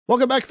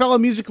Welcome back, fellow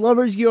music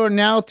lovers. You are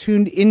now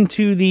tuned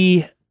into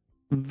the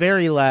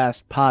very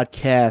last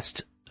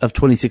podcast of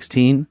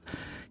 2016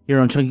 here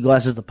on Chunky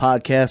Glasses, the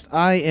podcast.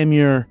 I am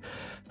your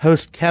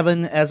host,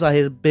 Kevin, as I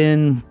have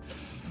been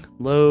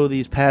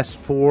these past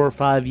 4 or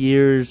 5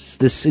 years,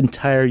 this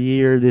entire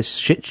year, this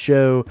shit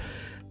show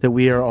that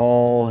we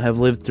have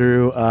lived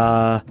through.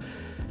 Hope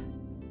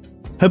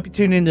you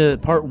tune into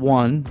part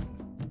 1,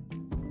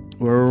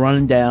 where we're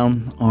running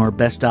down our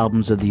best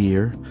albums of the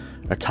year,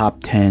 our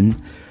top 10.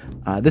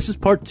 This is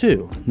part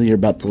 2 that you're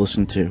about to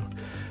listen to,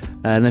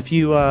 and a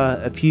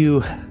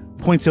few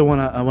points I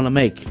want to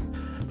make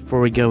before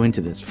we go into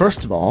this.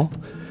 First of all,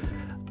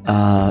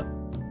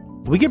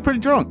 we get pretty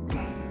drunk.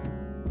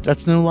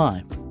 That's no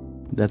lie.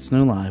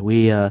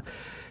 We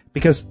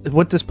because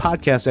what this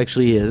podcast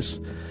actually is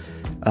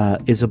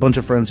a bunch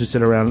of friends who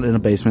sit around in a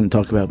basement and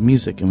talk about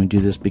music, and we do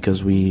this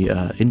because we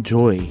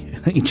enjoy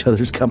each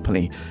other's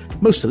company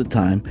most of the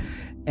time,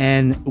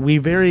 and we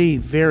very,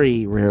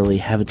 very rarely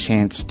have a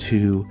chance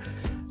to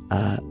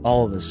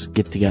all of us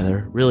get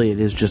together. Really, it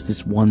is just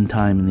this one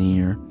time in the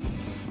year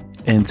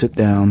and sit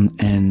down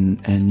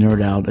and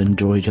nerd out and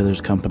enjoy each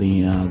other's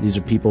company. These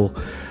are people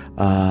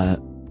that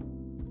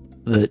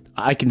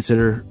I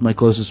consider my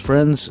closest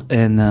friends,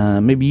 and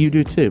maybe you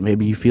do too.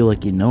 Maybe you feel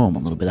like you know them a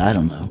little bit. I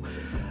don't know.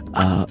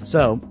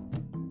 So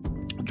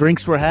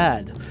drinks were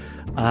had,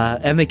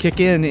 and they kick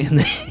in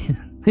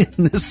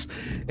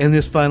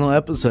this final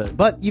episode.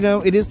 But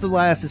it is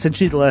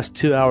essentially the last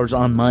 2 hours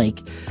on mic.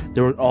 They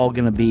were all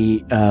going to be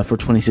for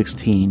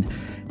 2016,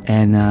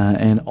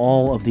 and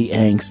all of the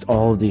angst,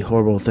 all of the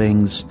horrible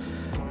things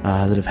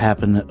that have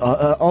happened,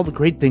 all the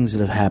great things that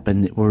have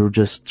happened. We're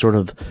just sort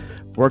of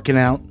working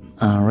out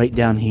right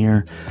down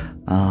here,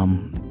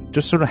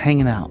 just sort of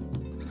hanging out.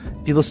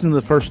 If you listen to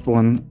the first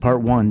one,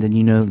 part 1, then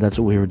you know that's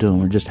what we were doing.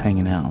 We're just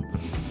hanging out,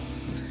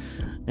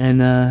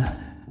 and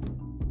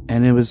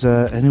it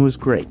was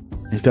great.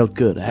 It felt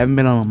good. I haven't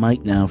been on a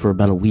mic now for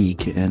about a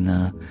week, and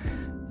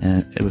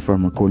before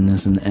I'm recording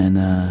this, and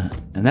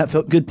that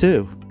felt good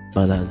too.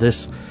 But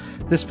this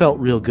felt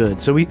real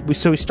good. So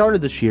we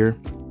started this year.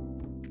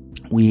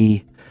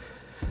 We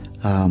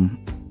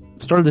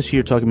started this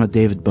year talking about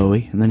David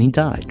Bowie, and then he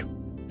died.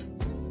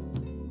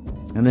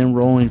 And then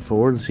rolling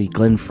forward, let's see,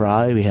 Glenn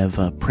Frey. We have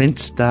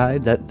Prince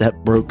died.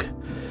 That broke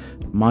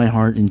my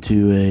heart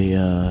into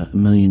a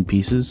million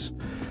pieces.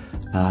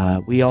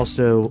 We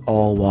also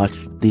all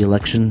watched the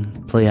election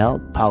play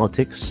out,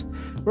 politics.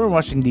 We're in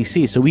Washington,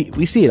 D.C., so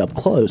we see it up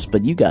close,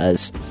 but you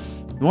guys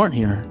who weren't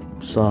here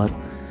saw it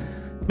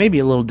maybe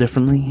a little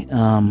differently,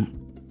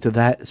 to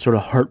that sort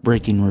of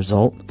heartbreaking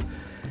result.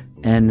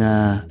 And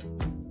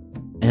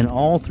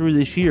all through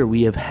this year,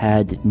 we have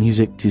had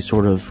music to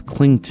sort of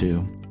cling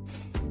to.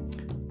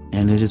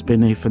 And it has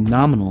been a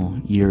phenomenal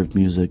year of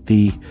music.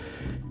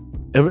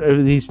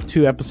 Over these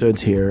 2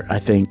 episodes here, I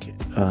think,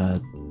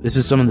 this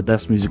is some of the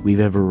best music we've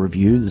ever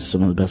reviewed. This is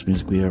some of the best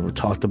music we've ever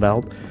talked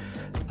about.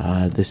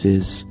 This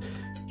is,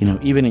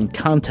 even in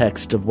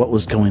context of what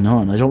was going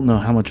on. I don't know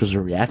how much was a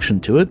reaction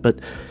to it, but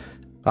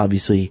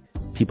obviously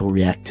people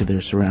react to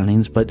their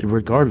surroundings. But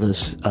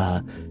regardless,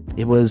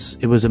 it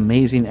was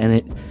amazing, and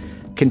it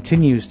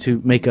continues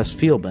to make us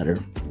feel better.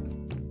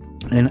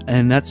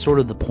 And that's sort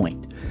of the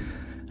point,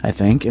 I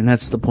think, and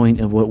that's the point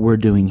of what we're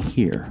doing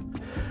here.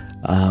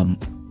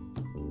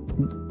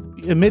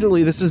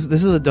 Admittedly, this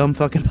is a dumb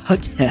fucking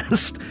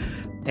podcast,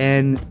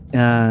 and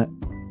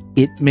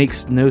it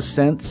makes no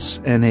sense,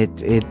 and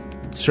it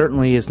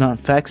certainly is not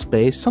facts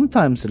based.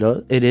 Sometimes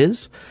it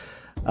is,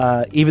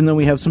 even though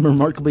we have some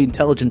remarkably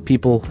intelligent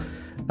people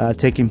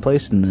taking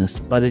place in this.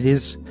 But it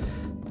is,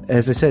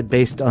 as I said,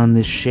 based on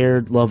this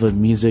shared love of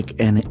music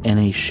and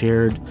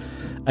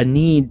a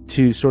need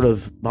to sort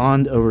of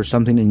bond over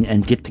something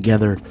and get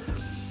together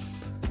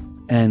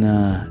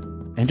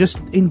and just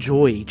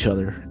enjoy each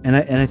other. And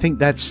I think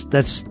that's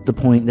the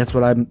point. That's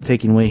what I'm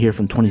taking away here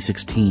from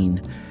 2016,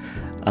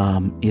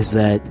 is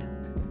that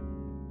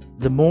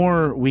the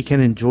more we can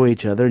enjoy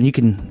each other, and you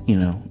can,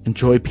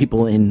 enjoy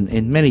people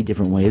in many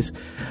different ways,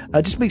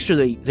 just make sure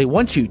they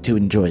want you to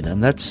enjoy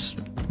them. That's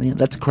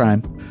a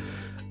crime.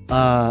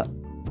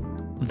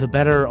 The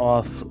better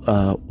off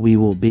we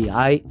will be.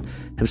 I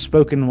have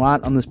spoken a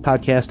lot on this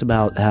podcast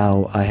about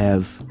how I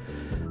have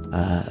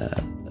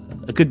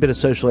a good bit of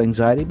social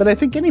anxiety, but I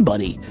think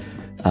anybody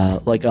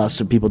like us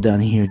or people down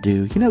here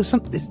do.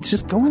 It's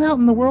just going out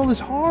in the world is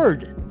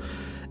hard,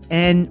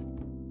 and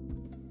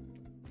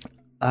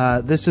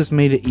this has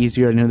made it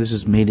easier. I know this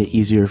has made it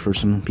easier for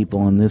some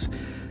people on this.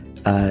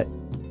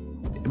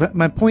 But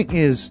my point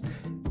is,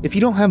 if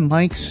you don't have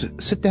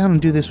mics, sit down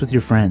and do this with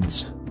your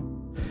friends.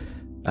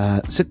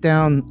 Sit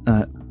down,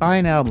 buy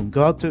an album,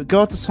 go out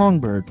to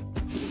Songbird,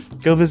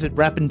 go visit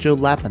Rappin' Joe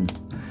Lappin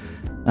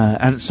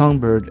at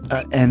Songbird,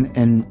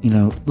 and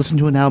listen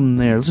to an album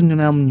there, listen to an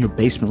album in your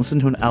basement, listen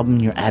to an album in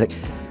your attic,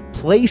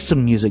 play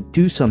some music,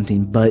 do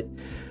something. But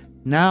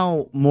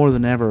now more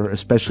than ever,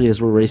 especially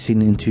as we're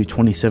racing into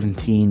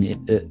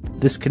 2017,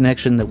 this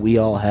connection that we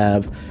all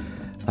have,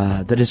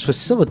 that is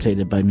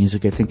facilitated by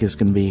music, I think is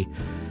going to be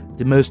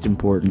the most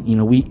important.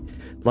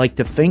 like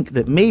to think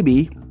that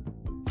maybe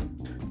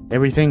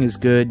everything is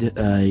good.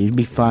 You'd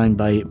be fine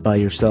by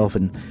yourself,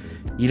 and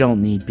you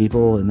don't need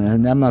people.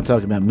 And I'm not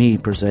talking about me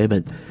per se,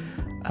 but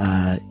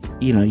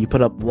you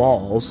put up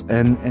walls,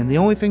 and the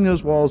only thing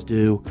those walls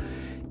do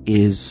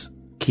is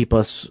keep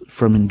us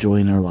from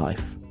enjoying our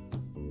life.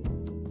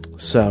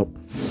 So,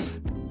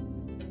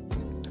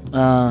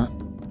 and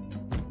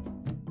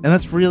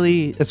that's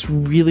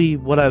really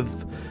what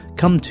I've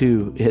come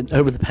to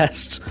over the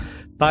past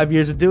 5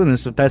 years of doing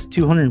this, the past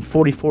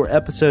 244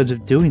 episodes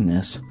of doing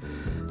this.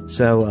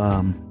 So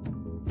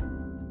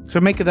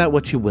make of that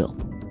what you will.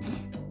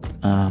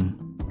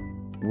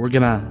 We're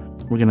gonna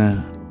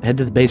head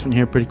to the basement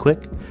here pretty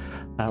quick.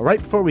 Right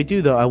before we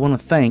do, though, I want to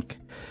thank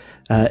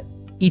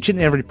each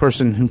and every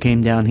person who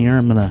came down here.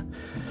 I'm gonna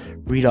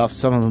read off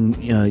some of them.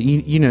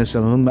 You know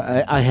some of them.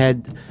 I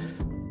had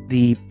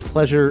the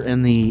pleasure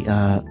and the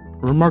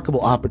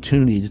remarkable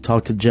opportunity to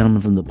talk to the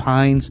gentlemen from the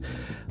Pines,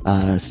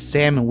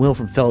 Sam and Will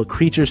from Fellow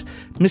Creatures,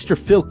 Mr.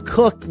 Phil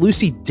Cook,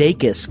 Lucy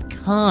Dacus,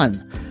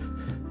 Khan,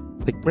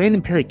 like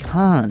Brandon Perry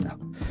Khan,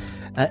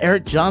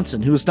 Eric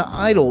Johnson, who was the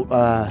Idol,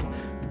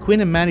 Quinn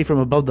and Maddie from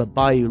Above the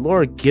Bayou,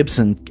 Laura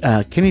Gibson,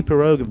 Kenny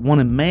Pirogue of One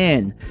and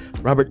Man,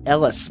 Robert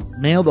Ellis,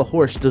 Mail the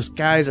Horse. Those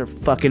guys are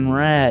fucking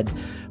rad.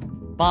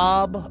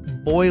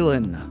 Bob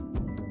Boylan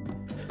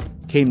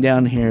came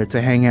down here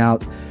to hang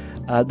out.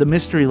 The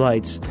Mystery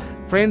Lights.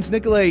 Franz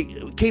Nicolay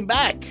came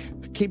back.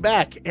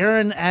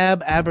 Aaron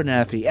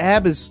Abernathy.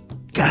 Ab is,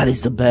 God,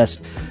 he's the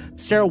best.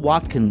 Sarah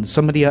Watkins,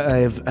 somebody I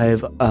have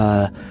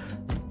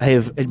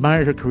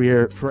admired her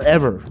career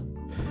forever.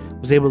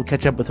 Was able to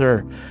catch up with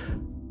her.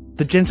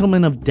 The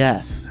Gentlemen of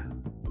Death.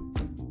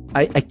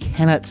 I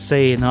cannot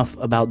say enough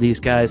about these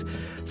guys.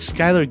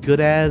 Skylar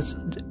Goodaz,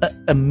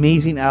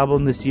 amazing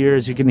album this year,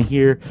 as you're going to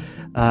hear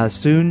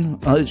soon.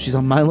 She's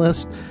on my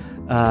list.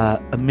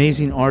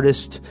 Amazing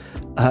artist.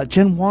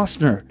 Jen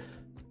Wassner.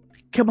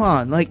 Come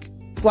on, like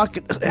Flock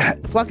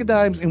of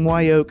Dimes and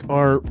Wyoke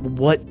are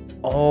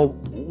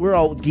we're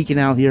all geeking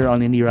out here on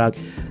indie rock.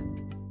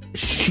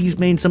 She's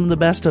made some of the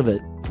best of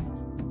it.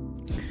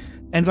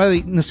 And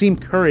finally,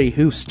 Nassim Curry,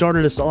 who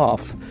started us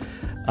off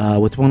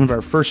with one of our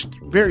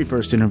very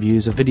first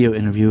interviews, a video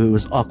interview. It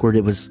was awkward.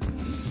 But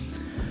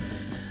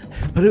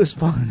it was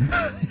fun.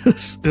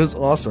 it was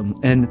awesome.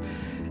 And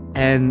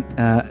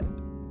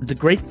the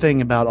great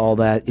thing about all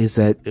that is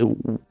that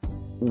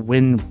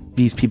when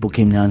these people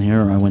came down here,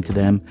 or I went to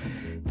them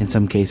in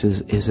some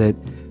cases, is that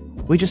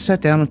we just sat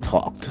down and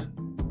talked.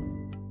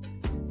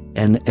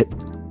 And at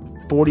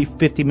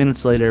 50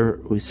 minutes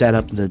later, we sat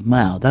up and said,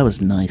 wow, that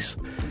was nice.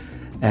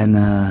 And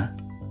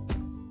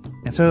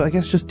so I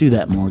guess just do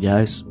that more,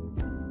 guys.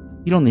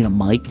 You don't need a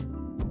mic.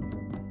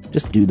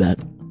 Just do that.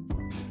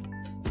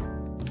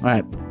 All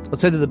right,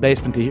 let's head to the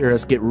basement to hear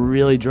us get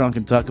really drunk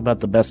and talk about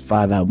the best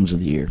 5 albums of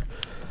the year.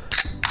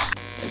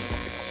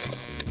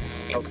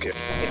 Okay.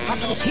 It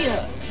happens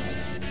here,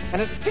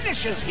 and it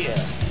finishes here.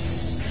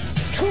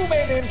 2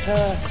 men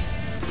enter,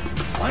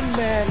 1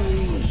 man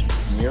leaves.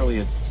 Nearly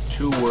a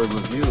 2-word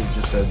review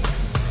just said,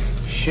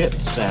 shit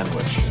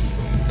sandwich.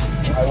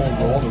 I will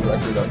roll the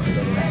record up to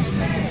the last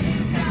minute.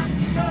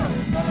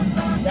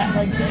 That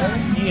right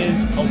there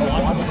is a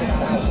logical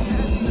fallacy.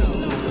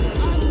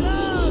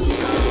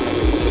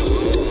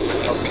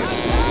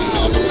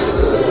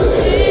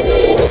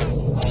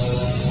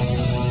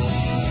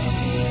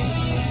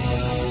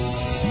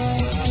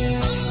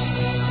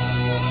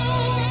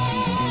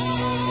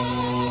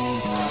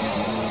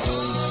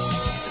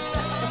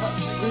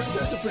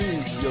 That's a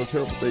pretty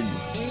terrible things.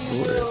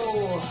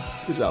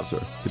 Good job, sir.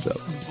 Good job.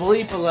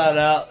 Bleep all that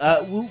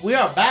out. We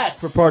are back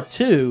for part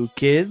 2,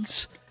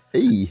 kids.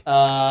 Hey.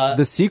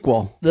 The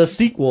sequel. The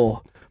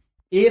sequel.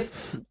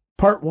 If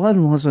part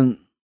 1 wasn't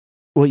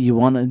what you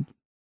wanted,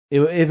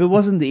 if it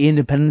wasn't the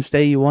Independence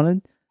Day you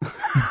wanted,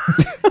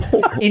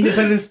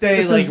 Independence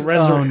Day, like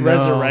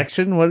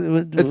resurrection. What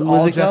it's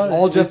all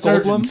Jeff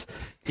Goldblum.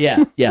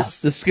 Yeah.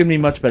 This is gonna be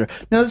much better.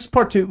 Now this is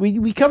part 2.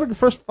 We covered the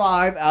first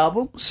 5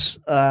 albums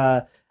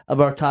of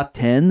our top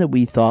 10 that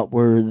we thought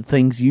were the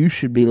things you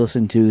should be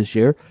listening to this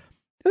year.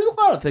 There's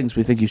a lot of things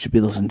we think you should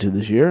be listening to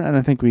this year, and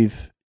I think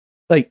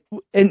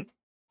and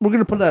we're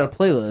gonna put out a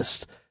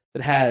playlist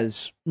that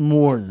has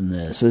more than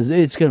this.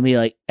 It's gonna be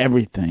like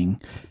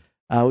everything.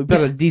 We've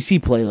got a DC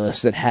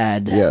playlist that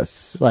had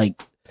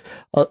like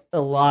a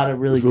lot of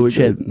really good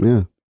shit.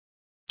 Yeah.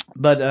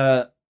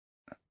 But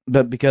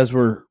because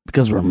we're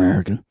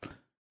American,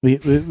 we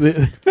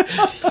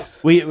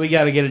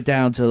got to get it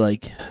down to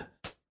like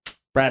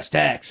brass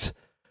tacks.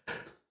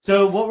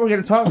 So what we're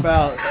going to talk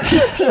about?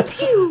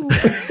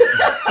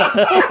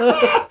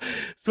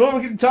 So what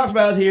we're going to talk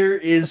about here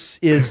is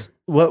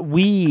what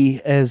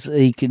we, as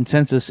a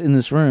consensus in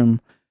this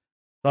room,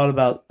 thought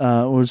about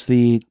was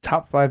the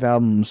top 5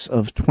 albums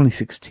of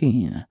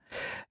 2016,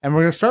 and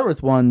we're going to start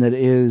with one that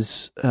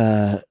is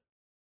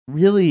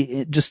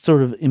really just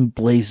sort of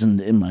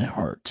emblazoned in my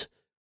heart.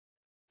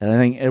 And I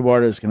think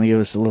Eduardo is going to give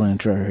us a little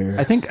intro here.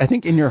 I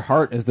think In Your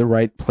Heart is the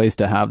right place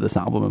to have this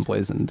album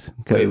emblazoned.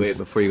 Wait,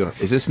 before you go,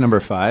 is this number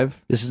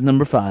 5? This is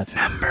number 5.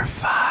 Number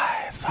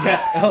 5.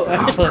 Oh,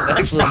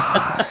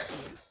 excellent.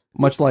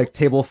 Much like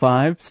Table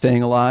 5,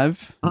 Staying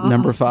Alive,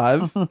 number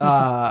 5.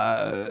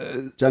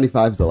 Johnny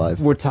Five's alive.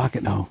 We're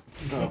talking. Oh,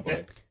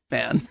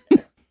 man.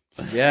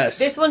 Yes.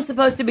 This one's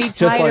supposed to be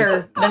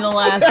tighter than the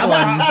last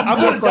one. I'm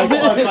just like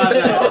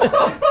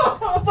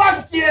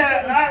fuck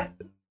yeah.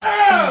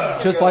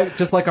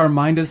 Just like our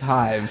mind is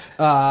Hive.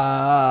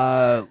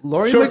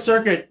 Laurie Short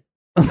Circuit.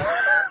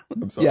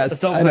 I'm sorry.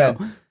 Yes, I know.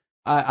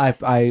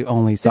 I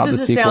only saw This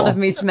the is the sequel. sound of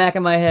me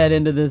smacking my head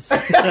into this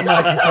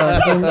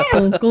microphone.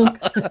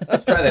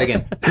 Let's try that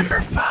again. Number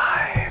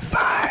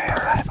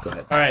 5. Go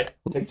ahead. All right.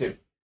 Take 2.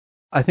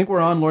 I think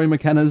we're on Laurie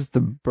McKenna's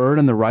 "The Bird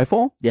and the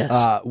Rifle,"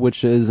 Yes.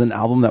 which is an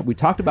album that we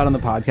talked about on the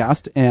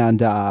podcast,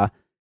 and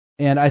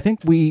I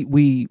think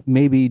we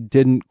maybe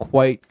didn't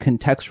quite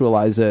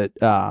contextualize it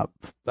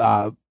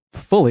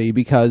fully,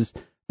 because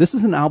this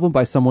is an album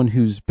by someone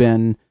who's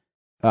been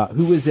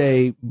who is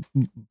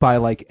by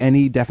like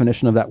any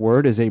definition of that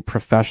word, is a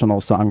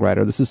professional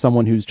songwriter. This is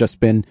someone who's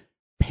just been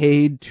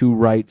paid to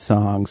write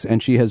songs,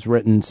 and she has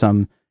written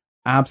some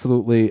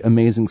absolutely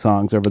amazing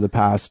songs over the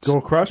past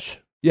Girl Crush.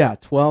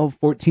 12,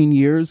 14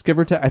 years, give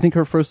or take. I think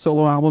her first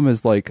solo album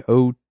is like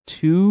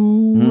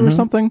 02 or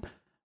something.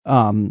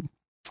 And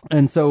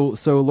so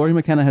Laurie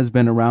McKenna has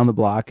been around the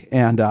block,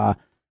 and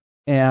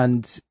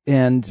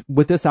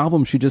with this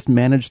album, she just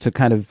managed to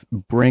kind of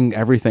bring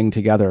everything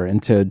together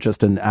into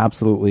just an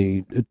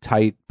absolutely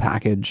tight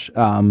package.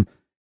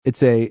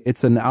 It's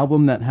an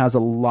album that has a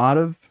lot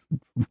of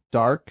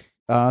dark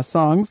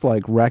songs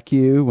like "Wreck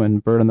You"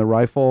 and "Bird and the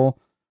Rifle,"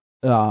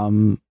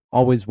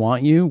 "Always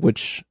Want You,"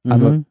 which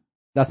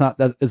is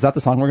that the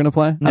song we're gonna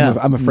play? No.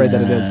 I'm afraid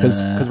that it is,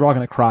 because we're all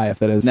gonna cry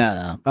if it is.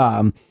 No.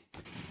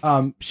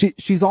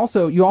 She's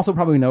also, you also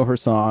probably know her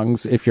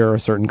songs if you're a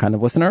certain kind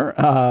of listener.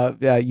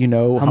 You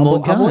know,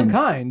 Humble Humble and and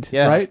Kind,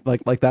 Yeah. right?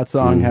 Like that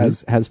song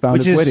has found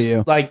Which its way is to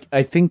you. like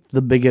I think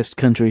the biggest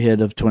country hit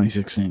of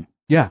 2016.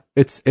 Yeah,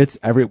 it's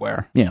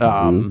everywhere.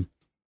 Yeah.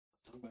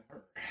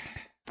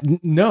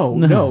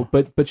 No,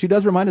 but she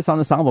does remind us on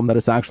this album that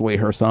it's actually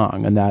her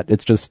song, and that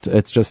it's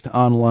just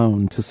on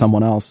loan to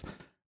someone else.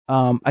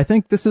 I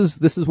think this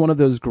is one of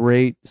those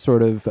great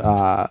sort of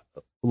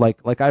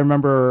like I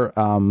remember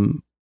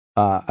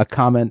a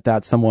comment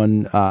that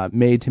someone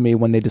made to me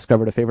when they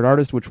discovered a favorite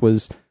artist, which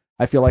was,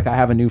 I feel like I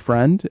have a new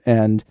friend.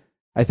 And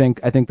I think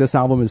this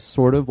album is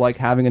sort of like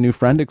having a new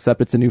friend,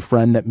 except it's a new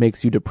friend that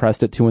makes you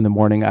depressed at 2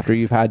 a.m. after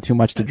you've had too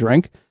much to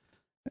drink.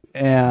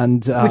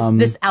 And Which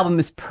this album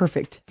is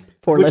perfect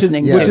for which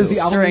listening is, to which is the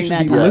album you during should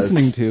that be time.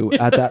 listening to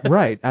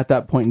at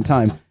that point in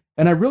time.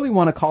 And I really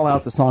want to call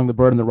out the song "The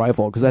Bird and the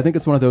Rifle," because I think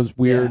it's one of those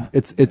weird. Yeah.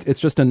 It's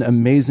just an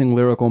amazing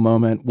lyrical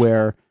moment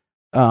where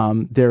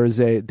there is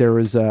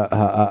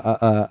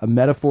a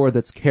metaphor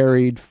that's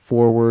carried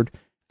forward,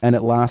 and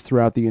it lasts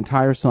throughout the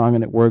entire song,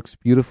 and it works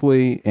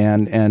beautifully,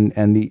 and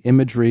the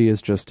imagery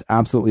is just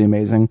absolutely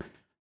amazing.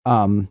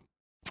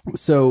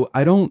 So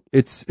I don't.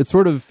 It's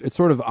sort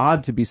of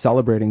odd to be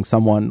celebrating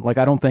someone. Like,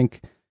 I don't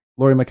think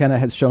Laurie McKenna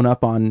has shown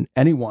up on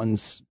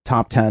anyone's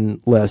top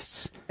 10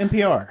 lists.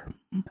 NPR.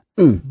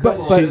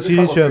 But she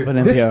did show up on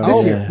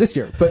NPR this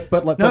year. But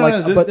up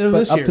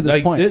year. to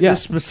this point,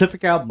 this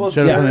specific album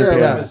showed Yeah, up on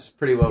NPR. it was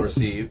pretty well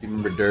received. You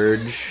remember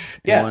Dirge?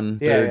 Yeah.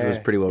 Dirge was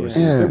pretty well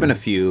received. Yeah. There have been a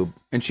few,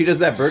 and she does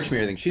that bird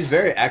smear thing. She's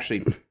very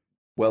actually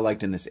well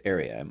liked in this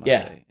area, I must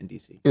say, in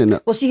DC. Yeah, no.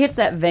 Well, she hits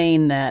that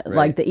vein that,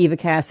 like the Eva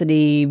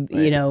Cassidy,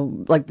 you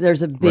know, like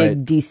there's a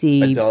big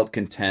DC. Adult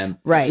contempt.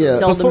 Right. Yeah.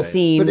 Seldom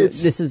seen. But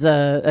it's- This is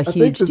a I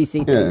huge think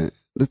DC thing. Yeah.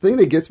 The thing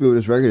that gets me with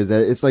this record is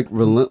that it's like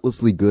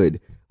relentlessly good.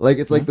 Like,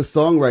 it's like the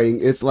songwriting,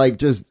 it's like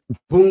just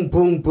boom,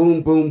 boom,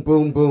 boom, boom,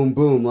 boom, boom,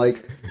 boom.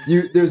 Like,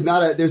 there's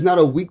not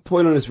a weak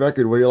point on this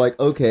record where you're like,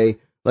 okay,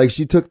 like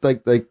she took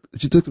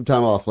she took some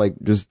time off. Like,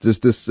 just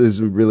this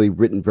isn't really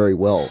written very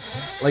well.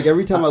 Like,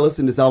 every time I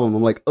listen to this album,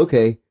 I'm like,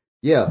 okay,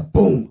 yeah,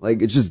 boom.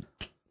 Like, it's just,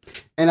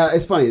 and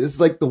it's funny. This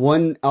is like the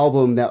one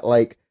album that,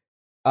 like,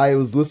 I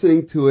was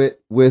listening to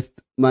it with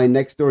my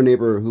next door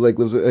neighbor who like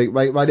lives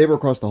like my neighbor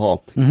across the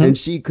hall, and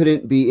she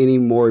couldn't be any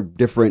more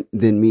different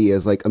than me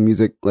as like a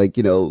music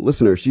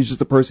listener. She's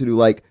just a person who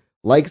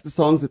likes the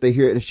songs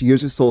that she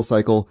hears with Soul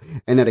Cycle,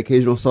 and that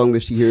occasional song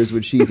that she hears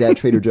when she's at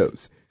Trader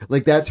Joe's.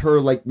 Like, that's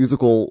her like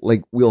musical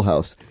like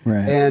wheelhouse.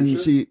 Right. And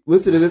she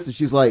listened to this and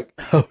she's like,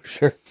 Oh,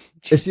 sure.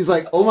 and she's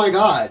like, oh my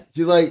God.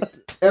 She's like,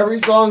 every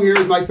song here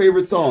is my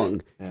favorite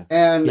song. Yeah.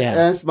 And Yeah.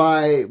 that's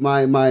my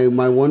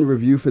one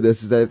review for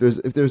this, is that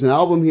if there's an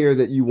album here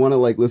that you want to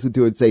like listen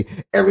to and say,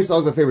 every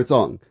song's my favorite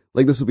song,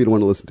 like this would be the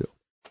one to listen to.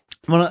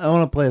 I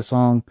want to play a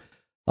song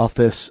off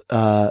this,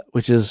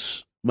 which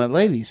is my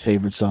lady's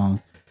favorite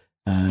song.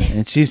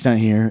 And she's not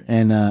here,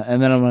 and then I'm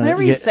gonna.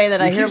 Whenever you say that,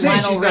 I hear Keep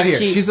saying Lionel she's not here.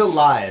 Richie. She's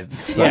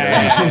alive.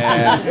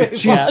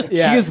 She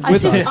is I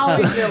with just us.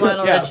 always hear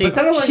Lionel Richie. but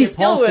then I want to She's get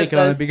still Paul's with take on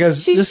us it,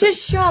 because she's this-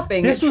 just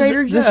shopping at This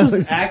Trader was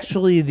Joe's.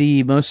 actually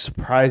the most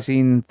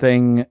surprising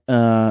thing.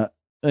 I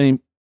mean,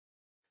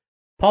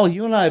 Paul,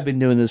 you and I have been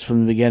doing this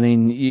from the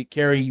beginning. You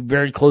carry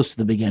very close to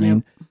the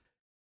beginning,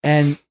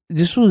 and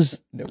this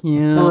was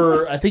Yeah.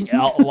 for I think a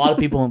lot of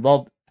people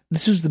involved.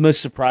 this was the most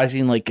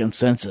surprising like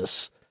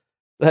consensus.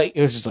 Like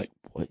it was just like,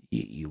 what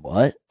you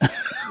what?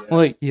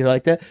 Like you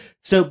like that?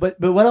 So, but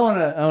what I want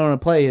to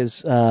play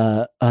is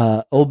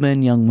Old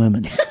Men, Young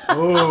Women.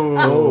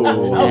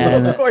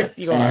 Of course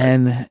you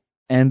are.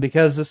 And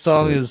because this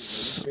song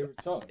is,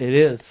 it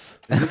is.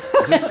 Is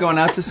this going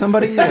out to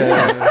somebody?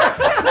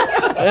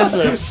 That's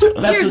a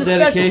special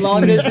dedication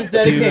long distance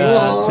dedication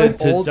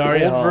to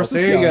Daria Hall.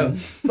 There you go.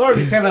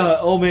 Sorry, kind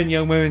of Old Men,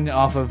 Young Women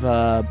off of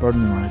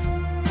Burden and Rifle.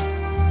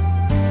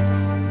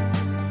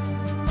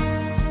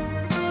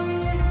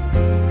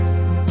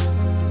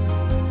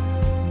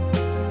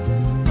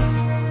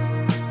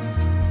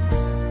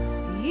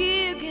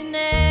 You can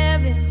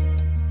have it.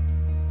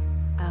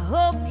 I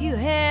hope you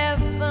have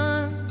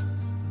fun.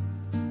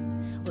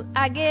 Well,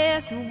 I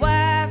guess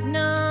wife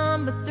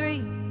number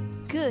 3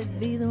 could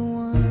be the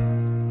one.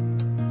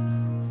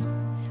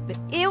 But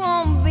it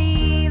won't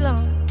be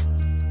long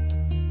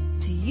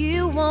till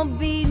you won't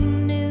be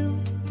new.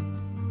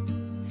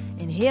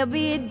 And he'll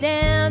be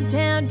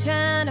downtown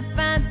trying to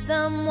find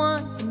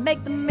someone to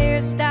make the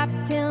mirror stop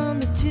telling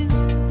the truth.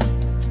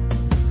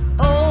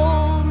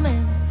 Old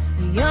men,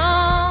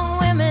 young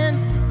women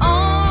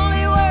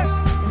only work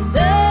in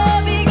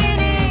the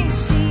beginning.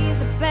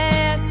 She's a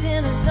past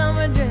in her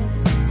summer dress.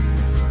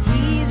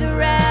 He's a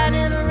ride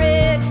in a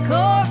red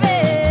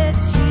Corvette.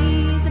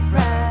 She's a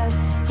prize,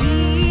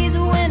 he's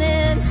a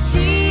winning.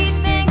 She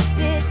thinks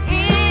it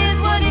is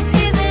what it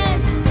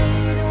isn't.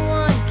 Neither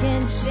one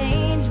can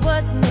change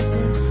what's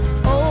missing.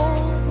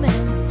 Old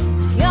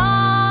men,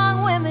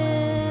 young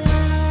women.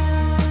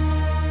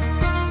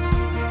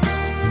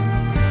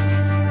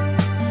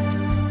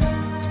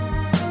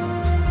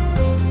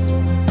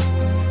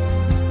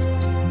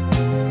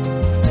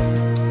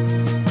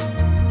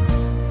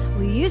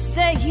 Well, you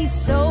say he's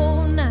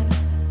so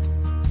nice,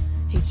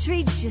 he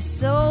treats you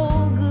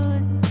so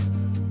good.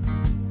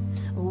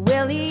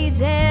 Well, he's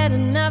had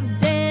enough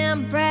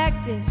damn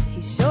practice,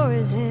 he sure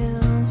as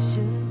hell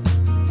should.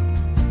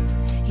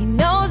 He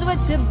knows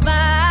what to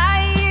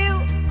buy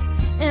you,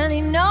 and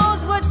he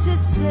knows what to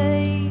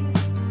say.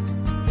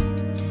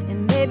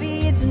 And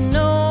maybe it's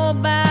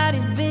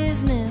nobody's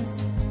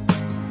business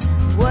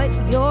what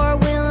you're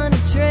willing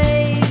to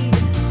trade.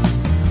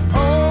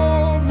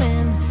 Old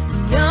men,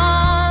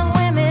 young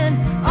women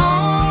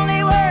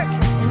only work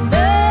in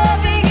the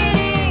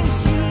beginning.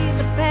 She's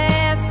a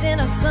past in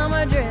a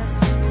summer dress.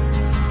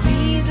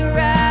 He's a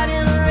ride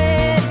in a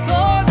red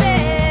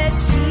Corvette.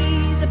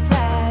 She's a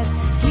prize,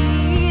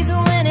 he's a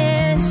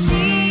winning.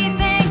 She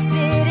thinks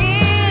it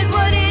is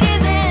what it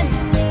isn't.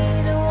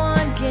 Neither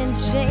one can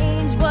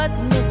change what's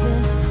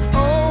missing.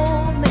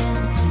 Old men,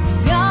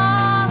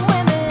 young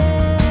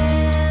women.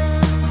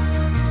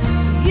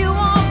 You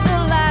want the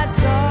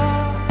lights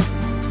off,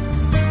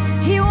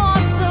 he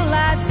wants the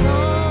lights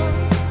on,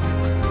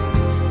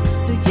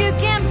 so you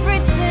can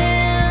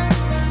pretend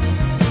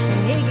and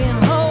he can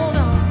hold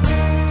on.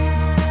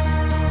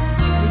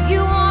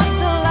 You want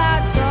the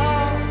lights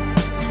off,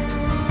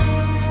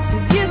 so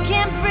you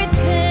can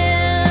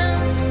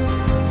pretend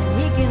and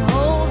he can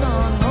hold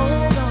on,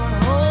 hold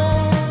on,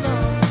 hold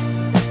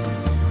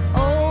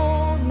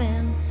on. Old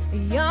men,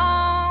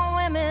 young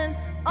women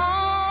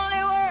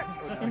only work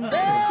in the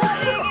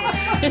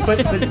beginning. But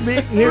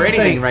here's We're the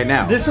anything thing. right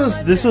now. This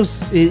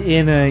was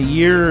in a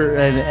year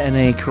and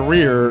a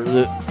career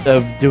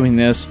of doing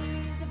this,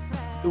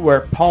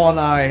 where Paul and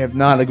I have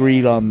not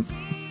agreed on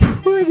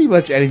pretty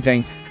much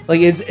anything.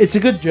 Like it's a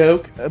good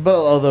joke, but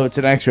although it's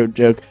an extra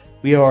joke,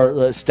 we are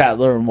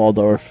Statler and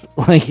Waldorf,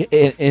 like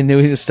in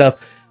doing this stuff.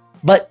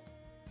 But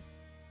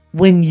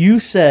when you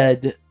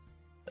said,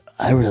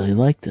 "I really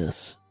like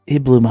this,"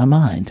 it blew my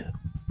mind.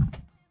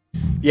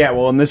 Yeah,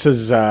 well, and this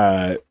is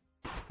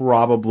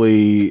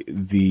probably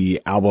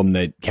the album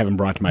that Kevin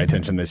brought to my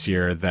attention this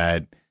year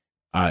that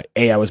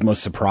A, I was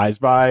most surprised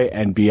by,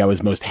 and B, I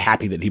was most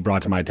happy that he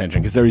brought to my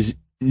attention, because there's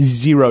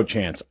zero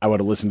chance I would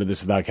have listened to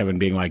this without Kevin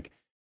being like,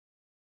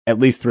 at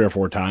least 3 or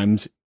 4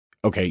 times,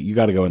 okay, you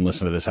got to go and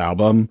listen to this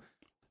album.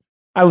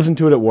 I listened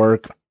to it at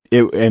work,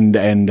 and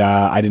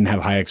I didn't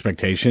have high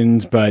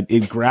expectations, but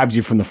it grabs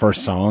you from the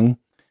first song,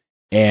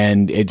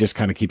 and it just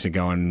kind of keeps it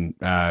going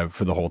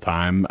for the whole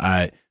time.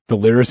 The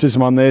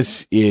lyricism on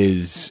this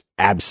is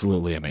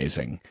absolutely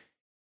amazing.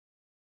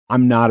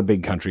 I'm not a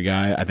big country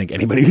guy. I think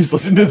anybody who's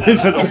listened to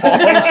this at all knows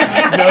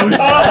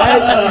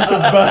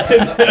that.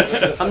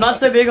 But I'm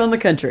not so big on the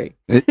country.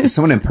 Is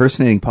someone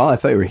impersonating Paul? I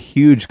thought you were a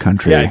huge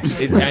country. yeah,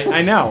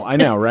 I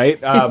know, right?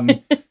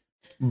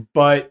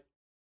 But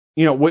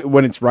you know,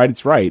 when it's right,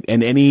 it's right.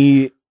 And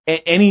any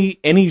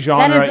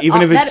genre,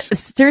 even if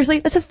it's seriously,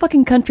 that's a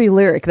fucking country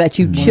lyric that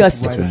you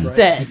just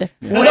said.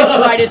 When it's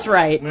right, it's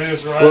right.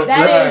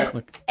 That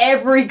is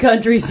every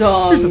country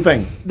song. Here's the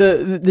thing.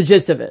 The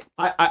gist of it.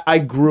 I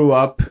grew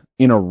up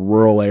in a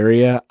rural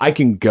area. I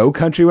can go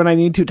country when I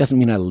need to. Doesn't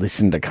mean I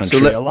listen to country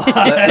a lot.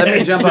 Let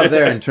me jump up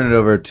there and turn it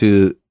over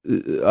to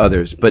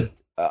others. But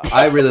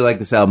I really like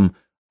this album.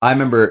 I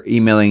remember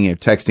emailing or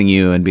texting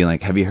you and being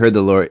like, have you heard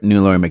the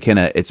new Lori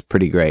McKenna? It's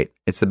pretty great.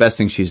 It's the best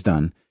thing she's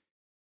done.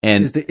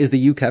 And is the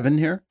you Kevin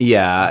here?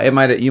 yeah, you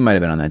might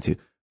have been on that too.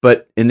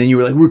 But and then you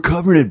were like, we're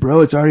covering it,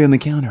 bro. It's already on the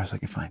calendar. I was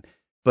like, fine.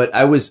 But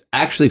I was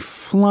actually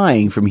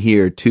flying from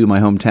here to my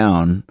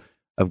hometown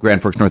of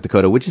Grand Forks, North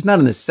Dakota, which is not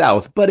in the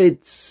South, but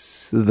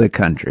it's the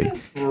country.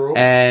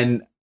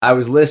 And I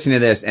was listening to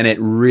this, and it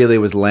really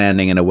was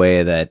landing in a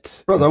way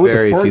that Brother, I went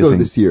to Fargo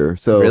this year.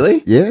 So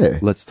really, yeah.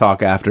 Let's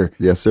talk after.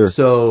 Yes, sir.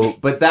 So,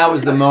 but that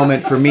was the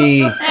moment for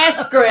me.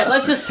 Screw it.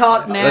 Let's just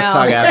talk now. Let's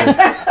talk after.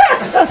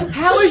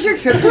 How was your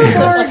trip to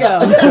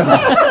Fargo?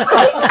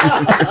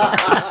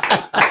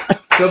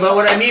 So, but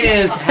what I mean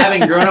is,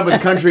 having grown up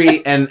with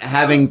country and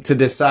having to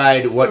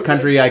decide what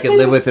country I could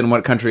live with and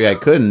what country I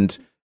couldn't,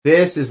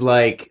 this is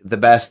like the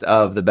best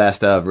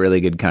of really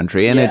good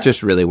country, and it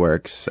just really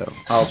works. So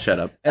I'll shut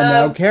up. And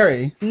now,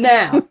 Carrie.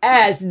 Now,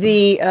 as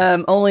the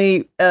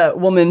only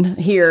woman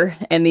here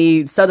and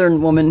the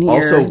Southern woman here,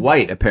 Also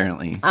white,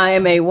 apparently. I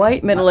am a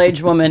white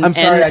middle-aged woman. I'm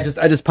sorry, and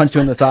I just punched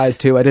you in the thighs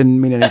too. I didn't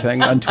mean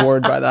anything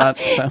untoward by that.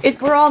 So.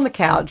 we're on the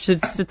couch.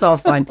 It's all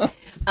fine.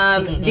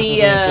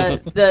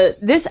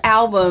 This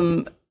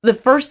album, this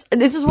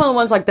is one of the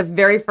ones like the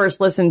very first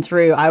listen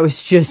through, I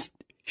was just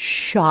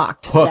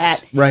shocked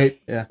Hooked, right?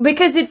 Yeah,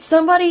 because it's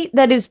somebody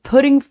that is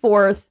putting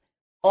forth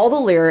all the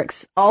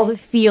lyrics, all the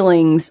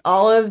feelings,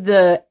 all of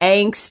the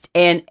angst,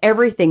 and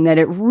everything that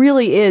it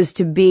really is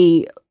to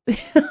be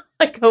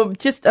like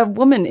just a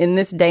woman in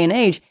this day and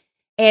age.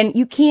 And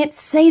you can't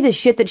say the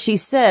shit that she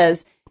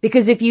says,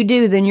 because if you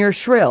do, then you're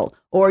shrill,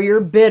 or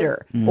you're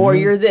bitter, or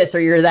you're this, or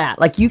you're that.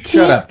 Like, you can't.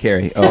 Shut up,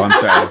 Carrie. Oh, I'm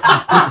sorry.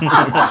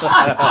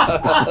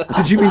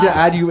 Did you mean to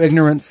add, you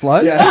ignorant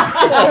slut? Yes.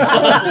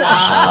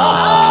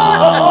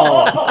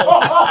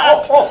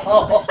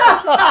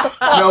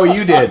 No,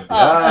 you did.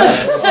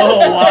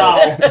 Oh,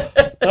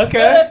 wow.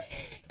 Okay.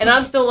 And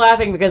I'm still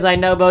laughing because I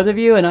know both of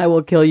you, and I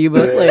will kill you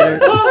both later.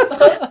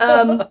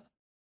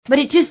 But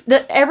it just,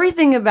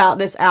 everything about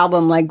this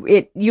album, like,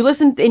 you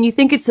listen and you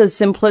think it's a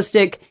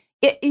simplistic,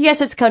 yes,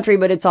 it's country,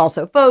 but it's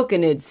also folk,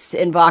 and it's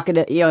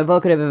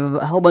evocative of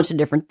a whole bunch of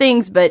different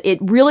things, but it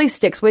really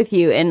sticks with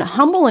you. And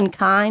Humble and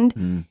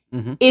Kind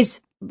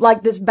is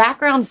like this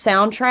background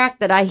soundtrack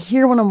that I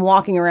hear when I'm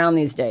walking around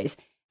these days.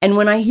 And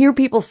when I hear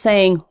people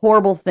saying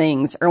horrible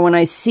things, or when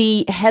I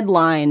see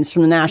headlines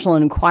from the National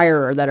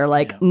Enquirer that are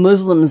like,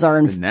 Muslims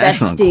are The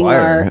National infesting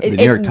Enquirer, our... the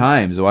New York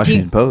Times, the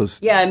Washington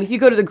Post. Yeah, I mean, if you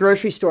go to the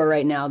grocery store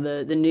right now,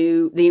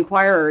 the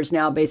Enquirer is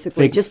now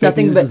basically just fake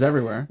nothing news but is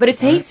everywhere. But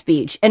it's hate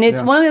speech, and it's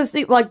one of those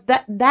things like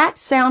that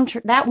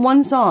soundtrack, that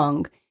one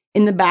song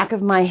in the back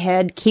of my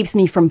head keeps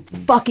me from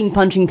fucking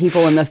punching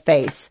people in the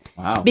face.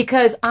 Wow.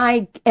 Because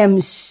I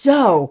am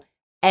so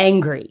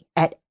angry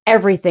at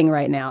everything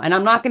right now, and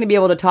I'm not going to be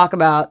able to talk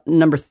about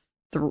number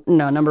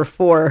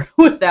 4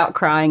 without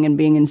crying and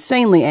being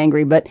insanely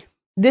angry. But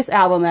this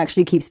album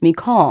actually keeps me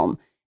calm,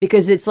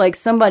 because it's like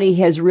somebody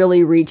has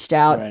really reached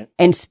out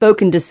and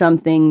spoken to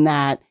something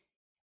that,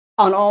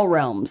 on all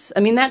realms. I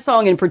mean, that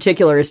song in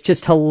particular is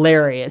just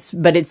hilarious,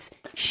 but it's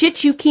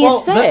shit you can't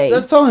say.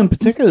 That song in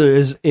particular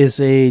is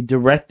a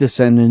direct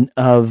descendant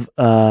of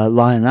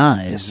Lion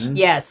Eyes.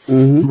 Yes.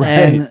 And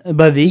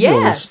by the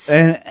Eagles. Yes.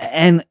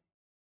 And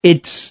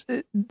this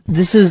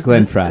is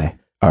Glenn Fry,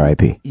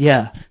 R.I.P.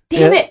 Yeah.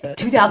 Damn it.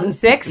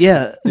 2006?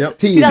 Yeah. Yep.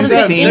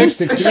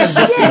 2016.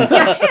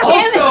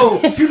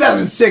 Also,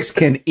 2006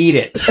 can eat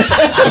it.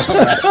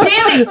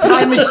 Damn it,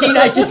 time machine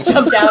I just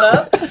jumped out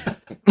of.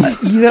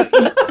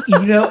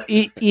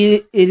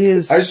 It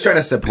is. I was trying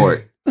to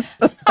support.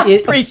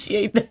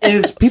 Appreciate that. It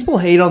is, people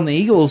hate on the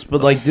Eagles, but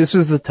like, this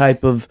is the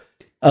type of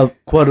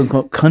quote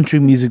unquote country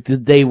music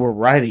that they were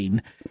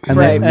writing, and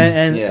Right.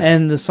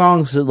 and the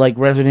songs that like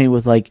resonate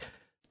with like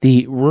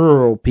the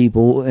rural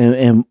people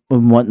and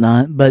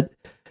whatnot. But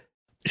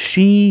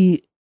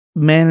she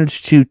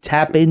managed to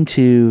tap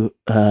into.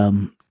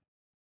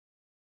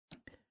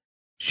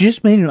 She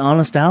just made an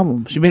honest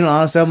album. She made an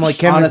honest album like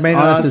Kendrick made an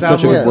honest is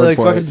such a album. good word Like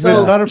for fucking it.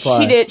 Smooth Butterfly.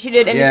 She did.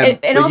 And, Yeah, and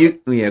but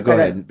also, go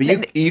ahead.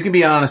 But you can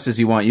be honest as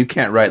you want. You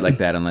can't write like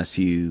that unless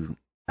you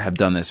have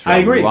done this for I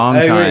a agree. long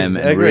I agree. time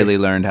I and agree. really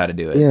learned how to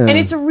do it. Yeah. and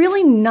it's a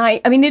really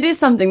nice, I mean, it is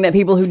something that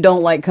people who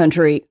don't like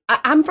country,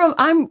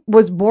 I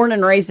was born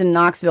and raised in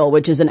Knoxville,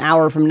 which is an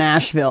hour from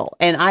Nashville,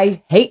 and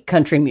I hate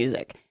country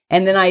music.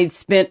 And then I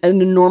spent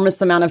an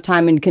enormous amount of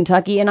time in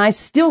Kentucky, and I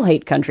still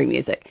hate country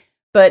music.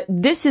 But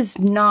this is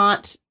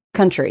not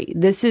country.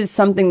 This is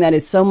something that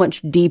is so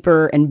much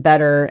deeper and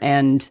better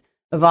and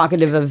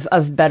evocative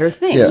of better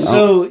things. Yeah.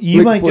 So you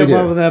Quick might point jump here.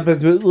 off of that,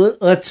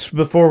 but let's,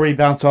 before we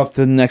bounce off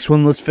to the next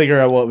one, let's figure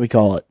out what we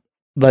call it.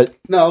 But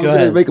No, I'm Go going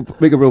to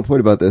ahead. make a real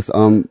point about this.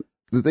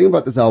 The thing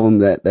about this album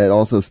that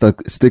also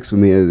sticks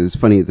with me, is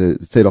funny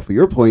to say it off of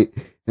your point,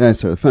 and it's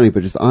sort of funny,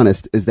 but just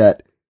honest, is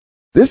that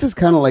this is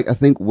kind of like, I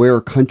think, where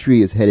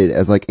country is headed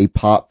as like a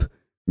pop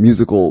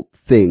musical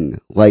thing.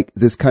 Like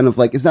this kind of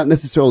like, it's not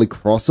necessarily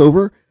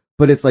crossover,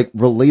 but it's like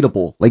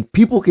relatable. Like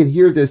people can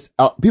hear this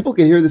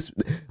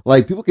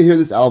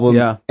album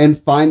Yeah.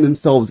 and find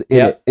themselves in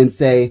Yeah. it and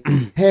say,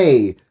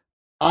 hey,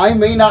 I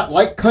may not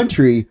like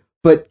country,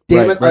 but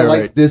damn it, I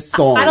like this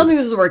song. I don't think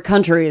this is where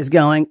country is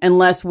going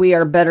unless we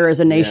are better as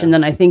a nation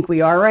than I think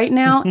we are right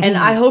now. And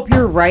I hope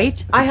you're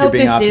right. I hope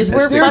being this is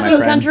where optimistic, my fucking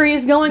friend. country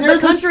is going.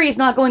 But country is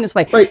not going this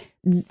way. Right.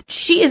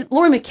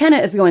 Lori McKenna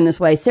is going this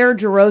way. Sarah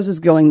Jarose is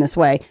going this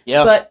way.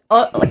 Yep.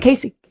 But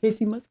Casey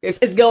Musgraves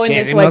is going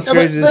Casey this way.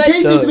 Musgraves is-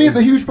 Casey to me is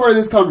a huge part of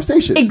this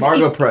conversation.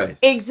 Margot Price.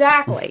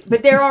 Exactly.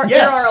 But there are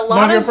Yes, a lot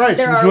Margaret of Price,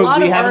 there which are a lot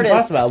we of haven't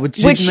artists talked about, which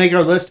didn't make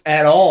our list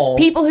at all.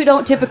 people who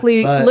don't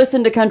typically But-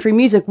 listen to country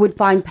music would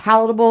find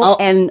palatable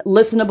and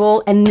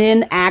listenable and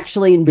then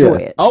actually enjoy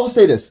it. I will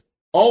say this: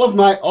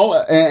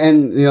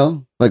 and you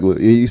know, like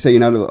you say, you're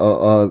not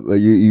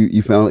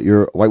you found that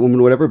you're a white woman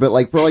or whatever, but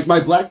like for like my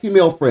black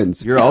female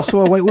friends, You're also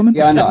a white woman?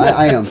 yeah, I know,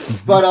 I am,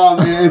 but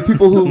and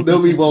people who know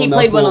me well He enough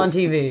played one will- on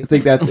TV. I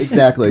think that's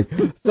exactly.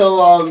 So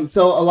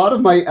a lot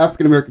of my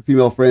African American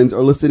female friends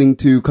are listening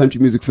to country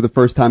music for the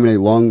first time in a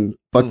long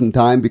fucking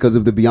time because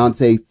of the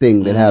Beyonce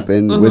thing that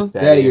happened with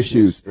Daddy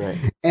Issues. Right.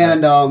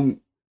 And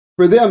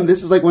for them,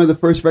 this is like one of the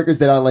first records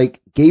that I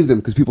like gave them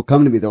because people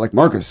come to me, they're like,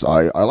 Marcus,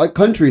 I like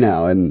country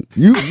now, and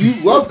you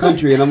love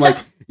country, and I'm like,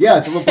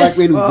 yes, I'm a black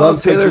man who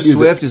loves Taylor country music.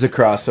 Swift is a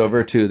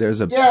crossover too. There's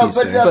a Yeah, piece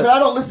but there. I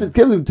don't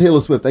give them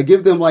Taylor Swift. I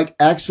give them like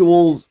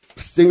actual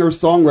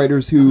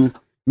singer-songwriters who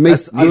make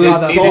good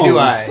neither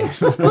do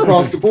songs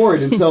across the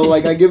board. And so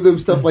like I give them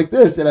stuff like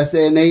this, and I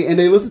say, and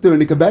they listen to it,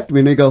 and they come back to me,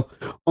 and they go,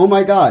 "Oh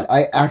my god,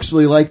 I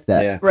actually like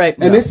that." Yeah. Right.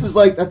 And this is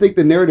like I think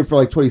the narrative for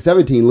like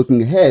 2017,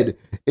 looking ahead,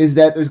 is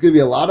that there's going to be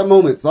a lot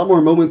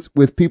more moments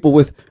with people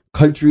with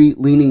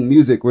country-leaning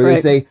music where they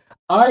Right. say,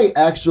 "I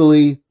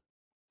actually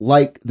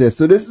like this."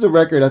 So this is a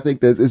record I think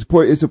that is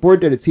important. It's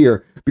important that it's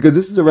here because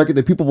this is a record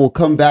that people will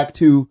come back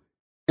to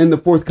in the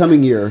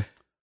forthcoming year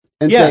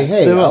and say,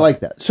 "Hey, they will. I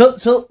like that."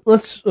 So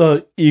let's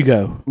you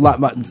go.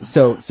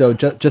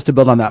 Just to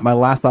build on that, my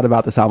last thought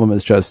about this album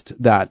is just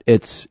that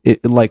it's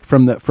like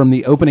from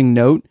the opening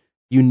note,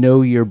 you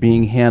know you're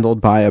being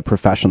handled by a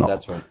professional.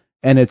 That's right.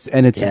 And it's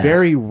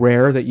very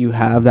rare that you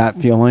have that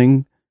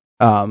feeling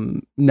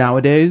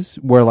nowadays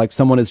where like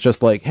someone is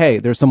just like, hey,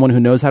 there's someone who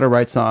knows how to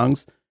write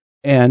songs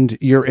and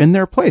you're in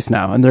their place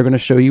now and they're going to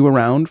show you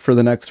around for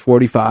the next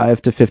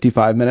 45 to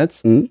 55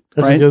 minutes. That's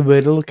right? a good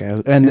way to look at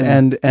it.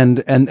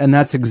 And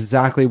that's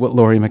exactly what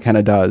Lori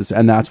McKenna does.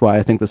 And that's why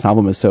I think this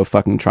album is so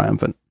fucking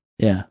triumphant.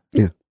 Yeah.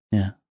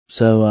 Yeah.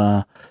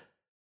 So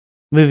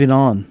moving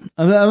on.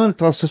 I'm going to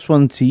toss this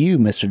one to you,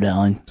 Mr.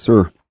 Dowling.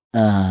 Sir.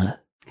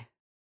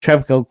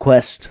 Tropical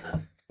Quest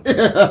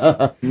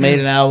made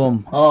an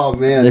album. Oh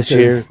man, this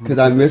year because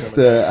I missed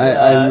the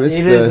I missed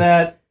it the is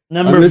at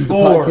number I missed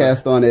 4. the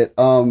podcast on it.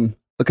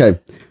 Okay,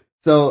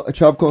 so A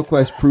Tribe Called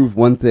Quest proved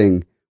one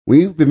thing: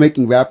 we've been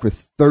making rap for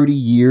 30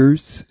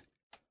 years.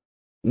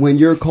 When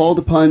you're called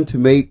upon to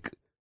make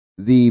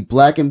the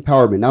Black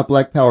Empowerment, not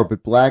Black Power,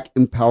 but Black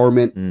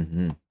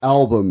Empowerment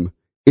album,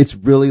 it's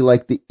really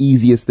like the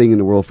easiest thing in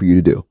the world for you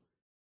to do.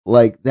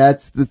 Like,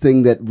 that's the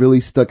thing that really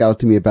stuck out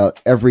to me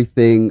about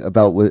everything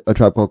about what A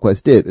Tribe Called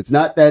Quest did. It's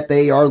not that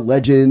they are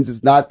legends.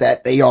 It's not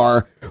that they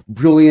are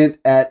brilliant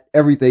at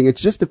everything.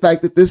 It's just the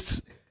fact that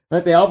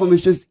the album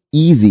is just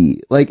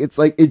easy. Like, it's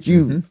like,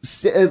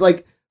 it's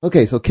like,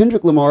 okay, so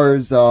Kendrick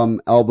Lamar's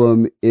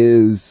album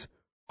is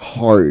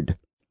hard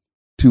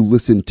to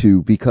listen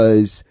to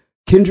because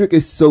Kendrick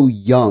is so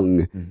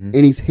young and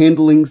he's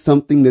handling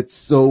something that's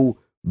so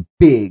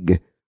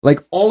big.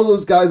 Like, all of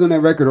those guys on that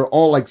record are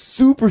all like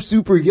super,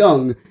 super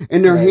young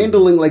and they're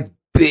handling like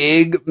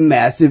big,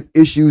 massive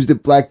issues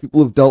that black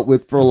people have dealt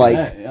with for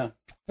like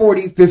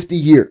 40, 50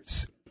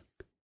 years.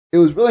 It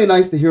was really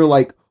nice to hear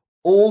like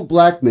old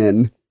black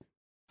men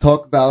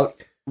talk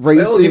about race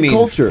Well, you and mean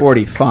culture.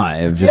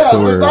 45, just so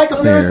but we're by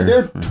comparison,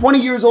 clear. they're 20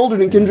 years older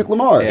than Kendrick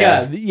Lamar.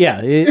 Yeah.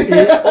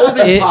 Old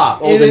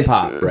and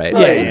pop, right?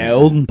 Yeah,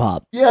 old and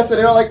pop. Yeah, so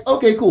they're like,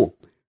 okay, cool.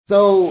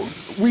 So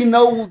we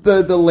know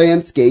the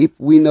landscape.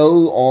 We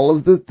know all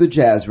of the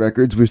jazz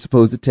records we're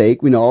supposed to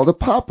take. We know all the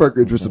pop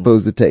records we're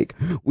supposed to take.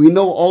 We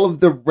know all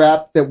of the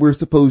rap that we're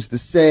supposed to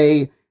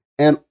say.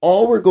 And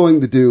all we're going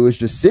to do is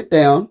just sit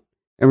down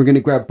and we're going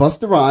to grab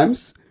Busta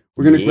Rhymes.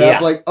 We're going to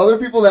grab like other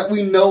people that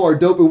we know are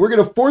dope and we're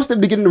going to force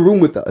them to get in the room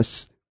with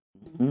us.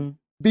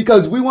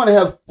 Because we want to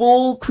have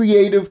full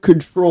creative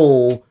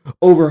control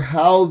over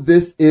how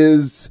this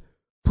is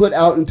put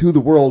out into the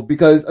world.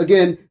 Because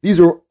again, these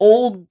are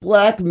old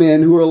black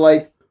men who are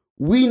like,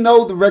 we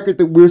know the record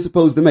that we're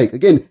supposed to make.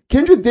 Again,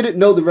 Kendrick didn't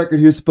know the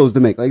record he was supposed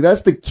to make. Like,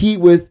 that's the key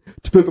with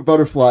To Pimp a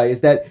Butterfly, is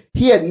that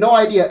he had no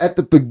idea at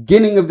the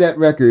beginning of that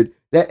record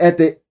that at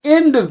the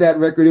end of that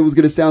record it was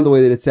going to sound the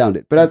way that it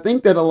sounded. But I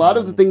think that a lot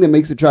of the thing that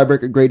makes a Tribe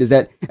record great is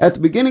that at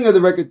the beginning of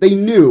the record they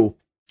knew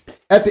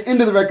at the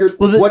end of the record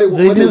what they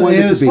wanted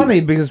it to was be.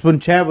 funny because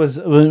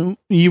when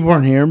you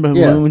weren't here, but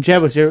when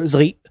Chad was here, it was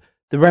like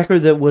the record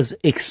that was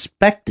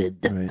expected.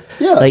 Right.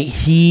 Yeah. Like,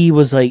 he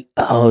was like,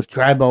 oh,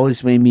 Tribe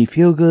always made me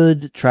feel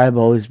good. Tribe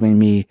always made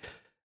me,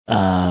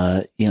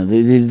 they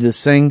did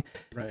this thing.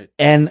 Right.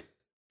 And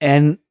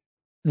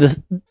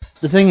the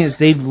thing is,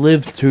 they've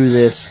lived through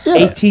this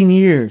 18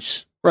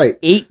 years. Right.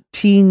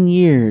 18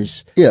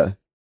 years. Yeah.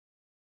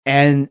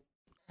 And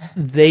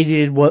they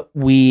did what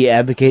we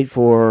advocate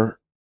for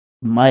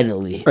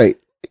mightily. Right.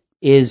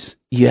 Is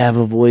you have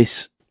a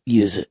voice,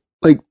 use it.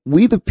 Like,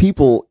 We the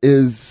People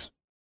is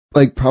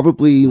like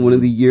probably one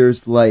of the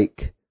year's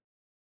like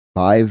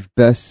 5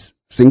 best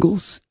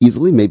singles,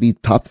 easily, maybe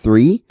top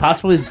 3.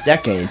 Possibly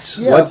decades.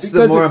 Yeah, What's the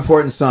because more it's-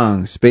 important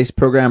song, Space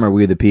Program or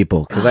We the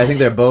People? Because I think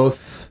they're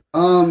both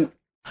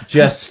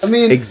just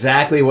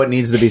exactly what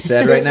needs to be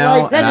said right It's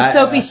now. like- That is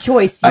Sophie's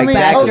choice. You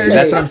Exactly. bastard.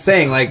 That's what I'm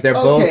saying. Like they're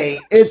both.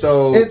 It's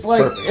so it's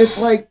like perfect. it's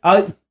like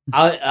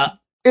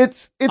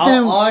it's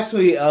I'll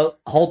actually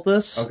halt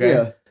this. Okay.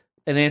 Yeah.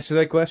 And answer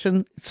that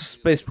question. It's a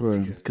space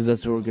program because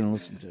that's what we're going to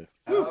listen to.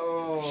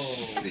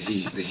 The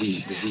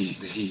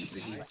heat.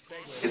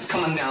 It's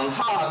coming down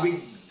hard. We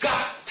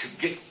got to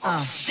get our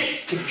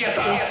shit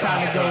together. It's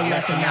time to go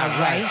left and not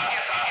right.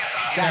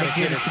 Gotta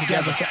get it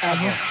together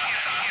forever.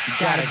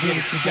 Gotta get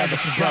it together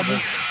for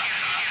brothers.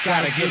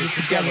 Gotta get it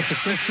together for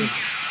sisters.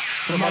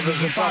 For mothers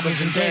and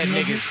fathers and dead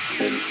niggas.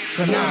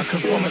 For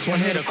non-conformists,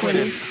 one-hitter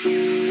quitters.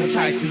 For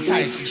Tyson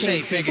types and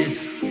shade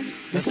figures.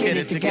 Let's get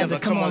it together,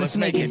 come on, let's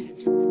make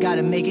it.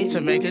 Gotta make it,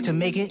 to make it, to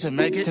make it, to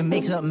make it, to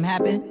make something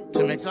happen,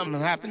 to make something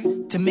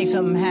happen, to make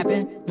something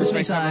happen, let's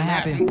make something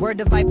happen. Word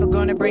to fight for,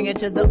 gonna bring it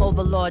to the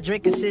overlord.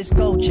 Drinking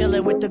Cisco,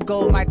 chilling with the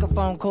gold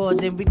microphone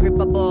cords, and we grip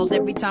our balls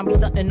every time we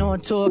stuntin' on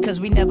tour, cause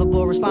we never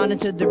bore. Responding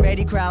to the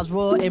ready crowds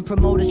roar, and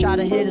promoters try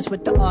to hit us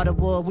with the art of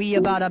war. We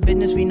about our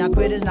business, we not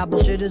quitters, not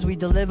bullshitters, we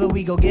deliver,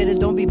 we go get us,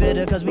 don't be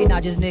bitter, cause we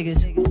not just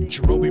niggas.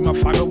 Cherobi, my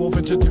fire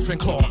woven to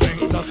different cloth.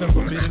 Ain't nothing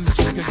forbidden, this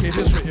nigga get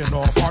his written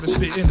off. Hardest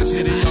spit in the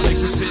city, y'all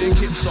niggas spitting,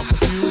 getting so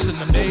confused in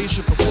the maze.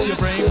 You prepare your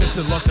brain,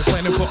 missing lost and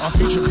planning for our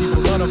future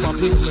people. None of our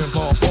people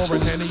involved.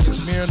 Pouring Henny and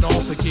smearing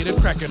off to get it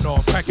cracking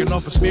off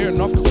and smearing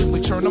off to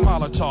quickly turn the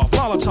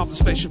Molotov the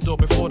spaceship door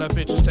before that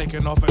bitch is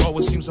taking off. It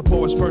always seems the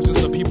poorest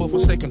persons, the people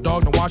forsaken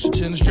dog, the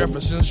Washingtons,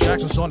 Jeffersons,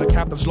 Jacksons on the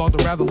captain's log.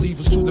 They'd rather leave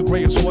us to the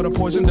grayest water,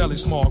 poison, deli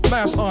smog.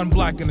 Mass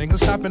unblackening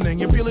is happening.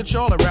 You feel it,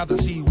 y'all? I'd rather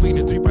see we in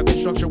a 3x3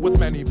 structure with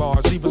many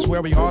bars. Leave us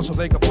where we are so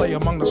they can play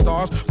among the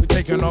stars. We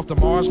taking off the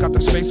Mars, got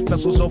the space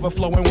vessels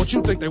overflowing. What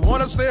you think they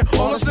want us there?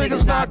 All us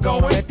niggas not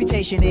going.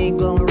 Reputation ain't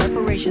glowing,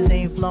 reparations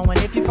ain't flowing.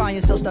 If you find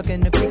yourself stuck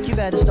in the creek, you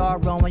better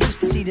start rowing. Used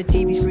to see the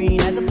TV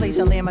screen as a place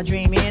I land my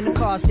dream in. The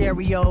car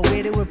stereo,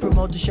 where they would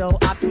promote the show.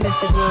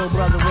 Optimistic real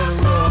brother with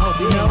a real hope.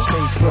 You know,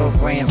 space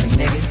program for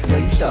niggas. Yo,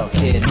 you stuck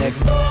kid,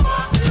 nigga.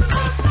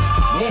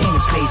 There ain't a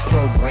space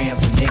program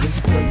for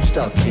niggas. Yo, you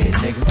stuck kid,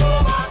 nigga.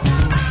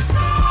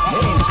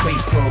 There ain't a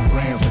space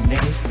program for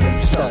niggas. Yo,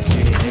 you stuck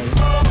kid, nigga.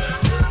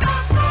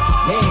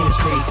 There ain't a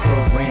space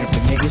program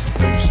for niggas.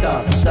 Yo, you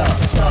stop.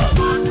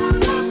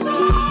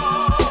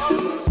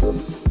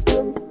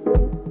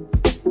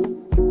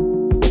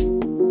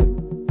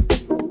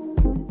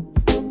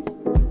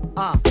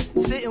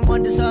 Sit and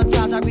wonder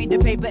sometimes. I read the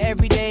paper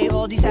every day.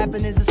 All these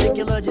happenings are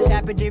secular, just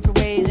happen different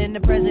ways. And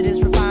the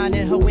president's refined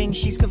in her wings.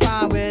 She's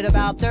confined with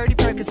about 30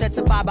 Percocets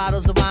and 5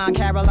 bottles of wine.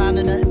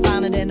 Carolina, nothing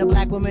finer than a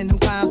black woman who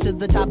climbs to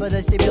the top of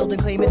the state building,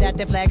 claiming that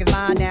their flag is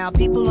mine. Now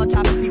people on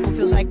top of people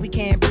feels like we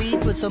can't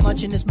breathe. Put so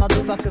much in this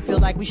motherfucker, feel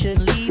like we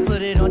shouldn't leave.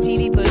 Put it on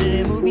TV, put it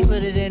in movies,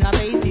 put it in our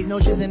face. These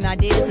notions and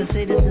ideas of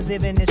citizens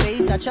live in this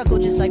space. I chuckle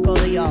just like all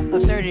of y'all.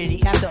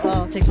 Absurdity, after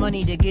all, takes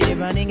money to get it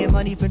running, and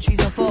money from trees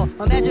don't fall.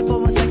 Imagine for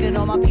 1 second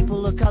all my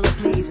people of color,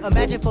 please.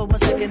 Imagine for 1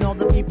 second all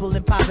the people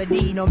in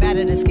poverty, no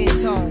matter the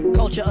skin tone,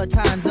 culture or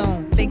time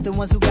zone. Think the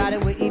ones who got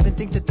it would even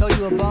think to throw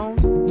you a bone?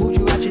 Moved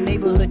you out your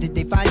neighborhood, did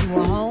they find you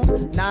a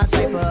home?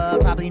 Non-cypher,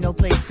 probably no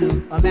place to.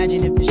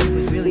 Imagine if the shit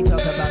was really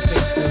talking about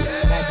space too.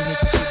 Imagine if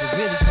the shit was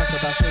really talking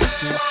about space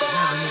too.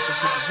 Imagine if the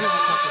shit was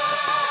really talking about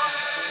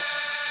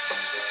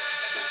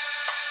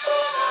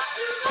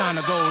Trying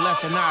to go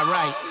left and not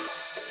right.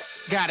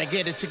 Gotta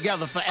get it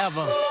together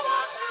forever.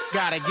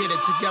 Gotta get it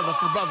together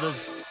for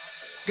brothers.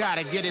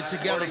 Gotta get it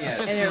together for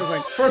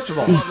sisters. First of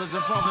all, mothers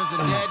and fathers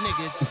and dead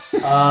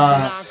niggas.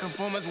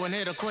 Non-conformers,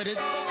 one-hitter quitters.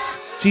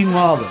 Gene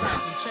Wilder.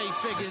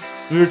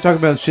 We were talking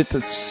about shit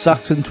that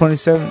sucks in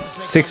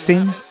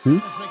 2016.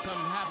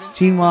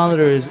 Gene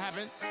Wilder is.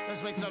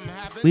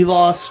 We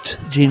lost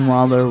Gene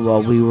Wilder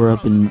while we were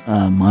up in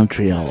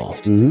Montreal.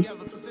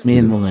 Me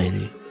and the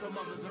lady.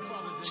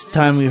 It's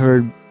time we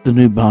heard the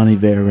new Bon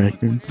Iver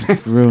record.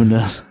 Ruined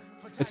us.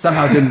 It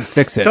somehow didn't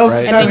fix it,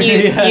 right? And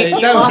then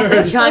you lost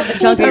a chunk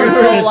of your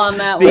soul on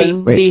that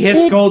one. The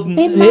Hiss Golden,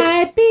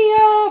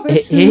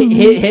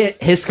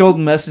 Hiss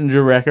Golden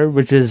Messenger record,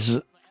 which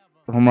is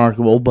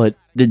remarkable, but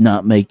did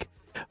not make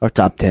our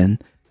top 10.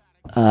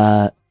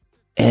 The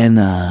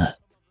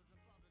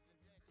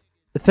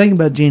thing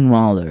about Gene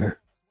Wilder,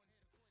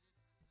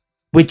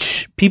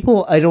 which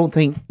people I don't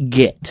think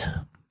get,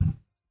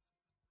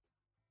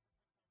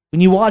 when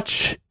you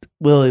watch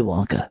Willy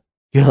Wonka,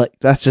 you're like,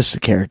 that's just a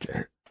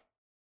character.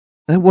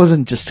 That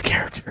wasn't just a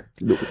character.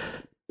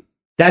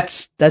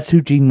 That's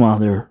who Gene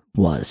Wilder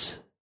was.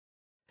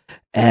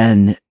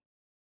 And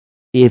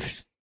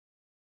if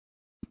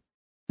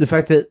the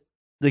fact that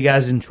the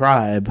guys in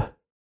Tribe,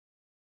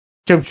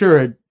 which I'm sure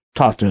had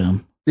talked to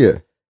him, yeah,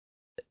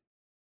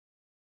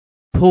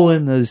 pull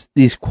in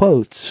these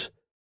quotes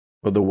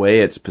Well, the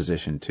way it's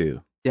positioned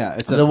too. Yeah,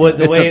 it's The a way-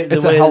 the it's way- a,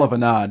 it's the a way- hell of a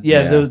nod.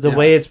 Yeah, the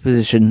way it's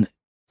positioned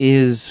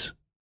is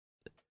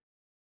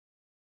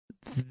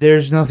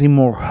there's nothing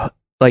more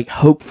like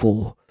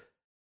hopeful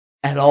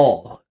at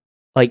all,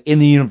 like in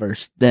the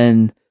universe,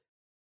 than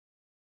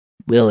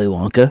Willy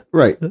Wonka,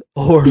 right?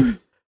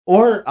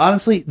 Or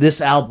honestly,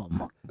 this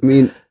album. I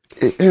mean,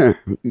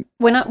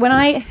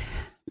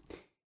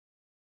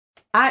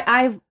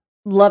 I've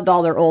loved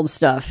all their old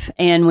stuff,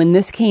 and when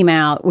this came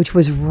out, which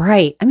was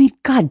right, I mean,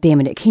 god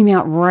damn it came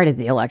out right at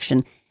the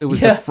election. It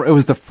was it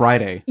was the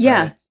Friday.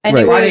 Yeah, and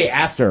Right. it was Friday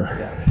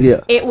after. Yeah.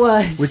 It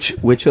was.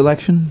 Which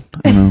election?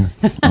 I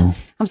don't know.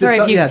 I'm sorry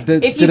Did if you some- yeah,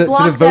 did- if did you a- did a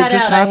blocked vote that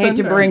just out. I hate happen,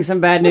 to or- bring some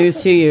bad news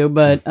to you,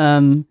 but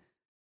oh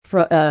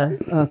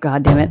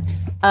god damn it.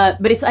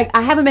 But it's like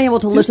I haven't been able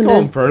to Just listen call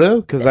to him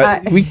Frodo,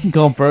 because we can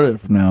call him Frodo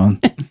from now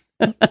on.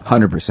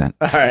 100%.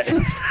 All right.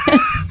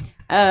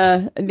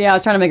 Yeah, I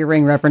was trying to make a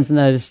Ring reference and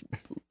then I just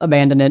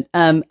abandoned it.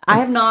 I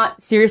have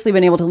not seriously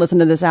been able to listen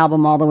to this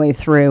album all the way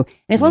through. And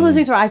it's one of those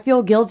things where I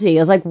feel guilty.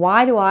 I was like,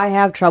 why do I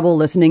have trouble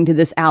listening to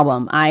this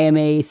album? I am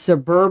a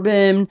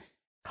suburban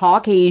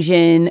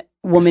Caucasian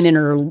woman in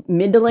her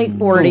mid to late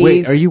 40s.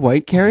 Wait, are you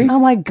white, Carrie? Oh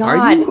my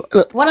God.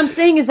 What I'm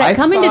saying is that I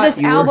coming to thought this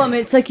you were- album,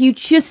 it's like you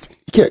just,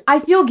 I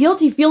feel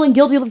guilty feeling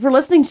guilty for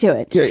listening to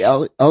it. Carrie,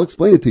 I'll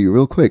explain it to you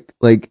real quick.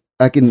 Like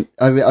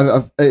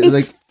It's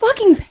like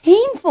fucking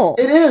painful.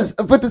 it is,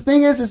 but the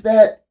thing is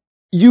that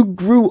you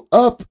grew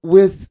up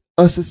with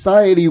a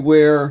society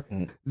where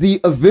the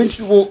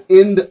eventual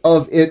end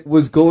of it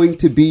was going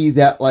to be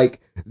that like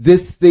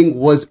this thing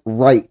was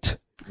right.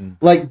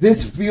 Like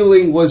this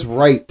feeling was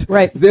right.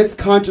 Right. This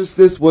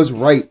consciousness was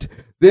right.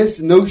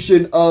 This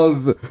notion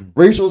of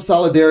racial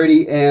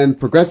solidarity and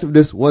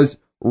progressiveness was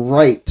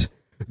right.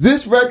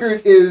 This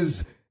record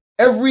is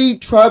every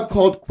Tribe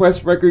Called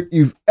Quest record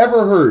you've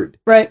ever heard.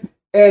 Right.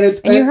 And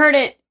you heard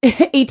it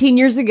 18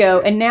 years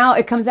ago, and now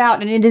it comes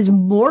out, and it is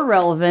more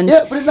relevant.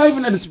 Yeah, but it's not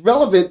even that it's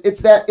relevant.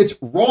 It's that it's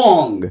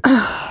wrong.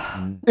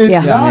 It's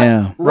Yeah. not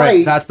Yeah.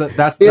 right. That's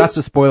It's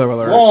the spoiler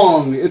alert.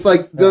 wrong. It's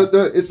like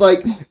it's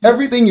like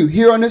everything you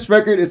hear on this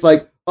record. It's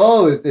like,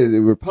 oh,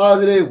 we're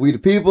positive. We the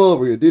people.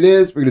 We're gonna do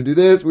this. We're gonna do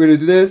this. We're gonna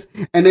do this.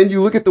 And then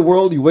you look at the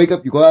world. You wake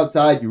up. You go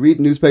outside. You read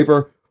the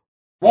newspaper.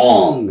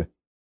 Wrong.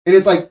 And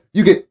it's like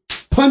you get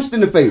punched in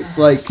the face.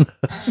 Like, so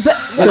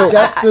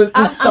that's the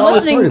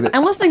solid part of it.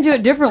 I'm listening to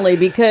it differently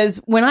because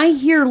when I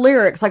hear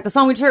lyrics, like the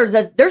song we just heard,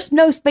 says, there's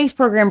no space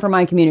program for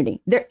my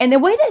community. And the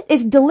way that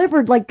it's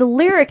delivered, like the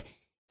lyric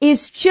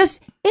is just,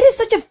 it is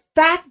such a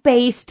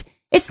fact-based,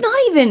 it's not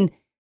even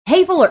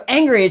hateful or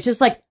angry. It's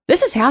just like,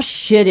 this is how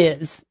shit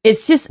is.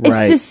 It's just,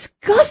 Right. it's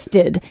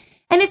disgusted.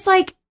 And it's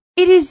like,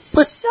 it is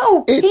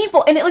so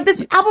painful. And like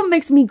this album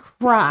makes me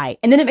cry.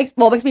 And then it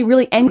makes me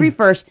really angry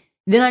first.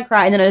 Then I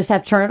cry and then I just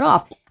have to turn it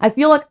off. I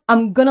feel like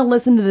I'm going to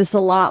listen to this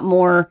a lot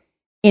more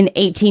in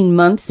 18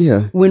 months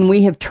when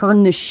we have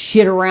turned this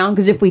shit around.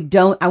 Because if we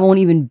don't, I won't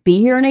even be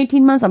here in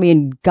 18 months. I'll be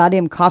in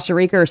goddamn Costa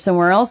Rica or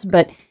somewhere else.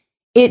 But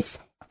if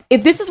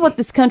this is what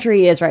this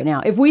country is right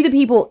now, if We the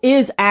People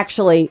is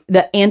actually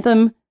the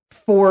anthem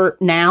for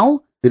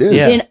now, it is.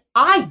 then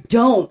I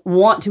don't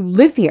want to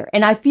live here.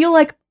 And I feel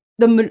like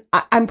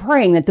I'm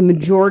praying that the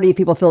majority of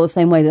people feel the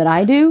same way that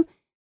I do.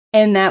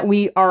 And that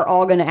we are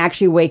all going to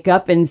actually wake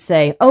up and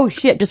say, oh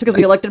shit, just because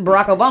we elected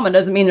Barack Obama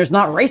doesn't mean there's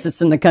not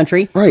racists in the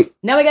country. Right.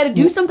 Now we got to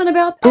do something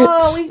about,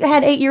 we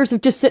had 8 years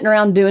of just sitting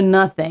around doing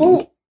nothing.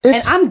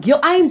 And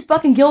I am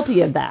fucking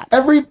guilty of that.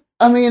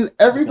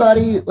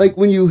 Everybody, like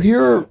when you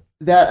hear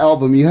that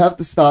album, you have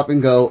to stop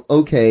and go,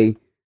 okay,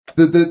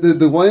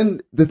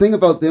 the thing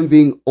about them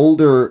being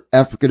older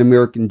African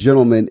American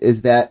gentlemen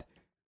is that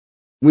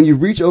when you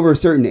reach over a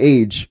certain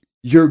age,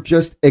 you're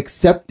just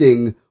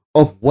accepting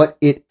of what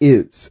it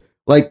is.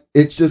 Like,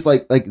 it's just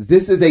like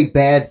this is a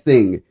bad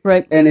thing.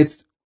 Right. And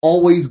it's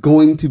always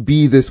going to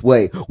be this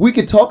way. We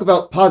could talk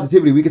about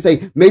positivity. We could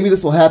say, maybe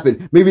this will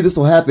happen. Maybe this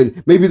will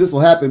happen. Maybe this will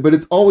happen. But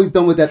it's always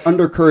done with that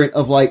undercurrent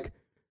of like,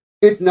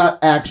 it's not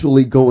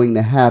actually going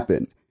to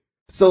happen.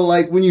 So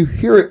like when you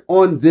hear it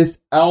on this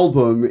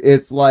album,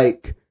 it's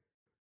like,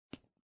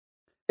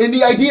 and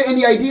the idea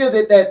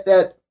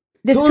that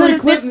Hillary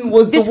Clinton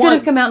was the one. This could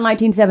have come out in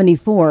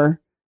 1974.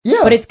 Yeah.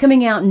 But it's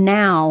coming out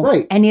now.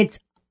 Right. And it's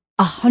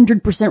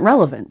 100%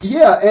 relevant.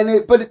 Yeah,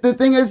 but the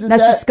thing is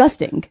that's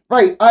disgusting.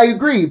 Right, I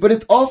agree, but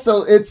it's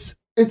also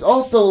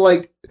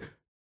like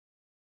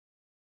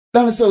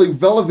not necessarily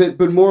relevant,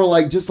 but more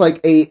like just like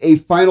a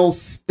final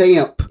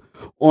stamp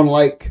on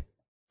like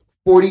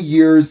 40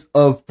 years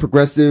of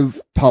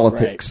progressive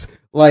politics. Right.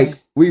 Like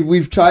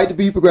we've tried to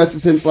be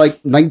progressive since like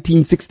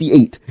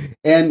 1968,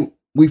 and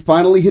we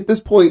finally hit this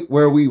point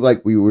where we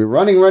were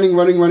running,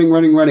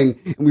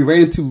 and we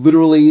ran into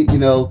literally,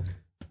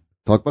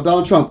 talk about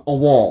Donald Trump, a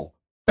wall.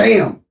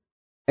 Bam!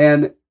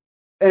 And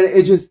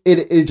it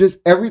just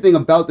everything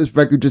about this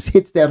record just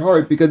hits that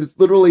hard because it's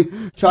literally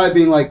Tribe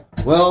being like,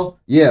 well,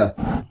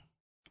 yeah.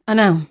 I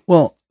know.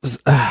 Well,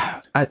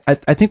 I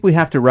think we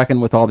have to reckon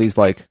with all these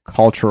like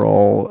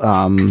cultural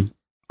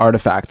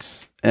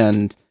artifacts,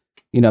 and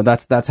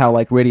That's how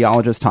like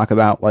radiologists talk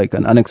about like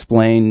an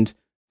unexplained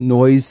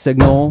noise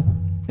signal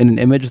in an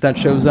image that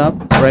shows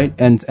up, right?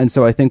 And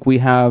so I think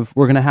we're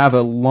going to have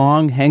a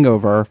long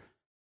hangover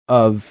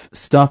of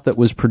stuff that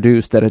was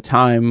produced at a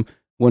time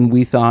when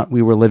we thought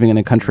we were living in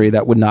a country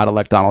that would not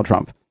elect Donald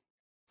Trump.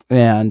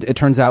 And it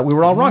turns out we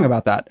were all wrong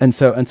about that. And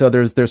so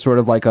there's sort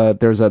of like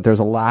there's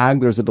a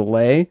lag, there's a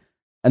delay,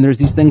 and there's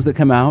these things that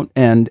come out,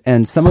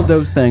 and some of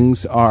those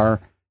things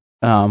are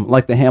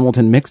like the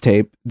Hamilton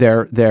mixtape.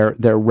 Their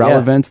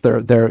relevance,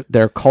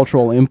 their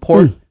cultural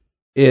import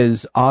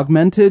is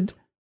augmented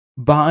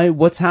by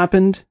what's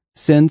happened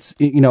since,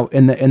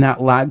 in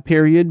that lag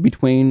period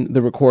between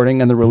the recording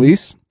and the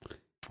release.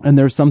 And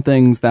there's some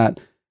things that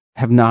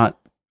have not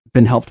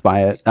been helped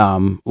by it,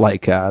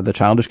 like the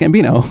Childish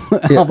Gambino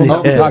album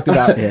that we talked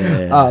about.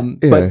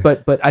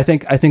 But I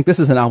think this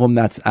is an album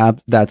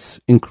that's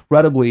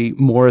incredibly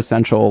more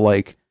essential,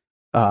 like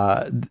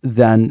than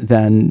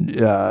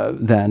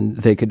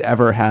they could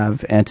ever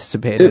have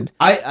anticipated.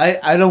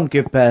 I don't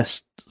get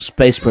past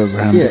Space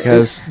Program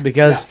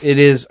because it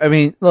is. I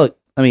mean, look.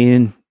 I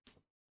mean,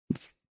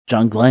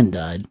 John Glenn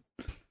died.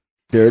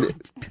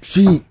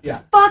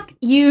 Fuck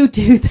you,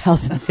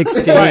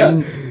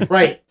 2016.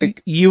 Right.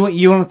 You want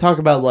to talk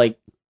about like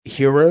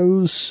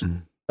heroes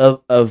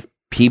of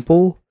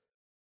people?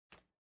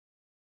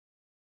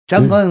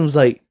 John Glenn was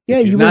like, "Yeah,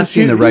 If you've not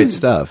seen the right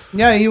stuff.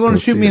 Yeah, you want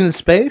to shoot me into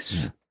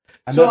space?"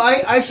 So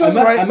I saw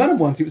the right. I met him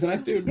once. He was a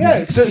nice dude.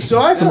 Yeah. So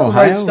I saw the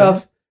right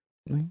stuff.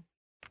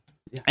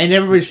 And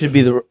everybody should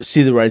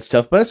see the right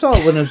stuff, but I saw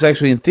it when it was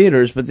actually in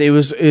theaters. But it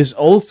was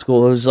old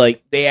school. It was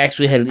like they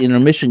actually had an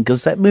intermission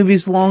because that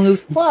movie's long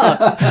as fuck.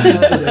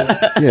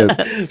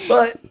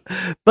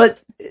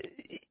 But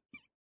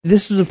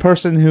this is a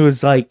person who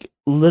is like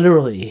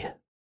literally,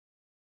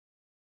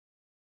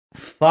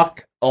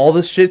 fuck all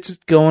this shit's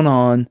going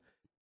on.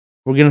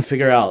 We're gonna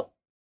figure out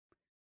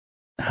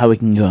how we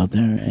can go out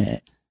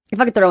there. If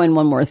I could throw in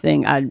one more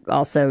thing, I'm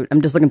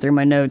just looking through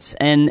my notes,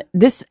 and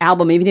this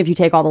album, even if you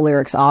take all the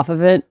lyrics off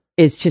of it,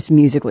 is just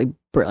musically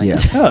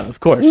brilliant. Yeah. Oh, of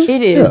course.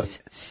 It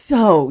is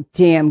so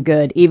damn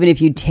good, even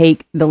if you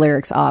take the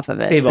lyrics off of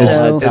it.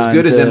 As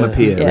good as Emma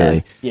Pia,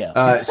 really. Yeah.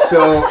 As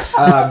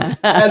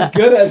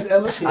good as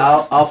Emma Pia.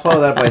 I'll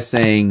follow that up by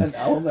saying, an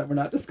album that we're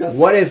not discussing.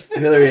 What if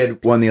Hillary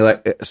had won the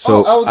election?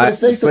 So I was going to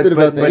say something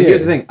about that. But here's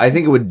the thing: I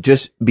think it would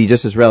be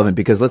just as relevant,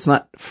 because let's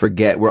not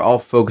forget we're all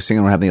focusing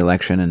on what happened in the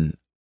election, and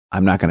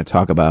I'm not going to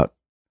talk about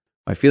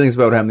my feelings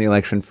about what happened in the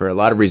election for a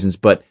lot of reasons.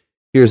 But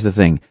here's the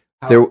thing: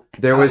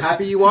 there was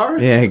happy you are.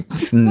 Yeah,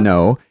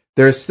 no,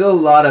 there's still a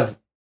lot of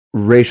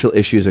racial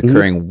issues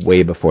occurring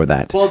way before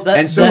that. Well,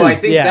 I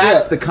think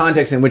that's the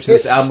context in which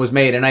this album was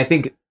made, and I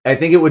think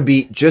it would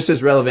be just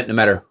as relevant no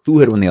matter who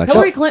had won the election.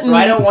 Hillary Clinton. So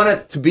I don't want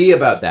it to be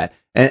about that,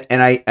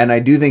 and I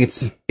do think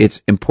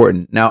it's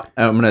important. Now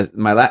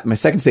my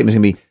second statement is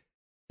going to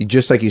be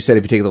just like you said.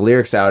 If you take the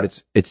lyrics out,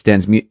 it's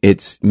dense.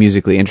 It's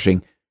musically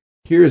interesting.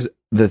 Here's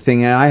the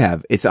thing I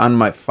have. It's on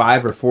my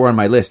 5 or 4 on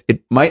my list.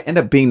 It might end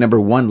up being number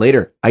 1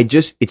 later.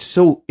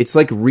 It's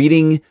like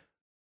reading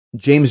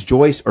James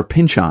Joyce or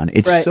Pynchon.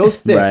 It's so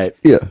thick. Right.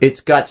 Yeah.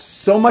 It's got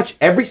so much,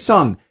 every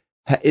song.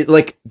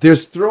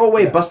 There's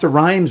throwaway Busta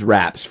Rhymes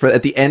raps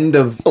at the end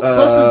of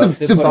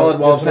Solid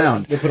Wall of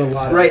Sound. They put a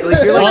lot. Right,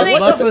 like you're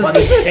like, Busta's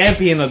the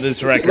champion of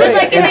this record.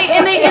 Like,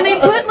 and they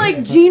put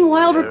like Gene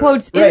Wilder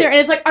quotes in there, and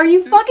it's like, are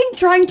you fucking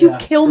trying to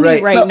kill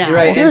me right now?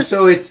 Right, and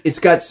so it's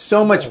got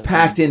so much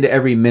packed into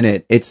every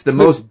minute. It's the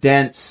most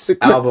dense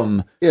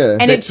album. Yeah,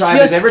 and it Tribe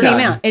has just ever came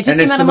done. out. It just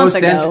and came out it's a month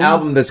ago. the most dense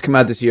album that's come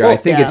out this year. I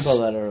think it's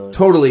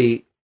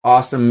totally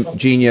awesome,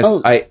 genius.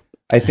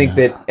 I think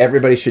that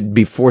everybody should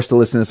be forced to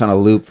listen to this on a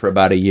loop for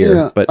about a year.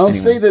 Yeah, but I'll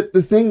say that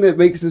the thing that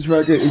makes this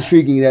record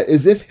intriguing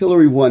is if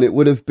Hillary won, it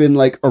would have been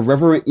like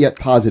irreverent yet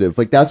positive.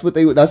 Like that's what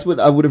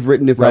I would have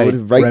written if I would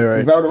have if I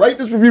were to write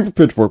this review for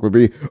Pitchfork, would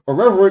be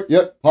irreverent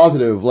yet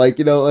positive. Like,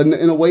 in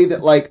a way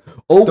that like,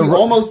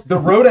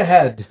 the road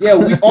ahead. Yeah,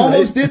 we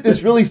almost did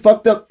this really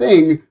fucked up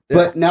thing,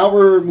 but now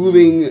we're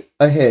moving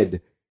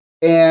ahead.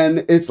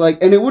 And it's like,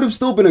 and it would have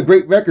still been a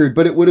great record,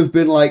 but it would have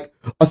been like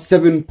a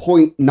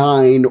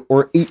 7.9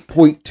 or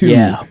 8.2.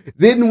 Yeah.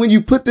 Then when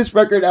you put this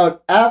record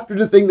out after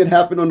the thing that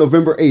happened on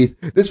November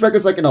 8th, this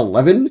record's like an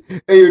 11,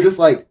 and you're just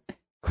like,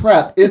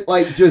 crap. It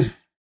like just,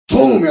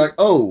 boom, you're like,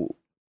 oh,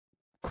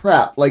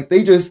 crap. Like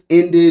they just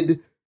ended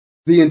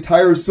the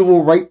entire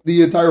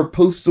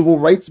post-civil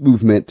rights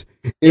movement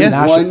in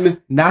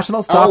one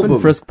national stop album.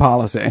 and frisk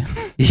policy.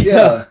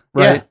 Yeah.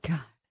 Right. Yeah.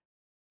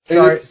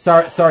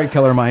 Sorry,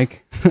 Killer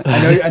Mike.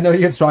 I know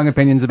you have strong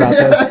opinions about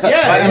this.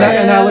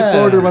 And I look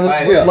forward to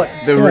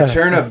the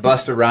return of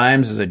Busta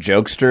Rhymes as a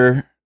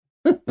jokester,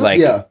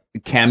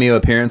 cameo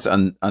appearance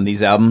on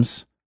these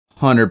albums.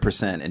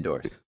 100%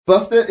 endorsed.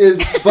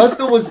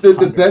 Busta was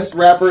the best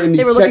rapper in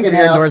the second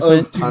half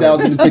of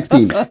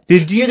 2016.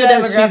 Did you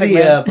guys see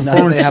the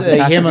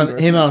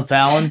performance him on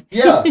Fallon?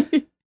 Yeah.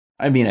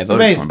 I mean, I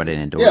voted for him, but I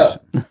didn't endorse.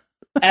 Yeah.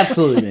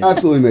 Absolutely amazing.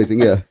 Absolutely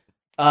amazing. Yeah.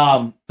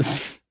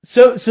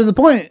 So the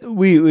point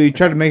we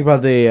tried to make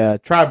about the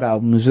Tribe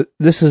album is that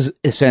this is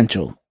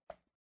essential.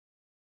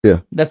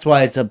 Yeah. That's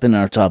why it's up in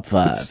our top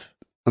 5. It's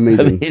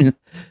amazing.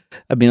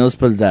 I mean, let's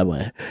put it that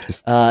way.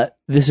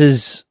 This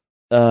is,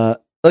 like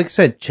I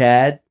said,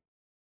 Chad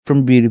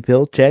from Beauty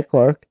Pill, Chad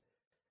Clark,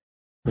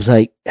 was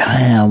like,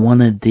 I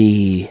wanted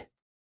the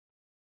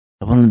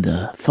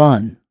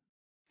fun.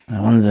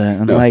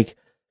 I'm like,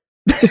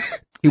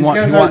 He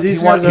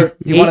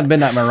wanted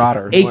Midnight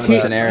Marauders.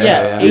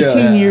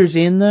 18 years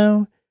in,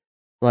 though,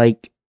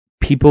 like,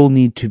 people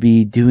need to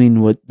be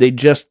doing what they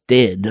just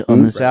did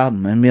on this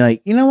album and be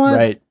like, you know what?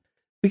 Right.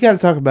 We got to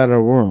talk about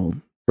our world.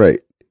 Right.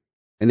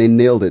 And they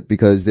nailed it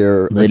because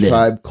they're They a did.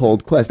 Tribe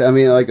Called Quest. I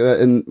mean, like,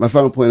 and my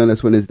final point on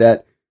this one is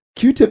that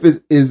Q-Tip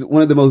is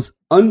one of the most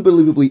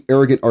unbelievably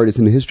arrogant artists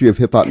in the history of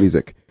hip hop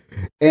music.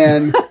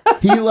 And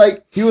he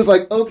was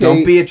like, okay,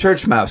 Don't be a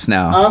church mouse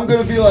now. I'm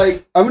going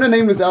to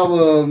name this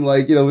album,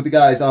 like, you know, with the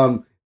guys,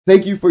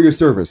 thank you for your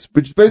service,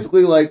 which is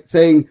basically like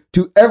saying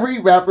to every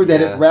rapper that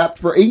had rapped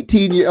for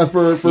 18 years,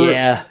 for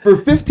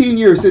 15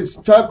 years since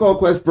Tribe Called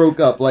Quest broke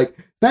up, like,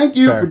 thank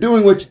you for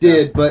doing what you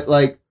did, but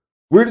like,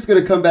 we're just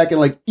going to come back and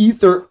like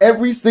ether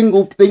every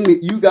single thing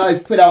that you guys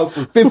put out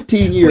for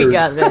 15 years. We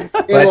got this.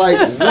 In like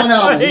one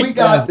album. We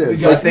got this.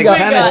 But they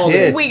kind of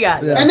did. We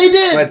got this. And they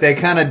did. But they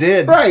kind of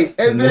did. Right.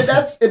 And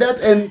that's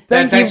thank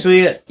That's you. actually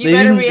it. You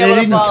better be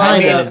able to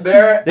follow.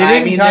 There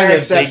are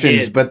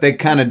exceptions, but they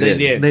kind of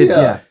did. They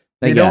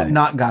They don't got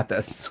not got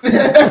this. We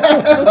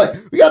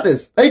got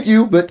this. Thank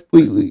you, but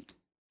we.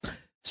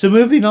 So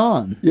moving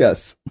on.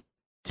 Yes.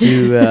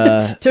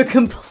 To a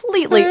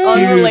completely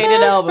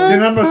unrelated album. to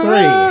number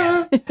 3.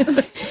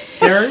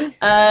 Gary?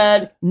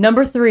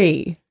 Number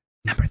 3.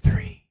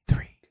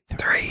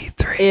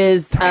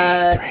 Is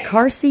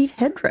Car Seat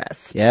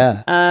Headrest.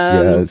 Yeah.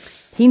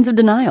 Yes. Teens of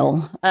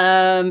Denial.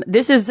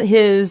 This is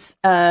his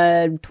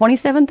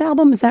 27th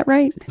album. Is that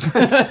right?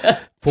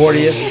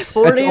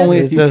 40th. That's only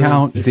if you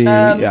count the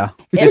I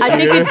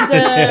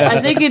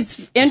think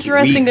it's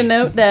interesting to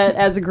note that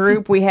as a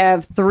group we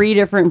have 3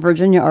 different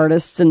Virginia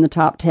artists in the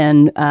top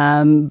 10.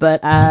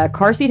 But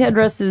Car Seat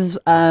Headrest is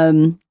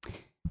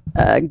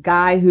a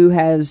guy who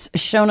has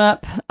shown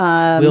up.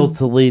 Will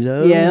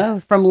Toledo. Yeah,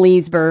 from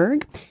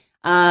Leesburg.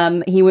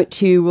 He went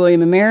to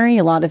William and Mary.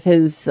 A lot of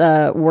his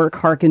work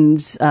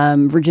harkens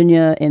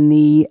Virginia in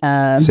the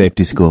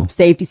Safety school.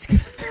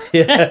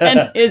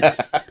 And his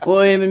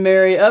William and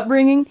Mary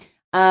upbringing.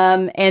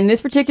 And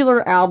this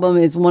particular album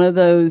is one of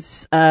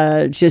those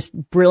just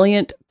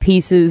brilliant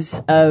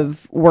pieces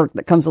of work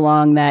that comes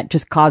along that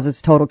just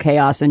causes total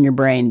chaos in your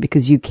brain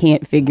because you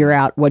can't figure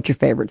out what your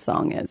favorite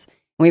song is.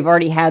 And we've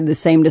already had the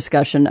same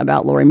discussion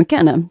about Laurie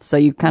McKenna, so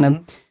you kind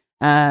of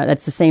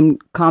that's the same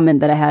comment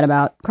that I had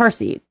about Car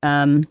Seat.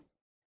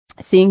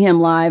 Seeing him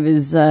live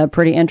is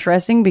pretty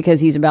interesting because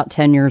he's about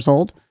 10 years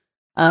old.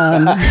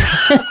 but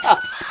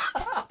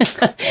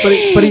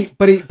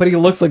he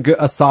looks like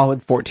a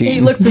solid 14.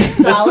 He looks a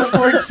solid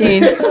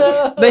 14.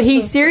 But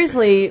he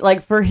seriously,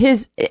 like, for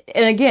his,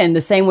 and again,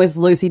 the same with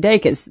Lucy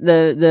Dacus,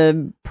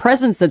 the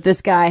presence that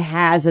this guy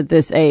has at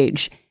this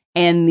age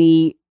and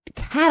the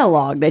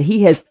catalog that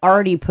he has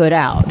already put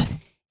out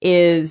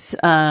is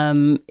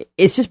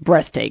it's just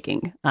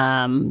breathtaking.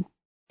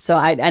 So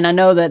I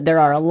know that there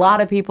are a lot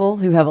of people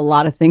who have a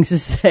lot of things to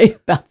say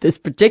about this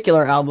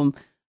particular album.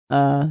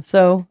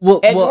 So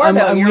Eduardo,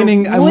 I'm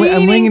leaning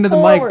into the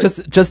forward.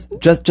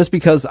 mic just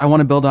because I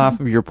want to build off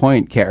of your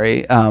point,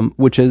 Carrie,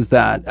 which is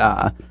that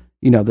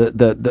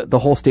the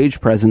whole stage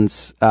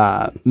presence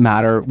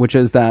matter, which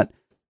is that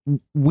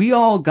we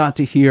all got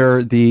to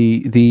hear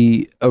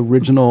the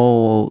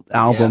original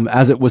album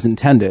as it was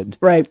intended,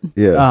 right?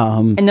 Yeah.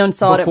 And then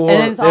saw it. And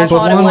then saw it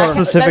one live.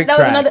 specific that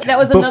track.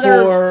 was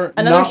another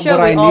Not show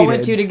What we I all Needed.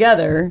 went to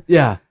together.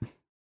 Yeah.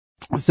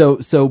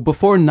 So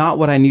before Not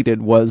What I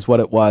Needed was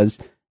what it was.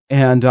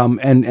 And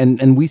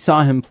we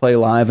saw him play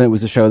live, and it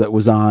was a show that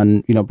was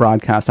on,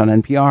 broadcast on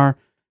NPR.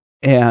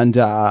 And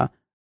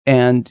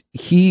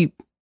he,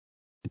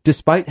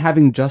 despite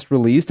having just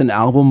released an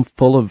album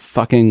full of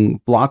fucking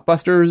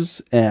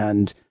blockbusters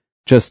and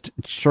just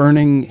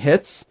churning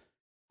hits,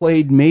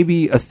 played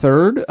maybe a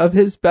third of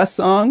his best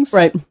songs.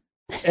 Right.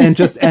 And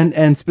just,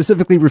 and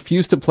specifically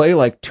refused to play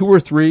like 2 or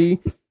 3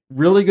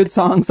 really good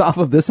songs off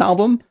of this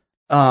album.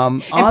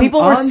 And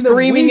people were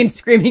screaming and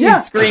screaming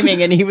and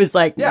screaming, and he was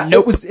like,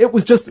 "Nope." It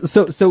was just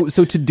so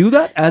to do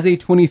that as a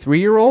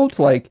 23-year-old,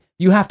 like,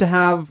 you have to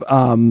have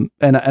and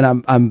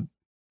I'm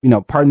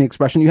pardon the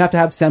expression, you have to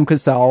have Sam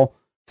Cassell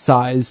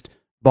sized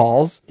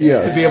balls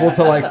to be able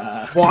to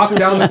like walk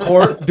down the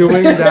court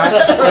doing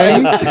that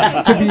thing,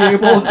 to be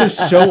able to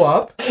show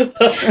up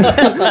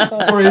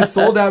for a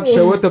sold out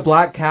show at the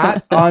Black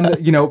Cat on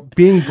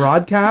being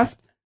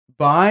broadcast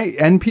by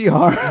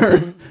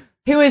NPR.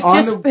 Who has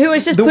just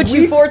put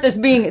you forth as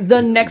being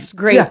the next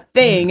great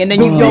thing, and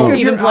then you don't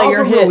even play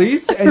your hits.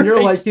 Release, and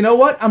you're like, you know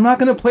what? I'm not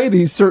going to play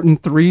these certain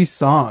 3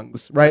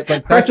 songs, right?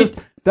 Like that just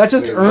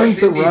earns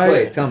the right.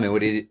 Play? Tell me, what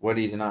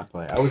did he not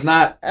play? I was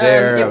not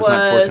there. I was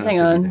not fortunate hang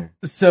to on. be there.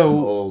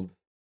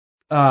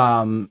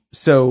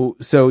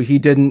 So he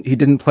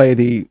didn't play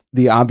the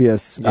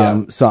obvious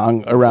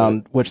song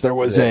around which there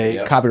was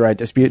a copyright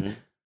dispute.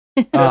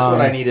 Just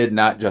what I needed,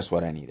 not just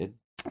what I needed.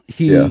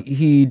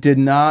 He did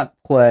not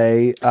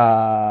play,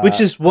 which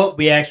is what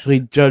we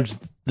actually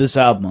judged this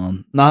album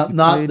on,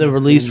 not the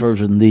release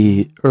version,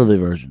 the early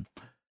version.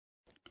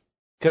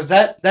 Because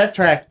that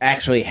track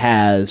actually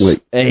has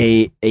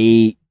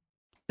a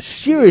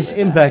serious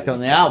impact on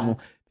the album,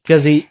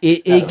 because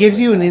it gives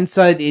you an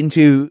insight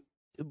into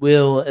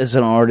Will as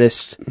an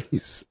artist.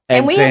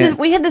 And we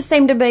had the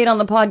same debate on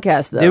the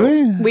podcast, though. Did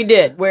we? We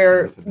did,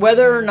 where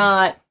whether or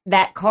not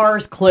that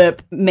Cars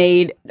clip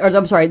made, or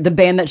I'm sorry, the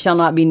band that shall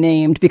not be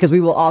named, because we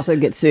will also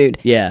get sued.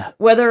 Yeah.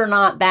 Whether or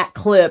not that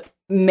clip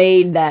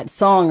made that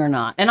song or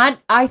not. And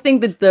I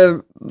think that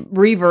the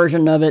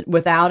reversion of it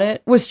without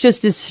it was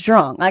just as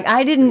strong. Like,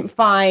 I didn't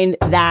find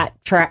that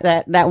track,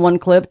 that one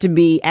clip, to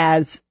be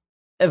as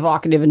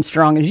evocative and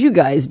strong as you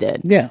guys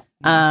did. Yeah.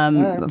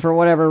 For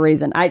whatever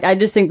reason. I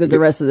just think that the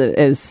rest of it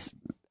is,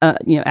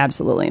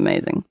 absolutely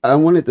amazing. I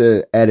wanted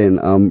to add in,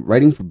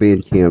 writing for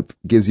Bandcamp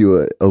gives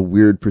you a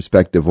weird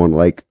perspective on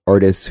like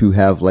artists who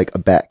have like a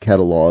back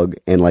catalog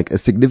and like a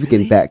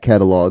significant back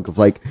catalog of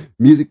like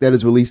music that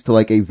is released to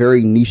like a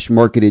very niche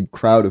marketed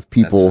crowd of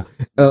people.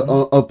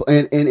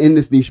 And in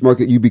this niche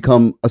market, you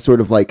become a sort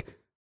of like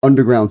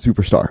underground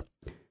superstar.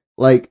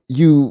 Like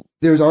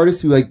there's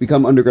artists who like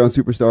become underground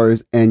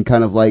superstars and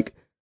kind of like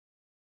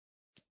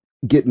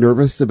get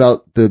nervous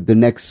about the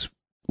next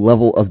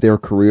level of their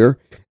career.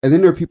 And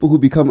then there are people who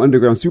become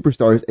underground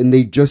superstars and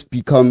they just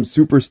become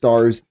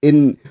superstars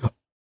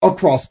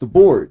across the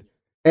board.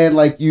 And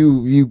like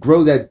you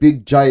grow that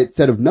big giant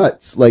set of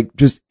nuts, like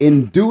just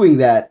in doing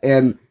that.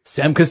 And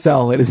Sam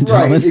Cassell, ladies and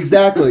gentlemen. Right,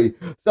 exactly.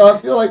 So I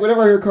feel like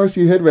whenever I hear Car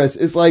Seat Headrest,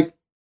 it's like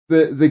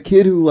the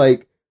kid who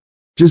like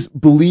just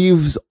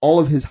believes all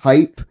of his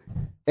hype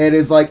and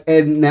is like,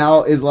 and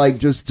now is like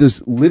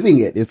just living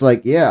it. It's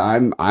like, yeah,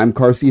 I'm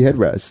Car Seat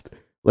Headrest.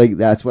 Like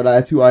that's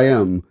who I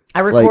am. I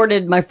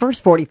recorded my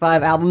first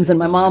 45 albums in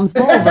my mom's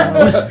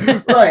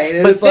Volvo. Right.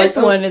 And but it's this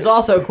like, one is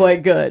also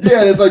quite good. Yeah,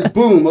 and it's like,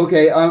 boom,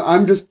 okay,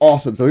 I'm just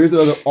awesome. So here's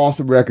another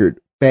awesome record.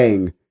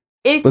 Bang.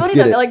 It's Let's funny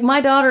get though, it. like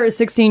my daughter is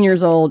 16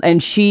 years old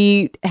and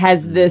she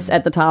has this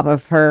at the top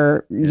of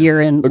her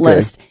year-end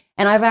list.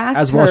 And I've asked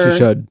As her... well she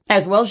should.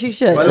 As well she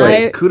should. By the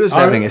way, kudos to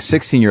having a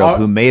 16-year-old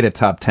who made a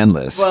top 10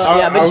 list. Well,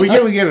 yeah, but are we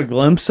going to get a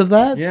glimpse of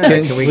that? Yeah,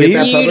 can we get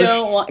that you published?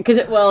 don't want...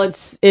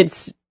 Because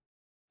it's...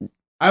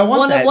 I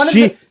want that. One of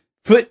the,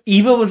 But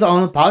Eva was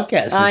on the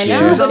podcast. I know.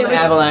 She was on but the it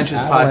was- Avalanches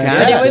podcast.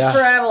 But it was for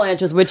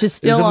Avalanches, which is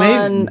still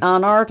amazing.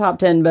 on our top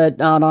 10, but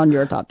not on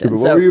your top 10. But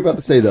what were you about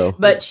to say though?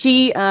 But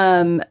she,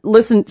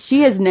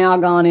 she has now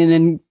gone in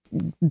and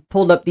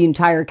pulled up the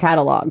entire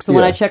catalog. So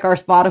when Yeah. I check our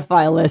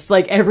Spotify list,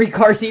 like every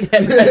Car Seat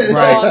Headrest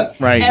song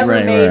Right, ever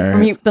right, made right.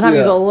 from the time he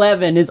was Yeah.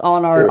 11 is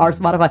on our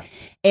Spotify.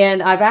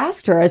 And I've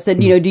asked her, I said,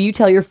 do you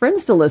tell your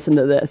friends to listen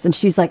to this? And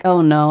she's like,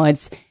 oh no,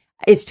 it's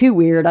too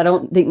weird. I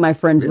don't think my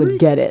friends would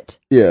get it.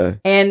 Yeah.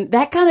 And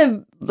that kind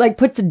of like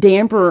puts a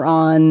damper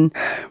on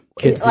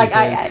Kids like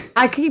these days.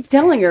 I keep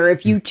telling her,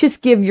 if you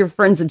just give your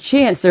friends a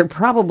chance, they're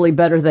probably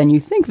better than you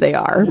think they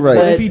are. Right.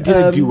 What if he did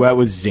a duet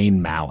with Zayn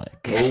Malik?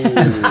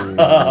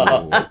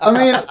 I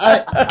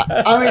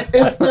mean,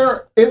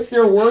 if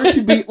there were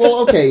to be,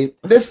 well, okay,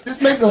 this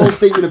makes a whole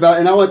statement about,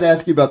 and I want to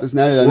ask you about this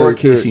now that I know Or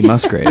that your- Casey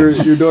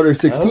Musgraves. Your daughter's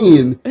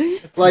 16.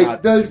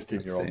 Like, does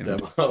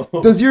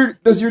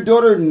your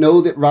daughter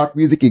know that rock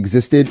music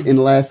existed in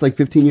the last like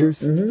 15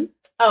 years? Mm-hmm.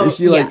 Oh, Is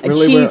she like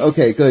really?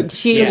 Okay, good.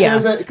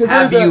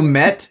 Have you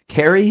met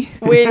Carrie?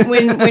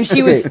 When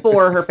she was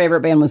 4, her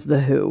favorite band was The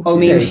Who. I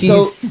mean, Okay,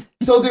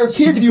 so there are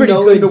kids a you pretty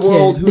know in good the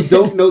world kid. who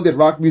don't know that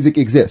rock music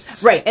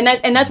exists. right, and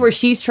that's where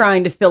she's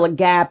trying to fill a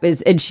gap.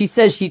 And she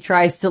says she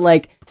tries to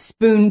like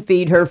spoon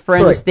feed her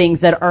friends Right.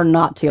 things that are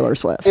not Taylor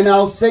Swift. And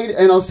I'll say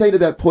to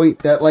that point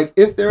that like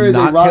if there is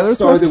Not a rock Taylor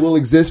star Swift? that will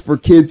exist for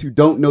kids who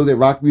don't know that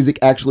rock music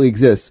actually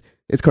exists,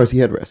 it's Car Seat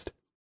Headrest.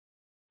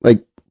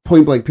 Like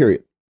point blank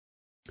period.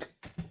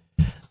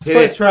 Let's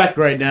play a track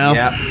right now.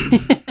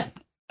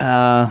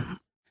 Yeah.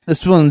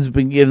 This one's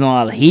been getting a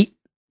lot of heat.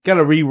 Got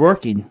a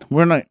reworking.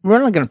 We're not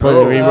going to play the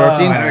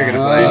reworking. I know you're gonna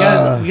play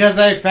it. because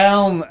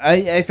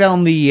I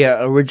found the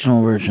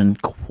original version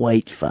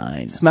quite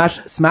fine.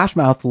 Smash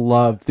Mouth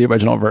loved the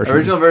original version.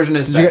 Original version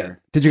is Did better.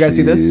 you guys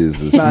see this?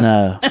 Jesus.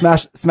 No.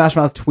 Smash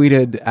Mouth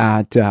tweeted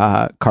at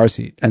Car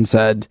Seat and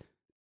said,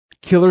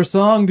 "Killer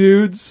song,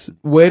 dudes.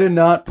 Way to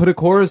not put a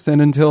chorus in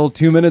until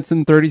 2 minutes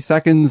and 30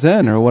 seconds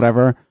in or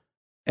whatever."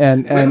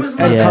 And When was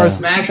the last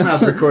time Smash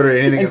Mouth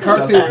recorded anything of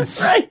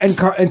substance?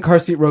 and Car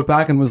Seat wrote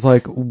back and was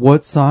like,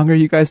 "What song are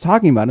you guys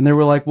talking about?" And they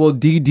were like, "Well,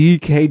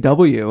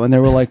 DDKW." And they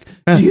were like,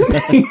 "Do you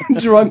mean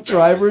Drunk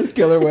Drivers,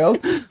 Killer Whales?"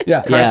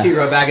 Yeah. Car Seat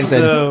wrote back and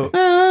said,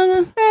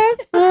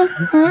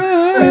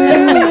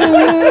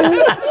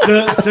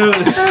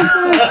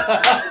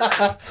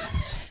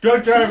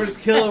 Drunk drivers,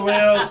 killer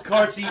whales,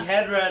 car seat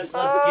headrests.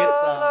 Let's get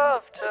some.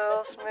 Love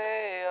tells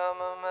me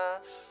I'm a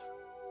mess.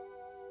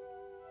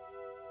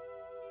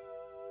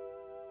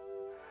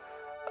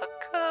 I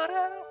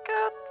couldn't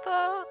get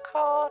the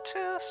car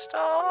to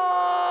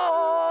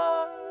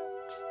start.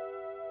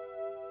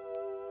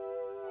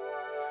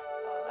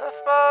 I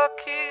left my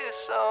keys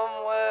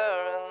somewhere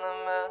in the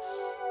mess.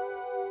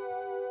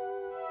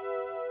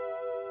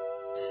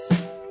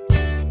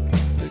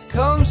 It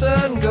comes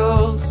and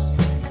goes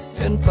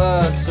in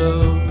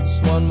plateaus.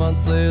 1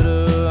 month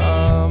later,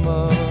 I'm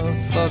a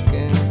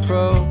fucking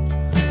pro.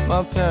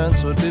 My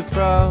parents would be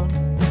proud.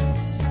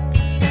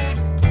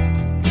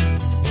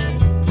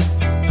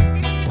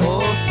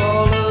 Or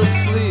fall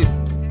asleep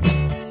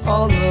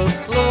on the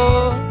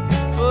floor.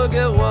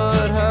 Forget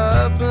what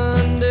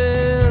happened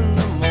in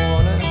the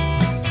morning.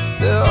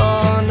 There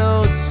are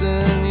notes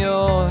in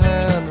your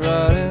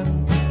handwriting,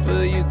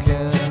 but you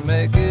can't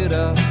make it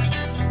out.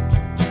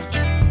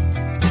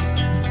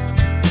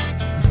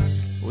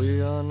 We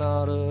are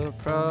not a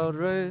proud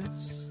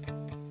race.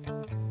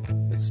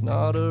 It's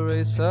not a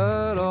race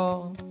at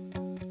all.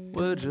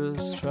 We're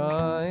just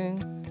trying.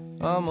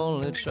 I'm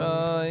only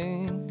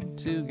trying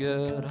to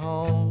get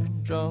home.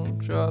 Drunk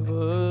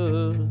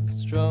drivers,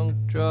 drunk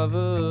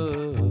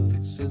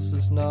drivers. This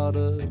is not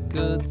a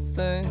good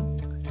thing.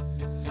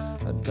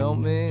 I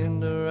don't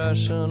mean to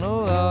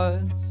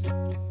rationalize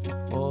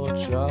or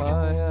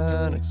try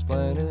and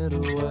explain it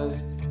away.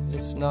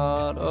 It's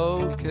not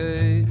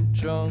okay.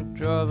 Drunk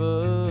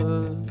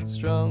drivers,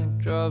 drunk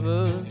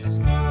drivers.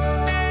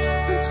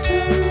 It's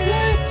too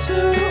late to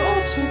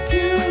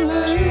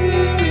articulate it.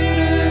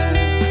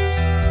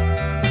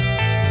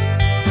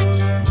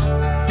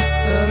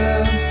 That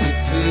empty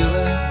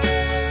feeling.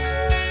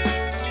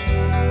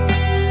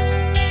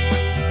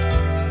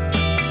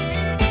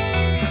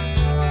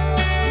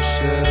 You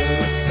share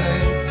the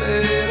same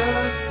fate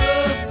as the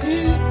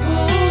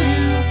people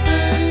you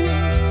hate.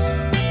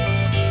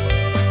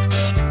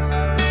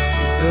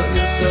 You built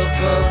yourself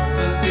up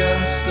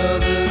against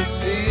others'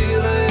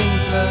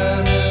 feelings,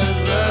 and it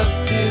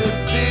left you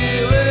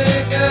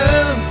feeling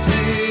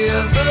empty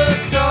as a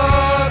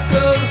car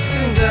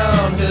coasting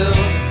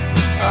downhill.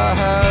 I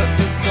had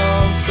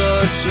become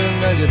such a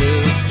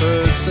negative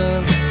person.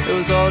 It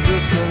was all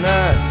just an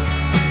act.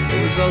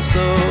 It was all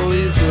so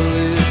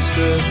easily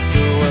stripped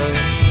away.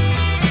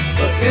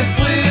 But if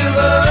we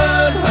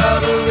learn how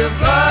to live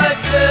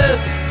like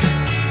this,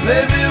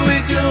 maybe we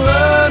can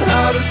learn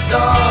how to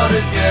start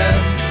again.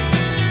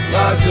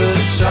 Like a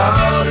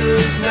child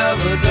who's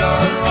never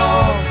done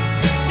wrong,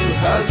 who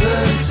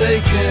hasn't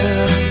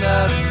taken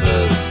that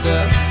first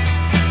step.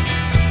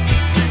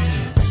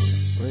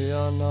 We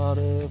are not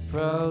a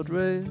proud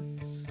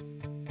race.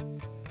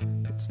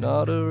 It's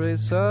not a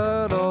race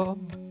at all.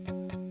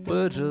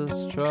 We're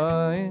just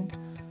trying.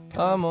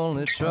 I'm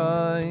only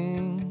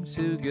trying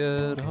to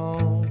get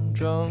home.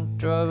 Drunk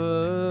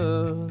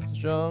drivers,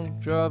 drunk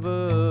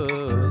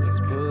drivers.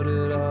 Put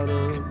it out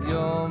of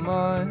your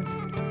mind.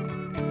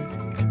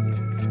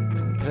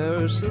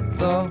 Perish the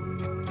thought.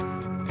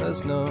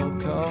 There's no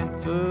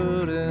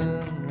comfort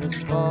in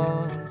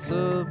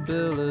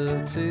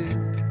responsibility.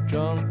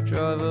 Drunk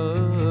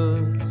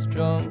drivers,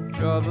 drunk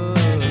drivers.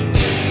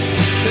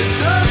 It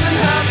doesn't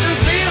have to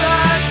be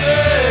like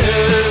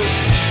this.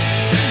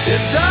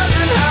 It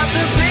doesn't have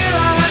to be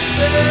like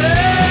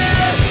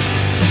this.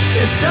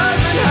 It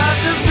doesn't have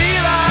to be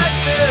like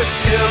this.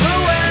 Killer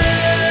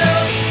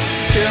whales,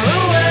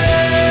 killer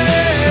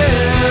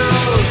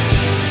whales.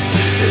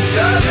 It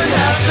doesn't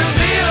have to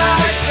be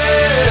like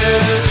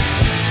this.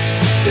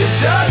 It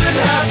doesn't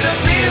have to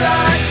be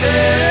like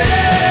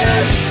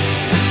this.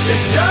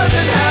 It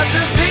doesn't have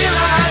to be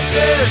like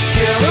this.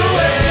 Killer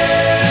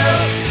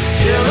whales,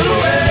 killer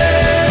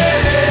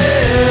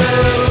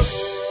whales.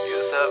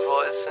 Use that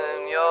voice in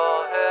your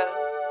head,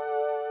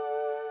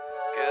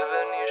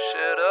 giving you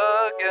shit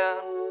again.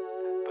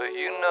 But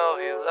you know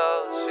he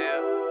loves you,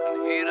 and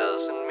he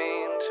doesn't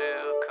mean to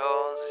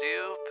cause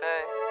you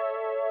pain.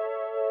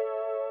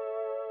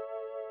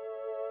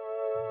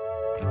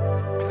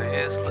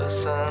 Please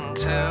listen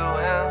to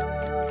him.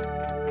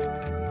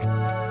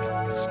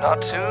 It's not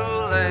too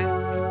late.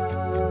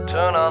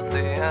 Turn off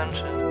the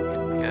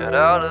engine, get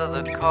out of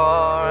the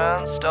car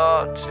and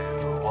start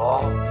to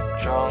walk.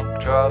 Drunk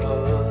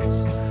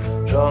drivers,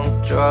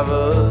 drunk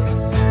drivers,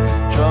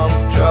 drunk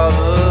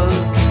drivers,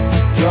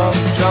 drunk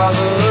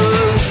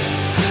drivers.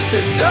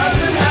 It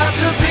doesn't have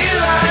to be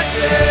like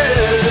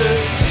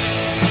this.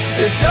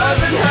 It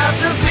doesn't have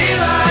to be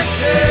like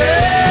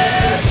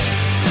this.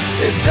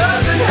 It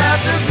doesn't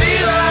have to be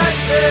like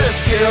this.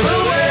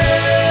 Killer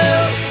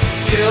whales,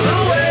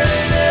 killer whales.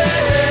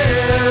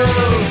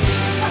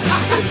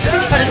 It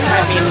doesn't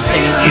have to be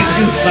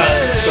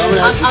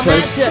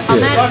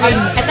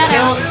at that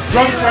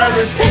drunk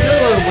drivers,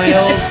 killer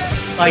whales.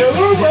 Like,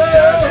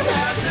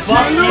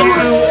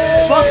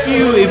 fuck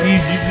you if you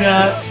do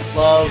not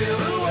love.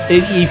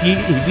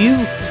 If you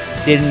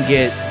didn't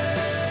get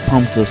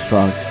pumped as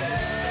fuck.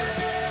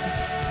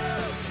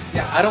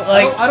 Yeah, I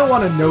don't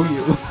want to know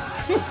you.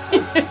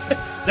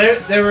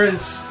 There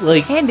is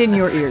like hand in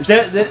your ears.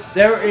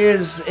 There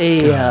is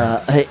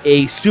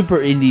a super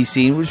indie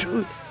scene, which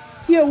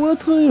Will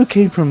Toledo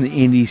came from the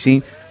indie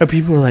scene, where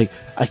people are like,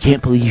 I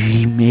can't believe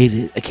he made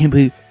it. I can't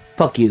believe.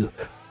 Fuck you.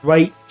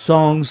 Write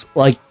songs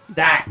like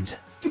that.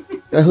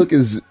 That hook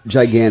is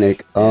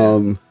gigantic.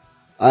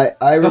 I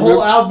The remember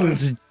whole album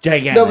is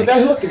gigantic. no, but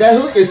that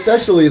hook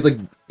especially is like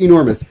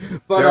enormous.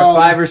 But There are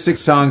 5 or 6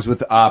 songs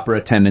with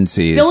opera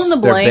tendencies. Fill in the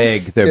They're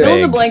blanks. big. They're Fill in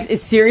big. the blanks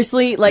is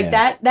seriously like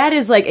that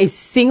is like a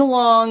sing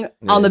along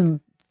on the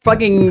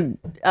fucking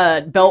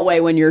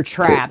beltway when you're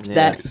trapped.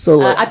 That So,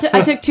 like-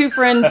 I took 2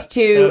 friends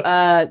to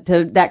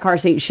that car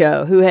seat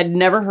show who had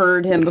never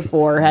heard him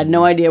before, had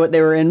no idea what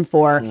they were in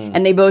for,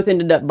 and they both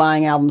ended up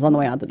buying albums on the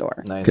way out the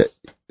door. Nice. Okay.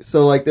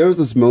 So like there was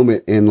this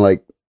moment in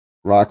like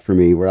rock for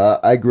me where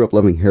I grew up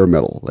loving hair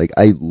metal. Like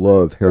I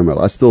love hair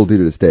metal. I still do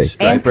to this day.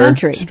 And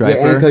country. Striper.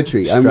 Yeah, and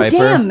country.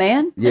 Damn,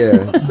 man.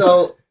 Yeah.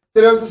 So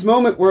there was this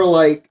moment where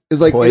like it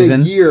was like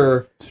Poison. in a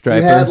year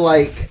Striper.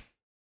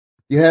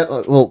 you had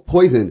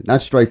Poison,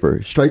 not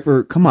Striper.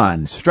 Striper. Come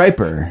on,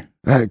 Striper.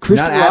 Christian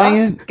Not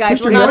adding rock? it? Guys,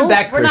 Christian we're not, metal?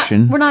 That we're not,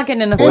 Christian. we're not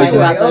getting in a fight Anyway,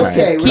 about this.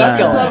 okay, Keep we're not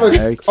going. gonna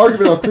have an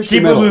argument about Christian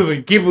Keep metal. it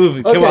moving. Keep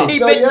moving. Come Okay, on.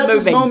 so you had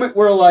this moment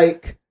where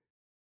like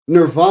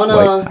Nirvana,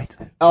 Alice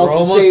We're in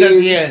almost at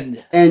the Chains,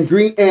 end. and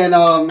Green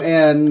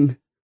and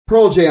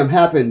Pearl Jam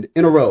happened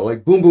in a row,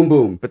 like boom, boom,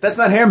 boom. But that's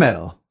not hair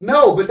metal.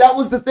 No, but that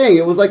was the thing.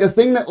 It was like a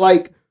thing that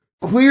like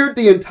cleared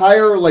the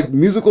entire like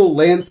musical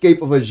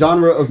landscape of a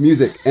genre of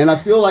music. And I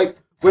feel like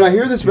when I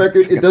hear this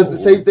record, it does the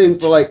same thing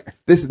for like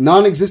this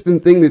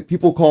non-existent thing that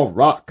people call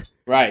rock.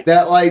 Right.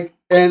 That like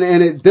and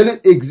it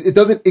it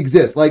doesn't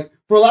exist. Like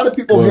for a lot of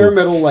people, hair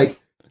metal like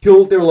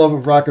killed their love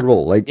of rock and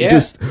roll. Like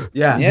just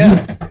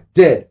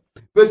dead.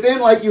 But then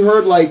like you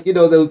heard like, you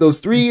know, those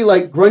 3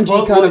 like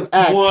grungy kind of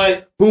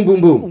acts. Boom,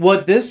 boom, boom.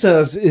 What this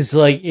does is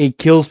like it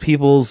kills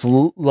people's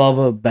love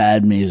of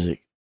bad music.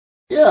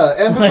 Yeah,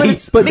 and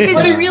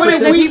Because you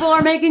realize that people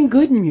are making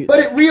good music. But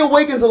it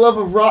reawakens a love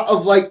of rock,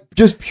 of like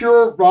just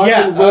pure rock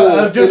and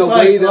roll just in a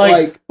way that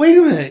like wait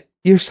a minute,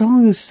 your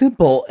song is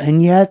simple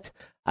and yet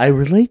I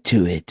relate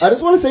to it. I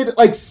just want to say that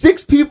like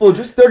 6 people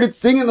just started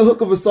singing the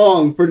hook of a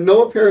song for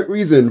no apparent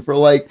reason for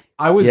like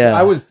I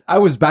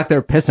was back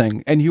there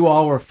pissing, and you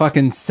all were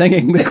fucking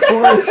singing the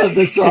chorus of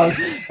the song,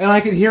 and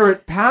I could hear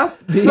it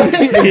past the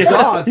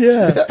exhaust.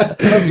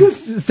 Of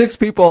just 6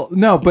 people.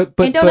 No, but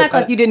and don't act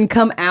like you didn't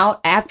come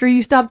out after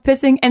you stopped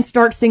pissing and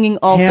start singing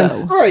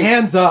also.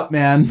 hands up,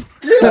 man.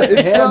 Yeah,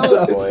 it's Hands so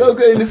up. it's so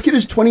good. And this kid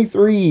is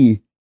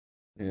 23.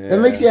 That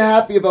makes you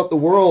happy about the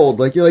world.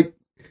 Like you're like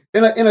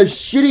in a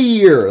shitty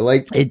year.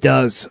 Like it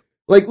does.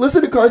 Like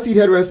listen to Car Seat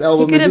Headrest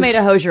album. He could have made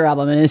a Hosier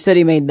album, and instead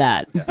he made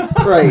that.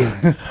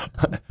 Right.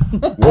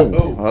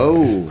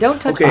 Oh.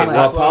 Don't touch Okay, the mic.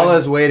 while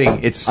Paula's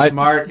waiting, it's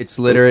smart, it's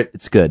literate,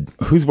 it's good.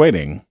 Who's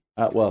waiting?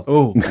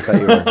 Oh, I thought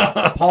you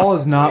were. Paul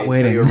is not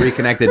waiting. You're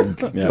reconnected.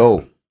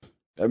 Go.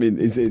 I mean,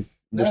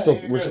 we're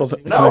still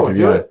No, connected,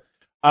 do yeah.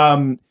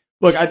 it.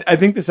 Look, I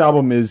think this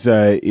album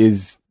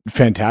is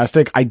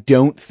fantastic. I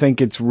don't think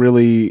it's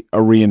really a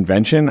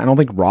reinvention. I don't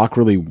think rock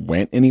really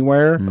went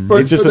anywhere.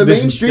 It's just for that the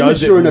this mainstream, does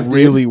it's sure it enough,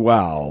 really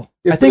well.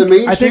 If for the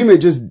mainstream it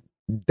just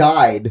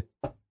died.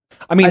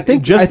 I mean,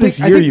 just this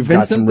year you've got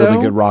Vincent, some really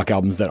though- good rock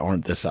albums that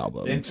aren't this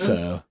album.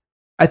 So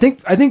I think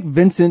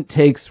Vincent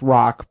takes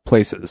rock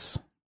places.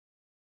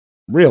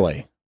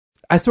 Really?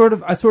 I sort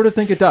of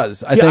think it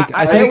does. I See, think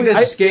I think the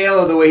scale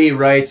of the way he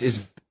writes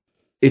is,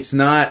 it's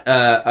not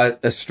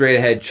a straight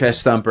ahead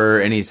chest thumper,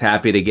 and he's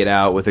happy to get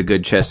out with a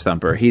good chest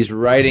thumper. He's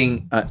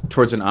writing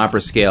towards an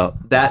opera scale.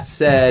 That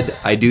said,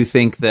 I do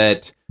think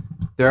that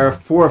there are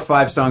 4 or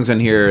 5 songs on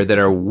here that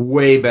are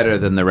way better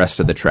than the rest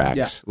of the tracks.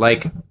 Yeah.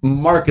 Like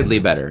markedly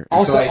better.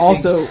 Also- So I think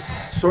also-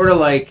 sort of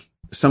like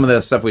some of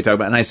the stuff we talk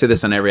about, and I say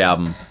this on every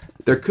album.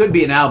 There could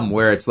be an album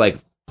where it's like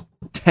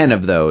 10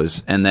 of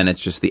those, and then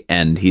it's just the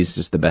end. He's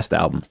just the best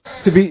album.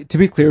 To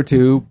be clear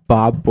too,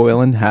 Bob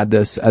Boylan had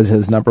this as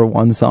his number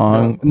 1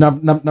 song,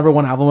 number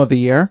 1 album of the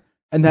year,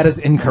 and that is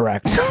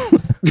incorrect.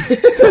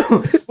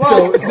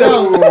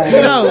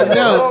 No.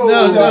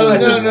 I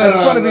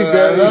just want to be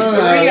very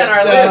 3 on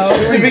our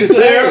list. To be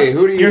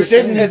clear, you're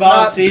sitting in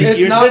Bob's seat.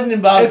 You're sitting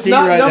in Bob's It's seat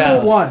not right number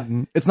now.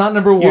 1. It's not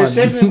number 1. You're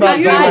sitting in Bob's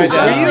seat right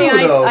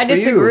now. I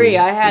disagree.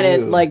 I had For it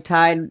you. like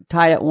tied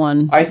at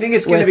 1. I think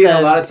it's going to with be in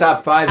a lot of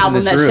top 5s in album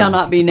this that room. shall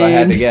not be if I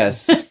had to named.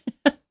 guess.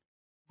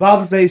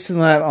 Bob's basing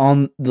that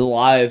on the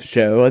live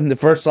show and the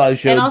first live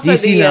show, And also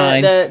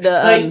DC9.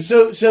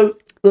 the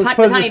let's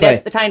put it this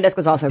way. the Tiny Desk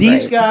was also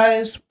These great.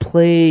 guys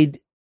played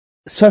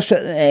such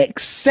an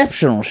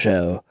exceptional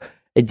show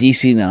at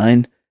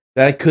DC9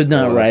 that I could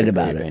not Oh, that's write a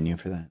about great it. venue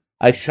for that.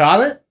 I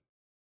shot it.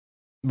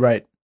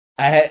 Right.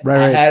 I had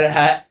Right. I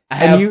had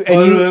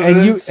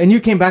and you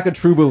came back a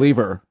true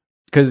believer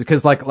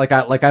because like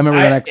I remember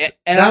the next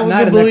and I was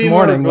not a the next believer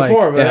morning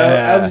before, like but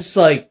I was just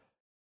like,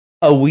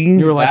 oh, we need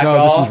You were to like, back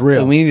oh, this off, is real.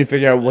 and we need to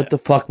figure out what the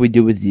fuck we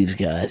do with these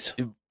guys.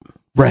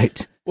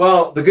 right.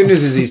 Well, the good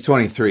news is he's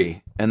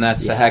 23, and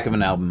that's a heck of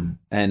an album.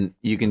 And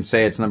you can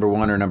say it's number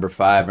 1 or number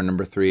 5 or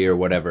number 3 or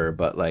whatever,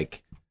 but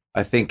like,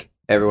 I think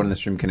everyone in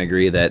this room can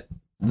agree that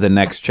the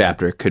next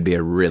chapter could be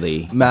a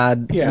really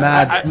mad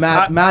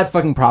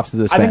fucking props to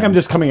this I think band. I'm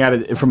just coming at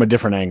it from a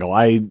different angle.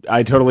 I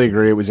totally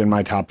agree. It was in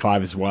my top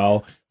 5 as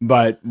well.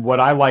 But what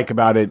I like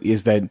about it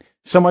is that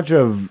so much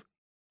of,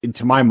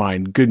 to my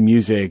mind, good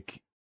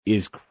music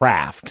is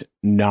craft,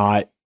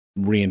 not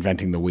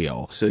reinventing the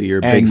wheel. So you're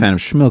a big fan of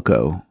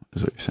Schmilko,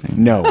 is what you're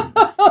saying? No,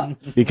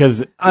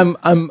 because I'm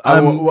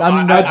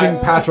nudging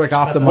Patrick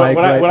off the mic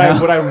right now.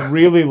 What I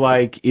really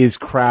like is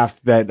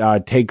craft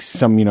that takes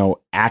some,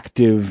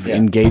 active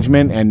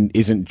engagement and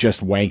isn't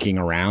just wanking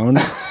around.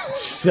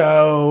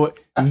 So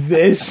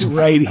this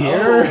right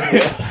here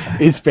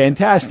is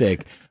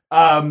fantastic.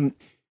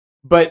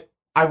 But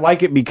I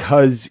like it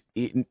because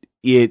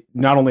it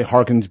not only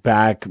harkens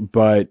back,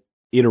 but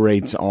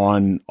iterates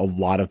on a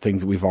lot of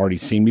things that we've already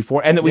seen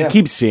before and that we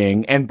keep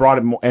seeing and brought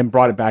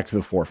it back to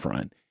the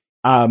forefront.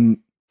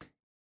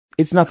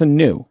 It's nothing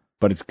new,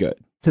 but it's good.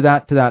 To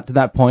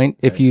that point,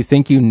 if you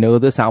think you know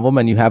this album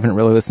and you haven't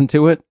really listened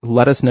to it,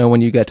 let us know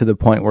when you get to the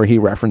point where he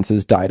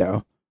references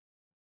Dido,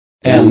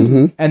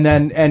 and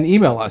then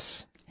email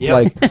us. Yep.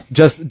 Like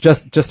just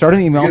start an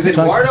email. Because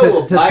Eduardo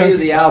will buy you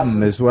the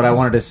album, is what I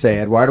wanted to say.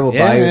 Eduardo will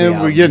buy you the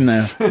album. We're getting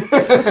there.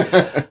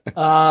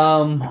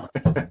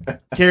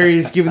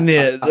 Carrie's giving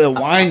the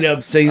wind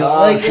up saying,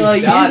 like you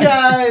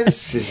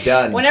guys. She's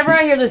done. Whenever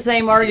I hear the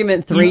same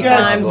argument You three guys-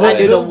 times, I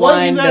do the what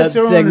wind you up guys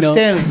don't signal.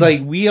 understand is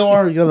like we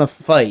are gonna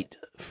fight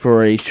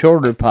for a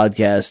shorter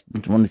podcast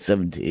in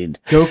 2017.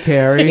 Go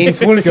Carrie. In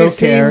 2016, Go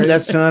Carrie.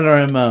 that's not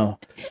our MO.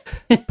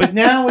 But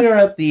now we are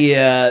at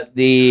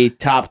the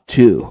top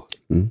two.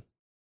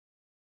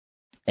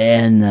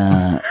 And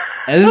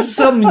this is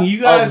something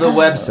you guys Of the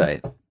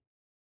website.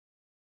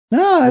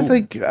 No, I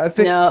think No,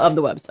 of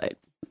the website.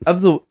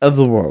 of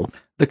the world.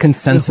 The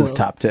consensus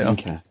top two.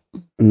 Okay.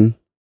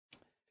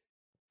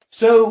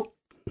 So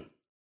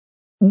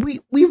we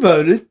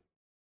voted.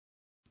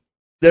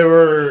 There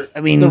were,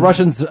 I mean, The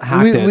Russians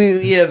hacked it.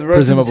 the Russians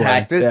presumably.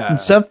 hacked it Yeah. and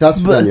stuff. That's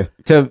but,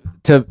 to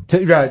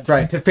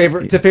favor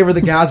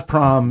the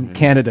Gazprom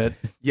candidate.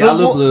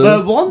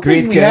 but one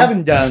thing we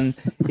haven't done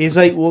is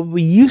like what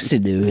we used to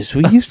do is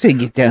we used to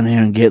get down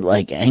there and get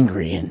like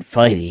angry and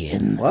fighty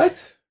and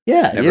What?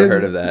 yeah. Never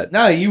heard of that.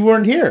 No, you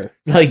weren't here.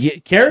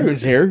 Like Carrie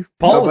was here.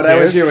 Paul was but I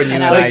was here when you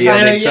and I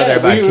yelled at each other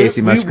about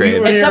Casey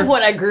Musgrave. At some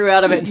point, I grew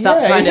out of it and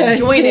stopped trying to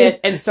join it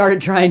and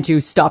started trying to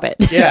stop it.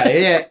 Yeah,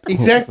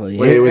 exactly.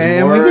 Wait, it was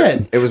And more. we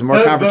did. It was more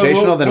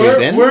confrontational than we've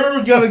been.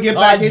 We're gonna get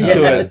back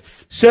into it.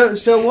 So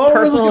what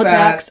Personal we're looking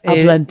attacks at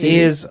aplenty.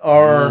 is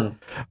our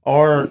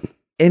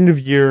end of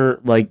year,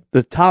 like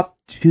the top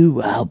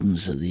 2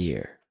 albums of the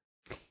year.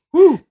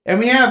 Woo. And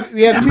we have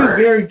two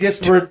very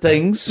disparate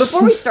things.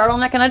 Before we start on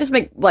that, can I just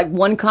make like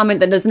one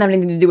comment that doesn't have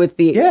anything to do with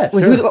the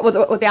with sure.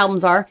 what the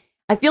albums are?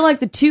 I feel like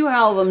the 2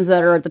 albums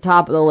that are at the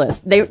top of the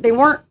list, they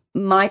weren't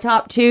my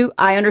top 2.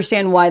 I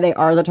understand why they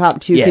are the top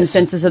 2 Yes.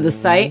 consensus of the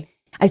site.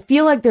 I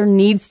feel like there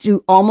needs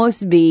to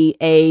almost be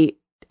a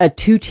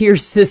 2-tier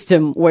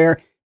system where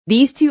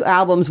these 2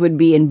 albums would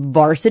be in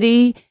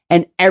varsity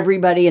and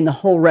everybody in the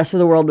whole rest of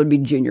the world would be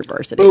junior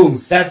varsity. Boom.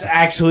 That's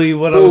actually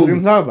what I was going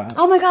to talk about.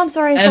 Oh my God, I'm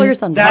sorry. I stole your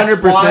thunder.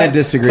 100%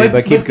 disagree,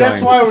 but keep That's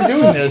going. why we're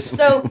doing this.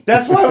 So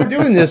that's why we're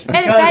doing this.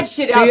 Edit that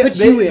shit out, put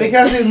you in.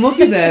 Because in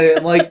looking at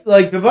it, like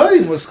the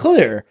voting was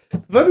clear.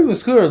 The voting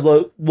was clear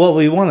what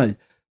we wanted.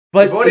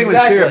 But The voting was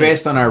clear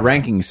based on our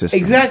ranking system.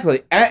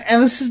 Exactly.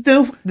 And this is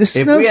no. This is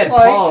If no we had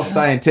slight. Paul's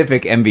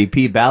scientific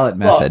MVP ballot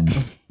method,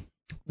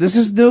 This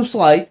is no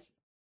slight.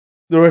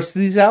 The rest of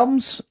these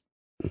albums,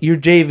 you're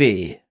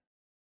JV.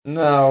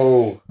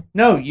 No,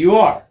 you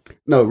are.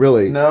 No,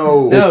 really.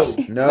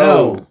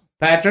 No,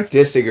 Patrick.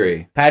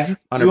 disagree. Patrick,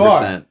 100%. you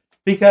are.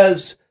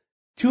 Because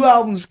 2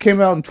 albums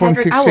came out in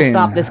Patrick, 2016. I will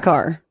stop this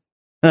car.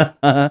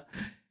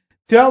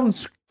 2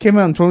 albums came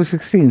out in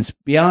 2016. It's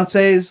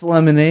Beyonce's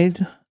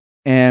Lemonade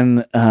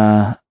and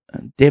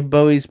Dave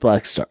Bowie's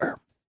Black Star.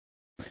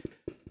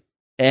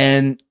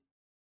 And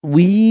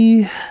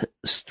we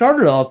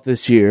started off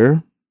this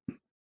year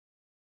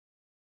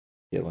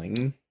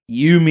killing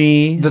you,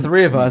 me, The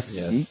 3 of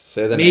us, Yes,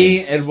 say the me,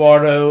 names.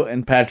 Eduardo,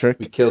 and Patrick,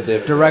 We killed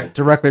David.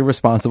 directly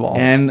responsible.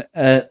 and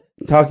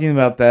talking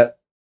about that.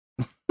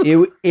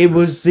 It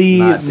was the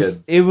Not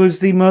good. it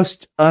was the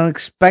most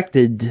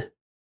unexpected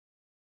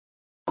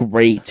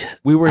great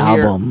we were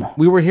album. here.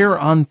 We were here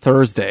on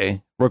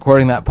Thursday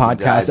recording that podcast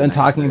died and next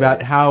talking day.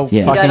 about how Yeah. He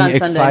died fucking on Sunday.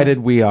 excited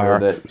we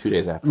are. 2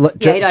 days after.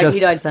 He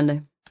died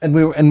Sunday. And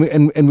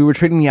we were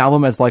treating the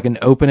album as like an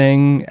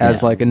opening,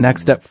 as like a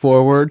next step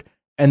forward.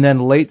 And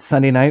then late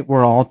Sunday night,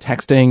 we're all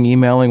texting,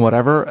 emailing,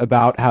 whatever,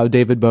 about how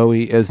David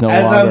Bowie is no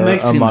As I'm longer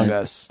mixing among it.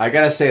 us. I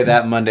gotta say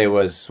that Monday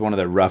was one of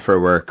the rougher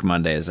work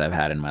Mondays I've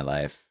had in my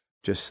life.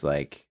 Just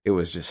like it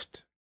was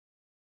just.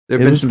 There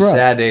have It been was some rough.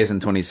 sad days in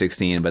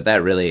 2016, but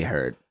that really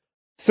hurt.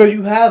 So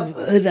you have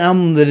an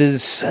album that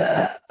is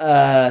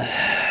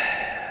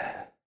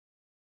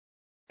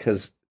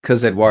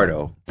Because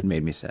Eduardo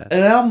made me sad.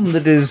 an album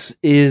that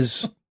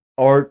is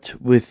art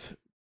with,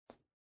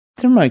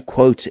 through my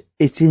quotes,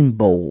 it's in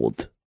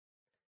bold.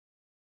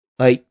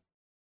 Like,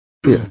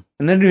 Yeah.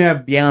 And then you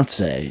have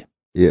Beyonce,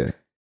 Yeah.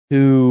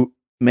 who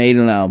made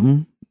an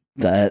album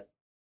that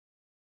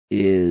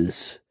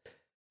is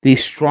the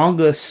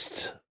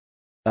strongest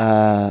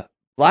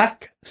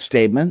black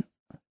statement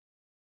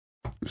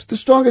It's the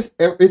strongest.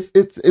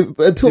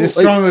 Until The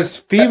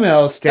strongest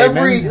female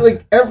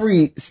statement.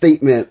 Every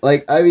statement.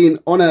 Like, I mean,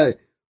 on a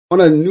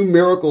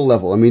numerical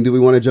level. I mean, do we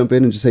want to jump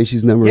in and just say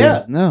she's number?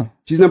 Yeah, no.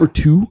 She's number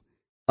 2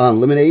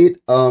 on Lemonade.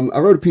 I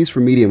wrote a piece for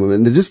Medium,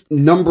 and just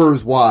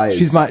numbers wise,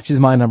 She's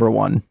my number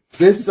 1.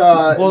 This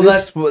that's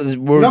what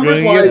we're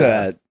numbers going to wise, get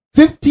that.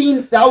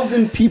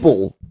 15,000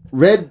 people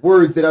read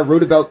words that I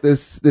wrote about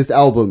this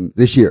album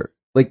this year.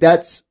 Like,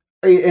 that's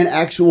an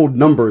actual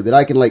number that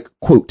I can like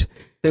quote.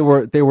 They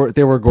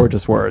were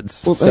gorgeous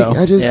words. Well, so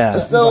I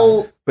just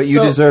but you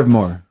deserve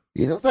more.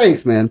 You know,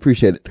 thanks, man.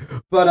 Appreciate it.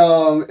 But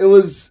it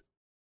was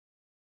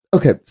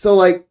okay. So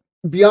like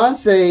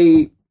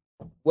Beyonce,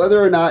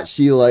 whether or not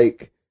she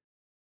like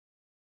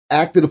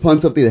acted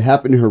upon something that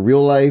happened in her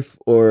real life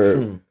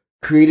or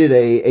created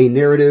a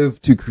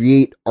narrative to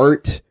create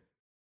art,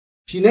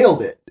 she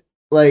nailed it.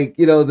 Like,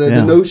 you know,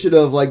 the notion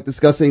of like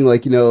discussing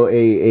like, you know,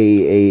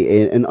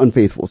 an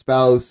unfaithful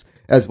spouse,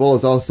 as well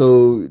as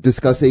also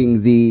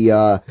discussing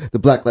the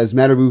Black Lives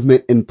Matter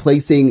movement and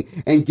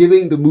placing and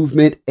giving the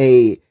movement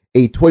a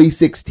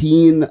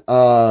 2016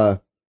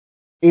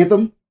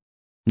 anthem.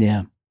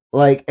 Yeah.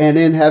 Like, and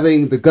then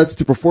having the guts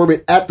to perform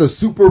it at the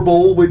Super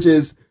Bowl, which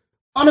is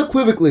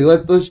unequivocally,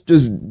 let's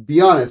just be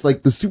honest,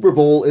 like the Super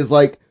Bowl is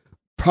like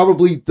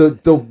probably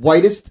the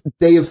whitest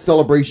day of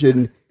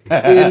celebration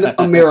in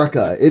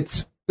America.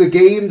 It's the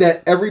game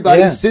that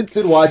everybody sits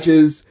and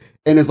watches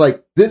and is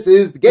like, this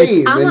is the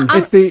game. I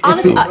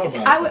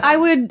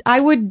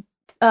would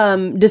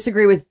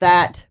disagree with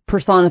that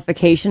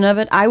personification of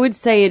it. I would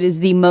say it is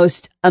the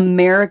most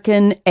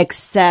American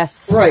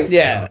excess. Right.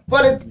 Yeah.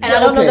 But it's, and I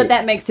don't know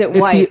that makes it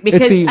white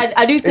because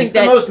I do think it's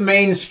that the most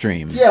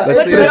mainstream. Yeah.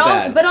 But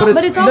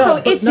it's also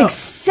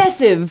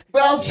excessive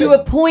to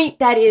a point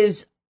that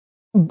is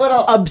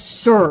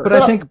absurd.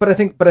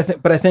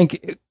 But I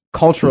think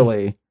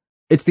culturally,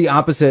 it's the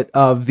opposite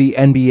of the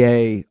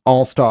NBA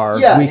All-Star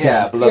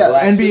Weekend.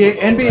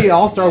 NBA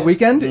All-Star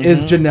Weekend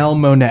is Janelle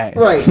Monáe.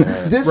 Right.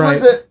 This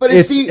was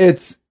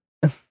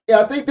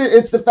I think that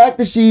it's the fact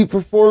that she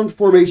performed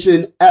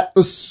Formation at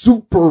the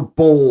Super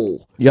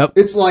Bowl. Yep.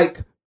 It's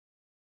like,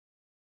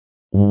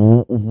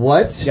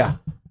 what? Yeah.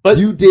 But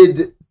you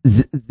did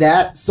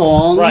that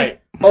song. Right.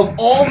 Of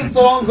all the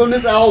songs on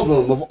this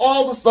album, of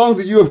all the songs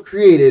that you have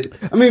created,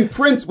 I mean,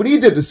 Prince, when he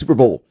did the Super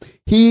Bowl,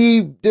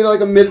 he did like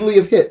a medley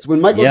of hits.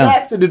 When Michael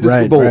Jackson did the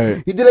Super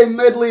Bowl, he did a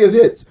medley of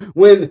hits.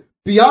 When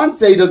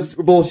Beyonce does the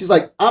Super Bowl, she's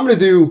like, I'm going to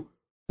do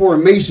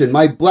Formation,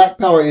 my Black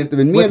Power anthem,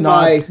 and with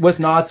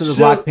nods to the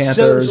Black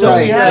Panthers. So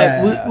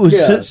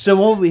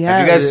what we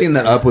have. Have you guys seen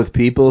the Up with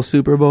People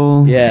Super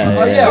Bowl? Yeah.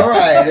 Oh yeah,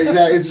 right.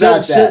 Exactly. It's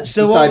not that.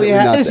 So what we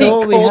have,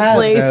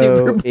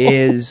 though,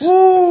 is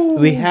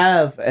we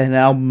have an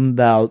album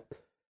about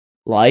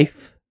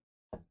life.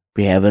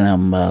 We have an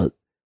album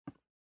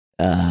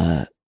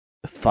about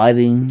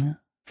fighting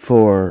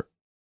for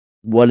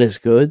what is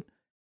good,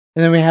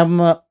 and then we have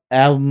an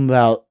album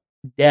about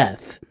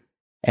death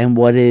and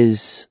what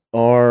is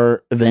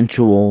our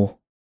eventual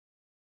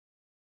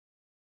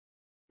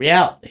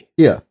reality.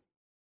 Yeah.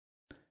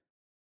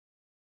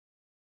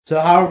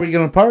 So how are we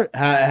going to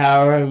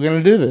How are we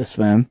going to do this,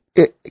 man?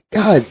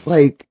 God,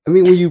 like, I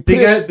mean, when you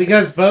put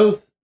because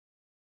both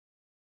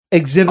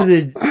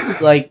exhibited,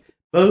 like,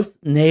 both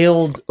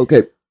nailed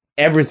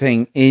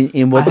everything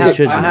in what they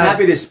should. I'm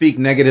happy to speak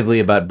negatively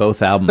about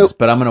both albums,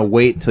 but I'm going to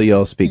wait till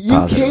y'all speak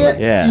positively.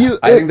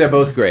 I think they're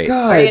both great.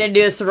 God. Are you going to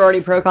do a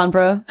sorority pro con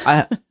pro?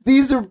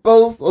 These are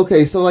both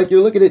okay. So like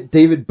you're looking at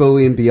David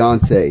Bowie and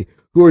Beyonce,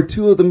 who are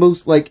two of the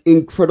most like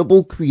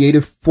incredible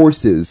creative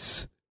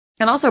forces,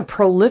 and also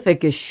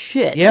prolific as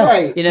shit. Yeah,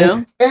 right. You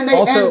know, and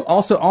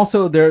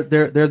also they're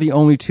the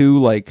only two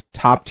like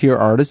top tier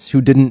artists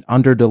who didn't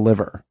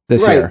underdeliver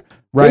this year,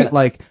 right? Yeah.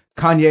 Like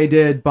Kanye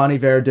did, Bon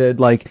Iver did,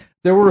 like.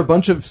 There were a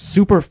bunch of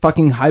super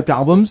fucking hyped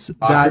albums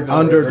that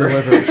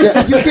underdelivered.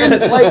 Yeah, you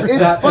can like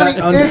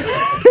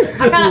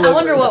it's funny. I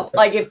wonder what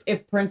like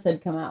if Prince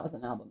had come out with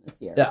an album this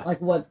year,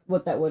 like what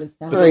that would have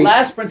sounded. The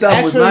last Prince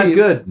album was not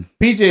good.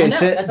 PJ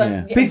said,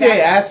 PJ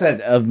asked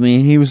that of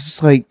me. He was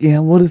just like, "Yeah,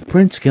 what if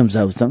Prince comes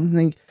out with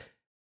something?"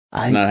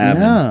 It's not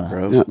happening,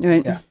 bro.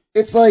 Right. Yeah.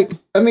 It's like,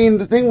 I mean,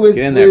 the thing with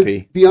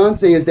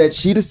Beyonce is that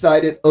she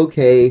decided,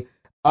 okay,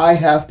 I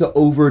have to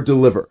over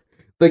deliver.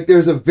 Like,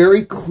 there's a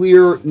very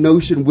clear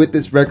notion with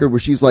this record where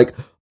she's like,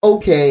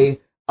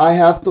 okay, I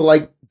have to,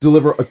 like,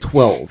 deliver a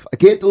 12. I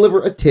can't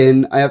deliver a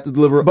 10. I have to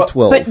deliver a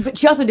 12. But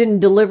she also didn't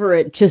deliver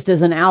it just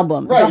as an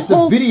album. Right, it's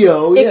a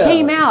video, It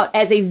came out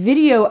as a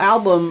video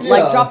album,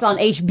 like, dropped on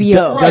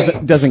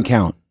HBO. Doesn't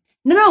count.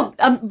 No,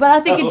 but I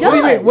think it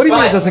does. What do you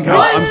mean it doesn't count?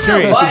 I'm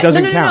serious. It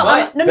doesn't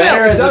count.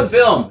 Better as a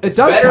film. It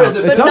does Better count. as a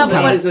It film. does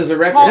count. As a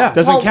record. It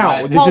doesn't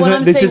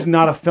count. This is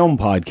not a film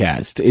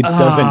podcast. It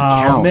doesn't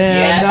count.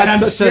 Man, and I'm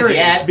that's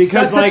serious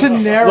because that's such a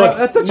narrow.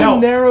 That's such a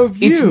narrow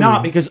view. It's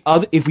not because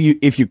if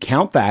you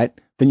count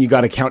that, then you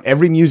got to count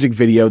every music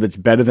video that's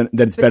better than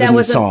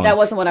the song. That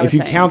wasn't what I was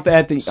saying. If you count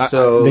that, then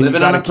so then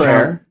Living on a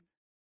Prayer.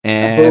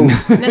 And No,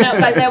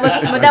 but that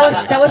wasn't what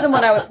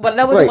I was. But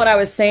that wasn't what I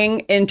was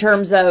saying in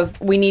terms of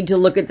we need to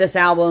look at this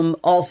album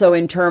also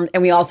in terms,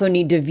 and we also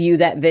need to view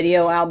that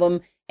video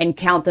album and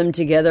count them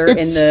together in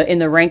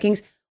the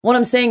rankings. What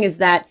I'm saying is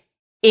that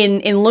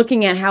in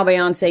looking at how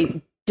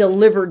Beyonce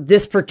delivered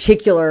this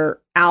particular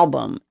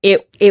album,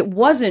 it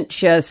wasn't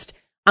just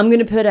I'm going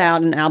to put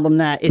out an album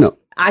that is. No.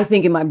 I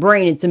think in my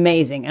brain it's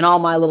amazing, and all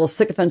my little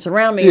sycophants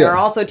around me are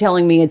also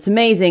telling me it's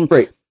amazing.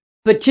 Right.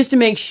 But just to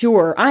make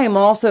sure, I am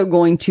also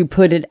going to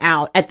put it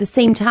out at the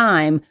same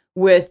time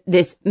with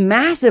this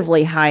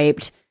massively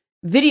hyped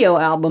video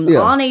album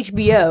on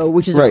HBO,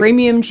 which is a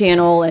premium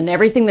channel, and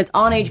everything that's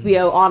on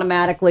HBO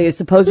automatically is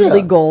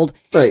supposedly gold.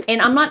 Right.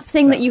 And I'm not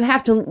saying that you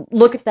have to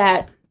look at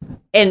that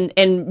and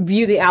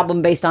view the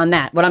album based on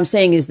that. What I'm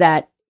saying is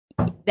that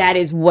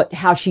is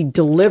how she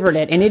delivered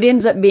it, and it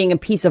ends up being a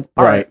piece of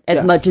art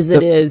as much as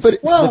it is an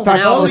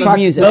album of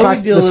music.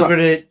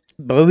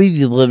 Bowie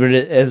delivered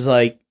it as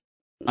like,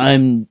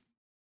 I'm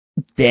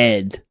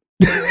dead.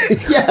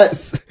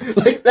 Yes,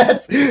 like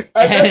that's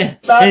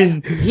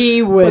and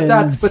he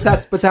wins.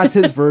 But that's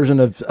his version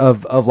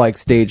of like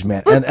stage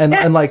man,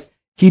 and like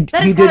he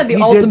did the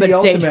ultimate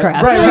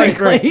stagecraft,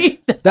 right.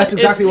 That's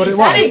exactly what it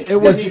was. It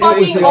was the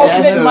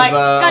ultimate mic.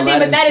 God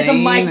damn it, that is a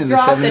mic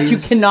drop that you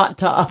cannot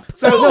top.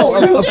 Of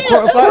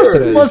course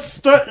it is.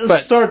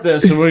 Let's start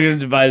this, and we're gonna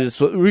divide this.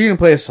 We're gonna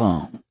play a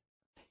song.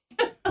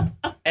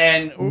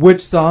 And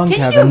which song,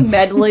 Can Kevin? you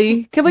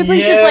medley? Can we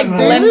please just like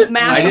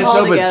mash them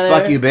all together?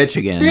 Fuck You Bitch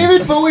again.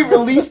 David Bowie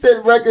released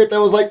that record that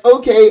was like,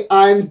 okay,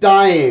 I'm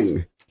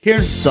dying.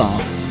 Here's a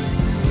song.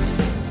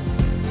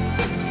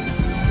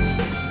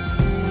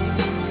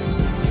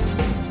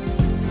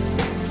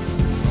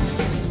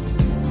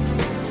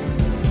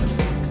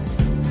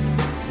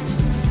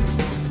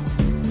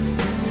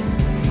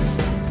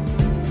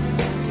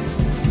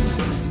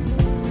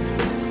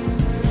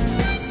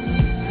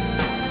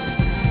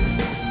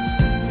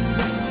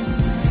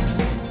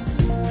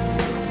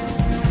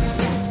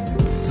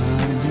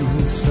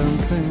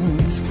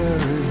 Something's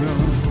very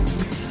wrong.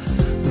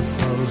 The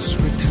pulse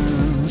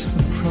returns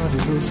for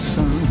prodigal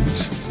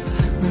sons,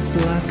 with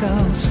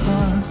blackouts,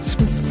 hearts,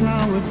 with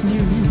flowered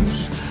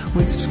news,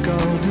 with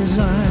skull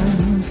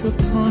designs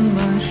upon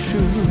my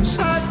shoes.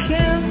 I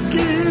can't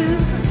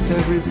give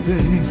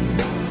everything.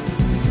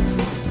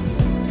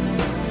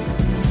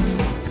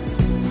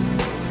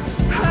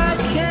 I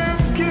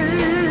can't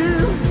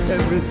give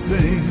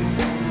everything.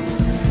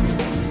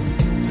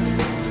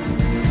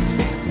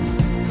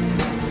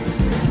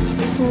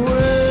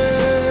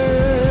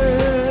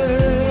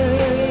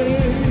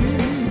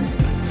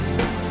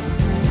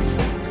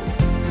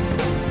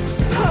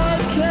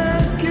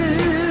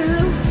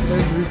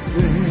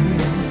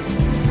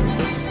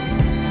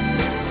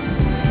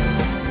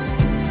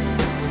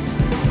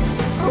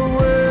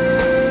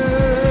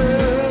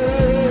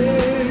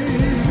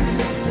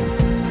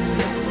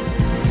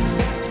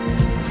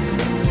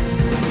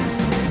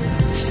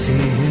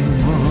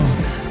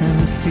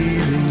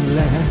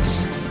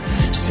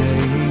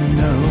 Saying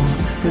no,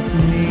 but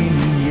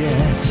meaning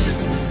yes.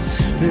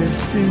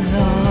 This is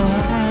all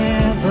I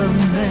ever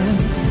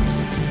meant.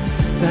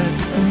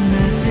 That's the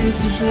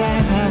message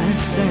that I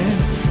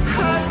sent. I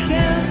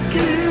can't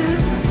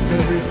give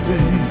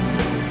everything.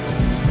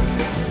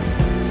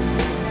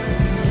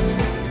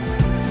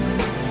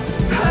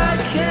 I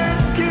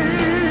can't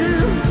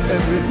give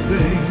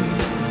everything.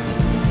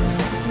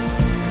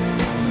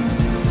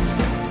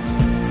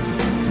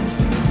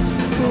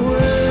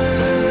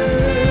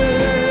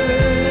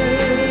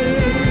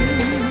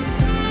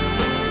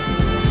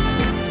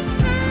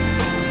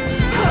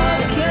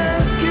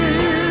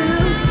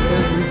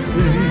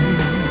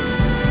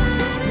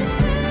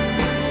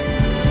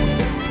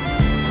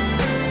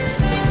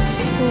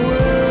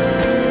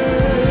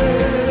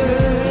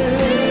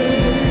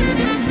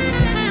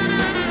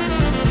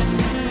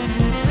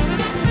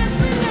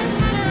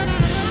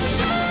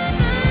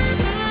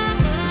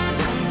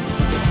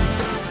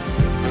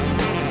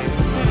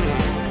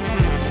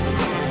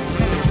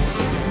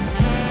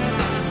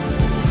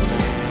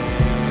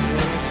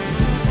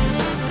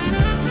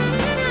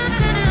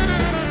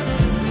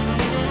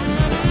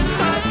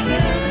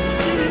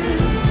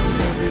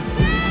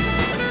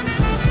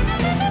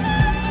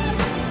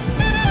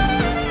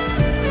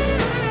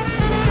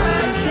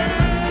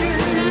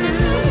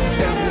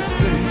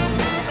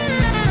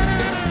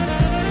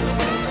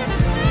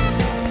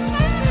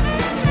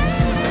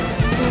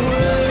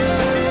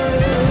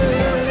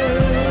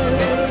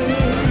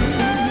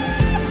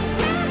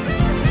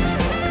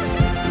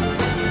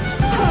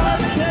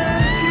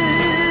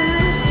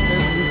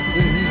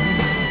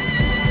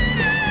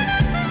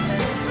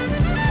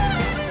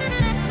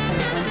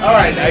 All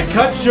right, I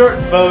cut short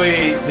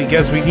Bowie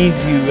because we need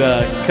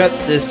to cut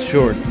this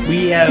short.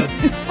 We have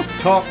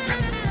talked.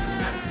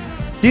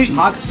 Dude,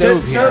 hot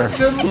stove here.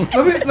 So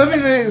let me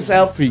make this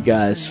out for you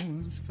guys.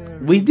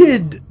 We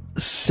did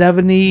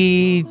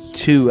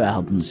 72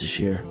 albums this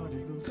year.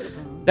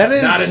 That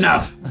is not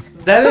enough.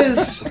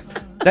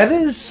 That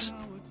is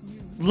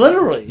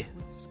literally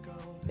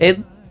at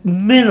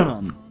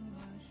minimum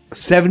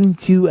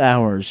 72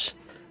 hours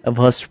of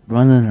us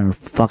running our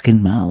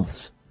fucking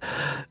mouths.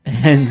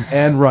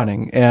 And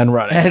running.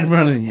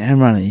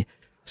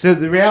 So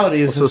the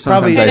reality is, Also, it's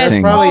probably, sometimes I And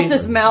sing. as Walt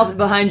just mouthed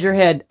behind your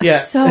head, Yeah.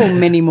 so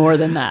many more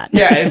than that.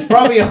 yeah, it's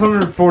probably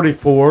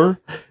 144.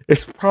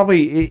 It's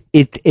probably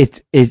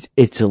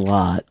it's a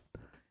lot,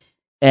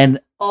 and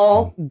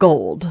all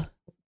gold.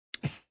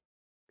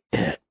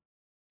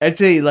 I'd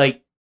say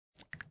like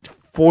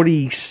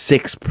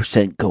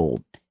 46%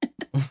 gold.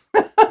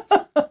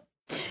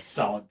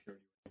 Solid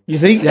purity. You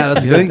think? Yeah,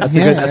 that's good. That's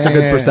a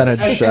good percentage.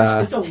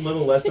 It's a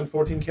little less than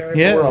 14 karat.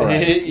 Yeah. We're all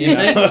right. You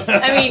know?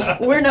 I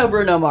mean, we're no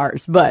Bruno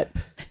Mars, but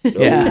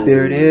Yeah.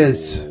 There it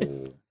is.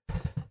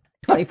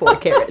 24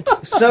 karat.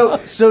 So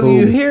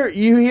you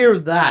hear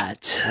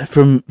that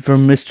from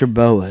Mr.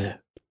 Bowie,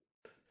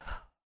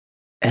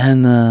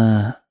 and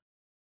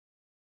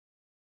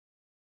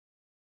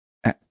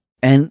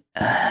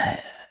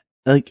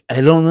like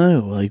I don't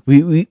know, like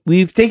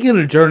we've taken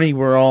a journey.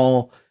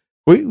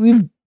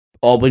 We've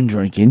all been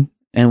drinking,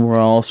 and we're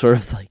all sort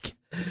of like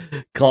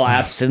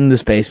collapsed in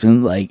this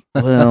basement. Like,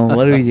 well,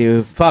 what do we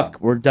do? Fuck,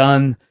 we're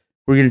done.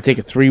 We're gonna take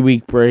a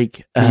 3-week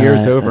break. The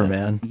year's over,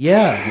 man.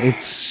 Yeah,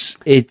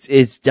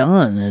 it's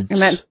done. And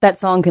that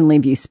song can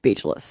leave you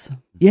speechless.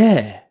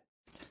 Yeah.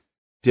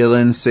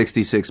 Dylan's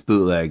 66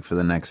 bootleg for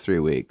the next 3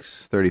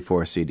 weeks.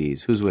 34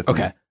 CDs. Who's with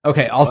me?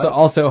 Okay.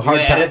 Also hard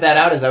You pass. edit that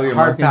out? Is that what you're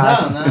hard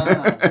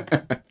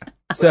marking?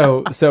 pass.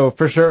 So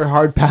for sure,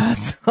 hard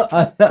pass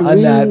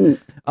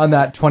on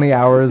that 20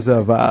 hours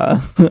of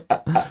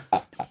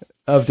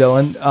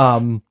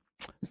Dylan.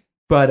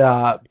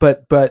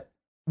 But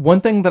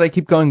one thing that I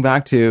keep going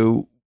back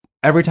to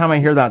every time I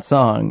hear that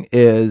song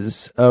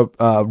is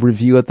a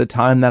review at the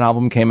time that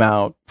album came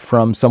out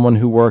from someone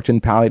who worked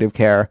in palliative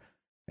care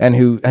and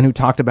who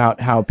talked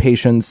about how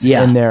patients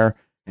in their,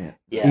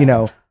 you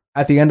know,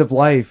 at the end of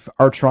life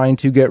are trying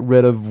to get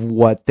rid of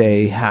what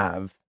they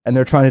have, and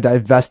they're trying to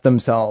divest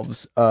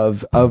themselves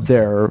of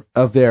their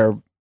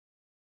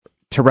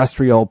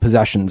terrestrial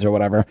possessions or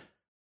whatever.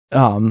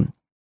 And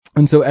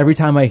so every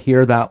time I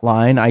hear that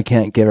line, I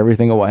can't give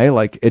everything away.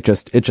 Like it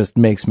just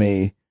makes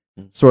me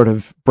sort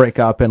of break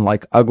up and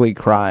like ugly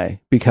cry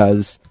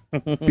because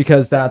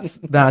that's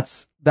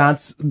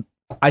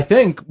I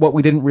think what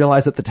we didn't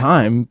realize at the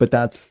time, but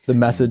that's the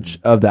message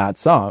of that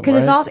song.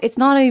 Because it's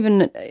not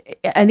even,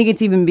 I think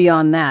it's even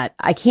beyond that.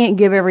 I can't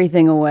give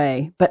everything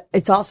away, but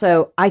it's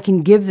also, I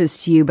can give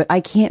this to you, but I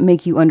can't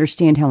make you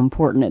understand how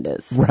important it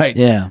is. Right.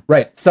 Yeah.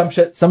 Right. Some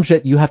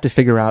shit you have to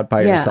figure out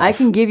by yourself. Yeah, I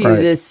can give you Right.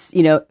 this,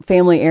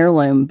 family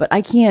heirloom, but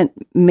I can't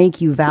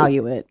make you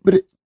value it.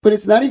 But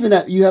it's not even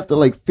that you have to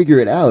like figure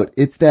it out.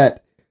 It's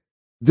that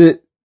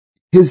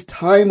his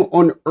time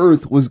on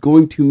Earth was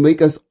going to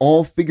make us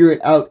all figure it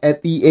out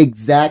at the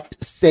exact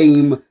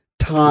same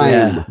time.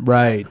 Yeah,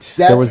 right. That's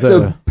There was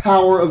the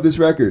power of this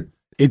record.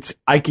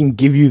 I can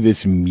give you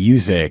this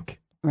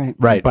music. Right.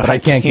 But I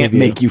can't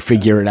make you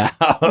figure it out.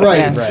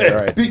 Right.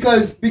 Right.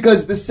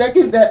 Because the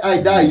second that I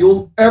die,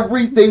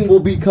 everything will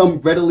become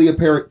readily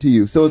apparent to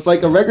you. So it's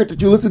like a record that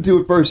you listen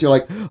to at first, you're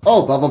like,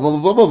 oh, blah blah blah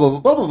blah blah blah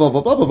blah blah blah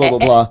blah blah blah blah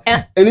blah,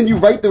 and then you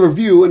write the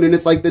review, and then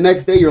it's like the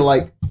next day you're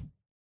like,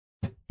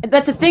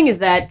 That's the thing is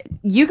that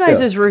you guys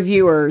as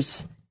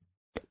reviewers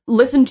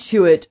listened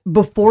to it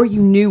before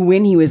you knew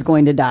when he was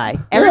going to die.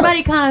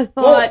 Everybody kind of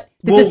thought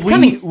this is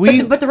coming,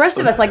 but the rest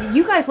of us, like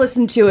you guys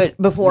listened to it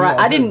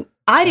and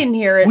I didn't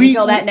hear it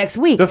until that next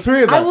week. The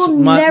three of us. I will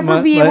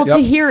never be able to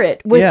hear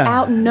it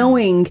without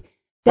knowing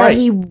that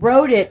he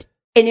wrote it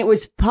and it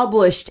was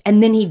published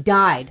and then he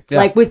died. Yeah.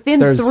 Like within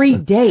 3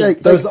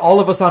 days. There's all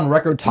of us on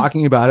record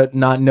talking about it,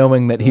 not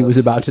knowing that he was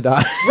about to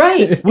die.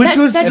 Right. Which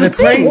was that's the the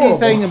thing. crazy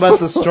thing about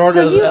the start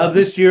of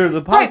this year of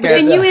the podcast. Right, but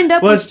then you end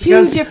up was with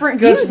two different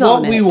views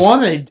on what we it.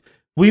 wanted,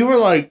 we were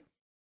like,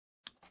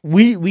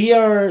 we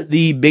are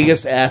the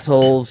biggest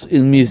assholes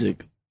in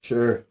music.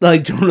 sure.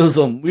 Like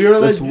journalism. We were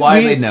like, It's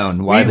widely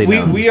known.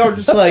 We are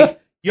just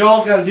like,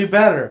 y'all got to do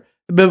better.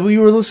 But we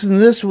were listening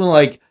to this and we're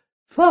like,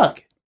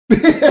 fuck.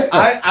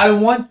 I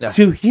want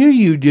to hear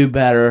you do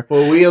better.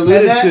 Well, we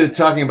alluded to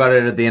talking about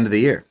it at the end of the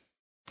year.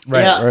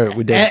 Right,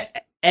 we did.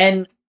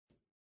 And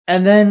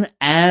then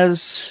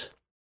as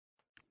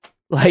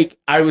like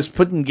I was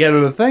putting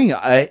together the thing,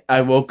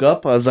 I woke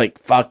up, I was like,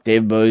 fuck,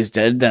 Dave Bowie's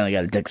dead. Then I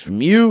got a text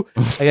from you.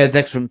 I got a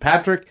text from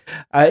Patrick.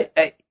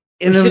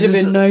 It should have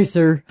been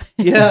nicer.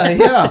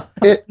 Yeah.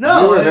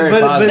 No, You were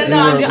very positive.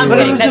 I'm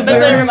kidding. That's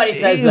what everybody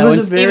says, it though.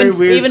 was a very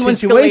weird even when Scalia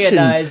situation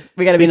dies,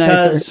 we got to be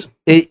nicer.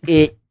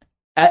 Because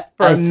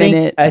I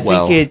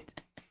think it,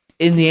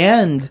 in the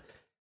end,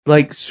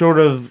 like sort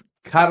of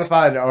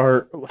codified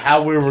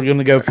how we were going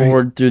to go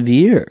forward through the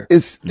year.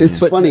 It's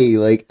funny,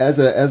 like as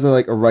a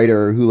like a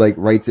writer who like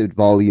writes at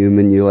volume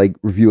and you like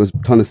review a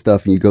ton of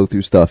stuff and you go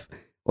through stuff.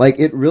 Like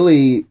it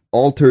really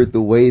altered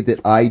the way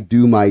that I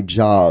do my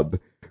job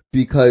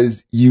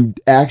because you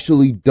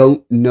actually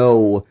don't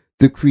know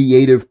the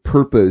creative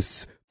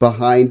purpose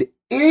behind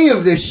any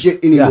of this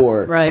shit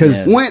anymore. Right.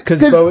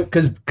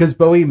 Because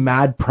Bowie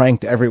mad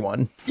pranked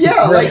everyone.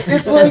 Yeah, like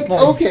it's like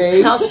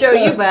okay, I'll show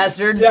you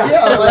bastards.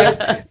 Yeah,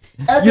 like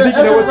You think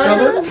you know what's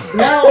coming?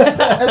 Now,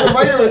 as a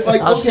writer, it's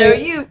like, I'll okay, show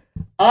you.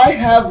 I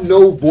have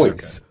no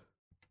voice.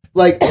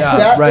 Like, Yeah,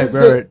 that right, is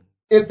right.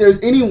 if there's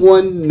any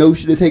one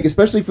notion to take,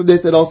 especially from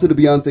this and also to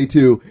Beyonce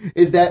too,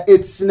 is that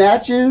it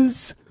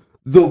snatches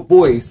the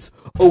voice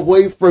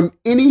away from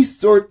any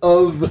sort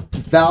of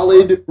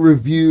valid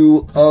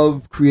review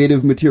of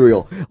creative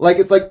material. Like,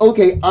 it's like,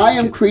 okay, I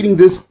am creating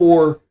this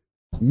for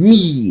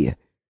me.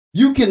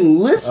 You can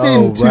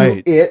listen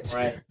to it.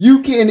 Right.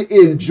 You can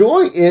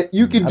enjoy it.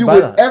 You can do buy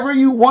that. whatever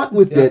you want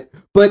with it.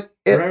 But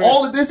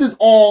all of this is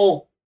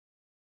all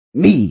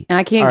me. And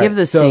I can't All give right,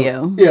 this so- to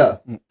you. Yeah.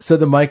 So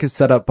the mic is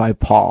set up by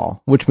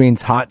Paul, which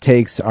means hot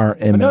takes are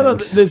imminent. No,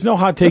 there's no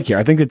hot take here.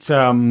 I think it's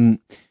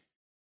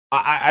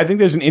I think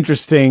there's an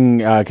interesting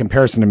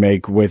comparison to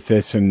make with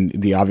this and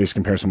the obvious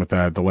comparison with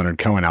the Leonard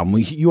Cohen album.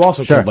 You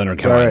also Sure. killed Leonard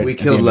Cohen. Right. We at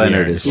the killed end of the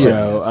Leonard year. as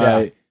So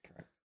well.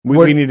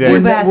 we need to.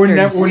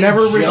 We're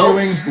never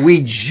reviewing.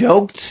 We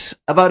joked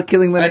about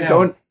killing Leonard I know.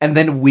 Cohen, and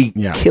then we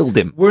killed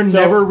him. We're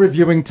never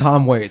reviewing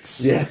Tom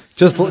Waits. Yes.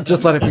 Just let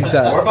it be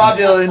said. Or Bob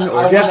Dylan,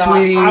 or Jeff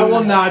Tweedy. I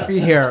will not be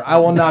here. I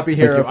will not be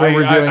here if we're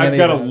reviewing I've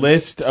got a anything.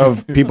 list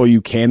of people you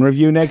can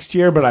review next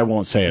year, but I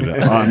won't say it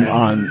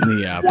on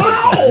the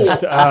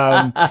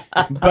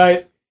podcast.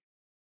 But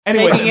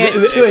anyway, Taking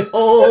it to a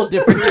whole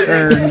different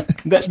turn.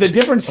 the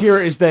difference here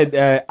is that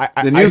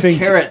The new I think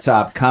Carrot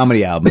Top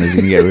comedy album is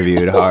going to get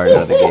reviewed hard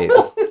out of the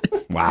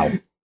gate. Wow. I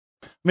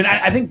mean,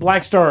 I think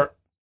Black Star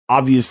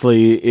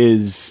obviously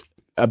is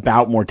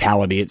about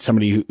mortality. It's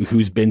somebody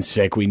who's been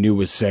sick, we knew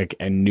was sick,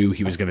 and knew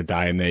he was going to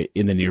die in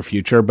the near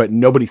future. But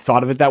nobody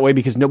thought of it that way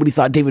because nobody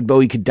thought David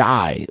Bowie could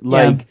die.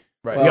 Like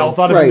we all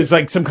thought of him as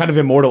like some kind of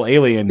immortal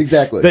alien.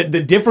 Exactly.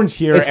 The difference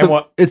here, It's and the,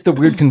 what it's the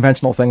weird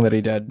conventional thing that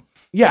he did.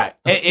 yeah,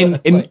 and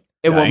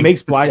what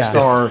makes Black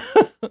Star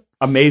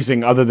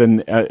amazing, other than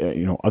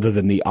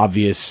the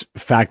obvious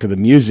fact of the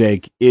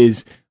music,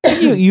 is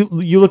you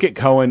look at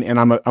Cohen, and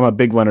I'm a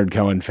big Leonard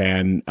Cohen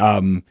fan.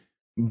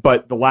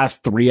 But the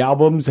last 3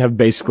 albums have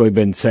basically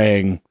been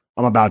saying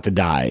I'm about to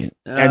die,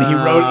 and he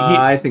wrote.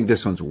 I think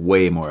this one's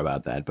way more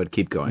about that, but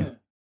keep going.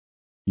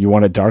 You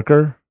want it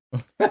darker?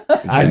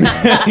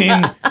 I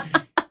mean,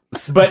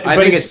 but I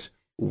think it's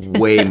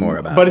way more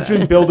about. But it's that.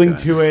 been building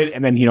to it,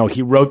 and then he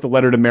wrote the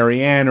letter to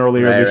Marianne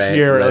earlier this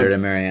year. Letter Like, to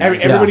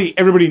Marianne.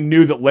 everybody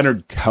knew that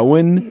Leonard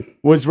Cohen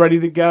was ready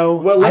to go.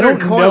 Well,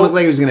 Leonard Cohen looked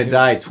like he was going to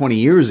die 20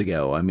 years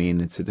ago. I mean,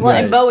 it's a Well,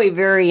 and Bowie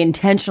very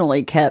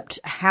intentionally kept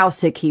how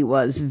sick he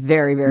was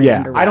very, very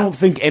under I don't wraps.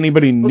 think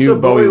anybody knew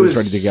Bowie was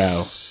ready to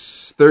go.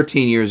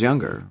 13 years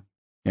younger.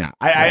 Yeah,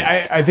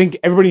 I think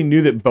everybody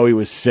knew that Bowie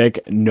was sick.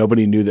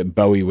 Nobody knew that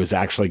Bowie was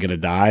actually going to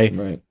die.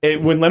 Right.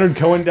 When Leonard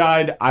Cohen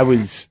died, I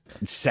was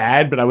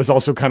sad, but I was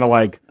also kind of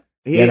like,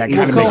 yeah, that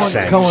kind of makes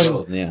sense.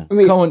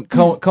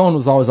 Cohen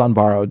was always on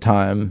borrowed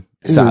time.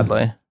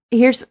 Sadly,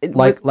 Here's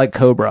like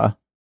Cobra,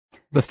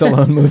 the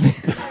Stallone movie.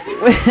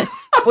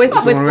 with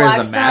Someone wears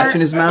Black the match Star. in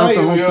his mouth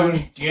the whole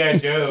time. Yeah,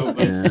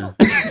 Joe.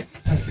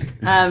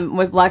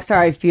 With Black Star,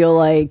 I feel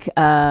like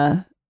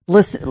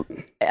listen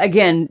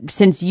again.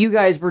 Since you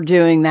guys were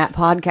doing that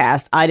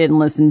podcast, I didn't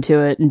listen to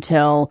it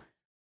until.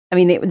 I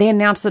mean, they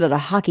announced it at a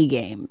hockey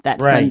game that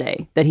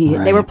Sunday that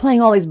they were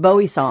playing all these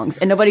Bowie songs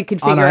and nobody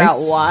could figure out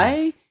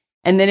why.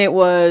 And then it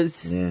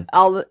was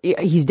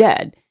he's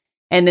dead.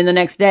 And then the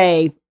next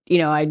day,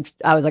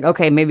 I was like,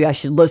 okay, maybe I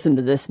should listen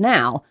to this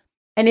now.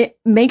 And it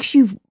makes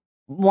you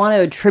want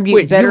to attribute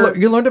Wait, better.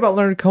 you learned about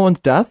Leonard Cohen's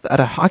death at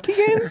a hockey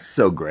game?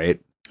 So great.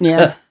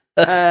 Yeah.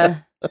 Well,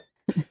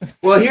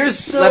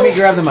 let me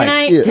grab the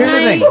mic. Here's the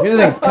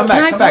thing. Come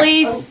back. Can I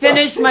please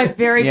finish my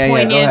very Yeah,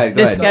 poignant go ahead.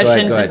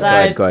 discussion since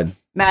I Go ahead.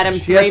 Madame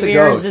She has Three to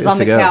go. Beers She is has on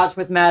to the go. couch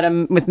with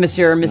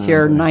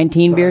Monsieur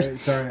 19 beers.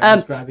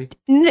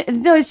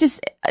 No, it's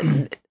just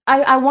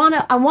I want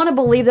to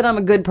believe that I'm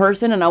a good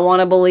person, and I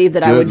want to believe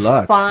that I would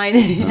find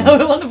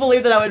I want to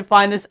believe that I would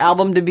find this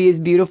album to be as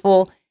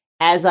beautiful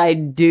as I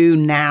do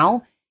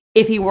now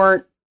if he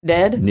weren't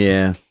dead.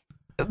 Yeah.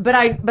 But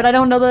I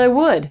don't know that I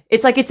would.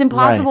 It's like it's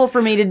impossible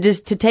for me to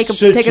just take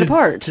it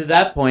apart. To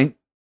that point,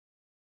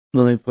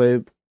 let me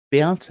play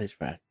Beyonce's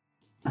track.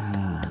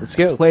 Let's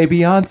go. Play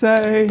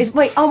Beyonce.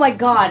 Wait, oh my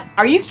God,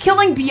 are you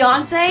killing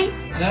Beyonce?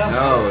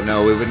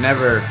 No, we would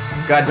never.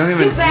 God, don't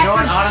even. You bastard! know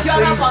what? Honestly,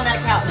 Shut up on that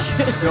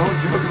couch. don't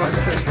joke about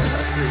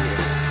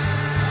that.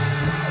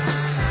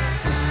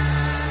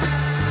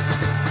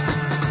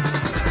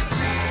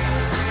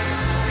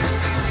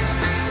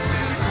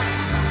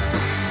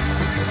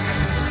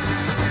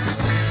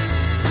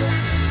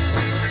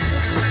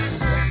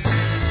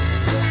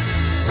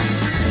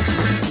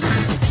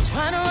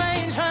 Trying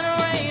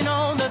to rain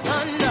on the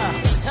thunder.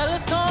 Tell a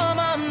storm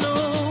I'm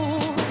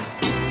new.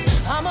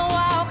 I'm a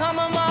walk, I'm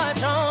a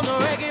march on the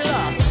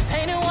regular.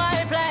 Painted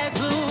white, black,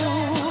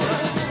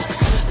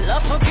 blue.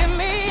 Love, forgive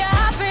me,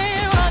 I've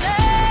been running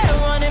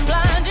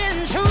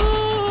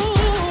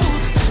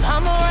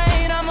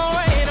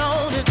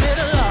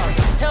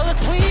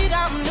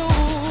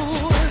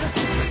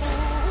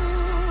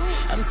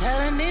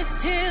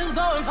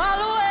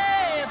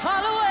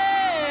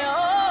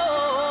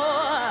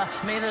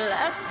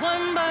last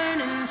one burn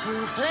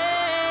into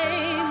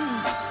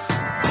flames.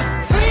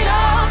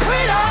 Freedom,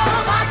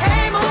 freedom, I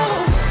can't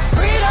move.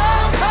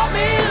 Freedom, cut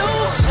me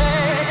loose.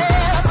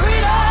 Yeah.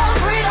 Freedom,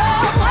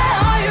 freedom, where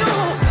are you?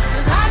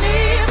 'Cause I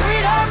need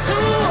freedom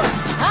too.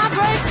 I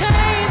break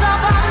chains all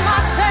by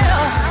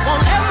myself.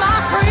 Won't let my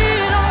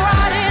freedom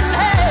rot in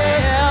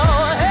hell.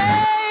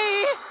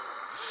 Hey,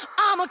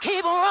 I'ma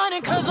keep on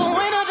running 'cause the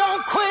winner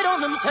don't quit on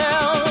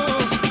themselves.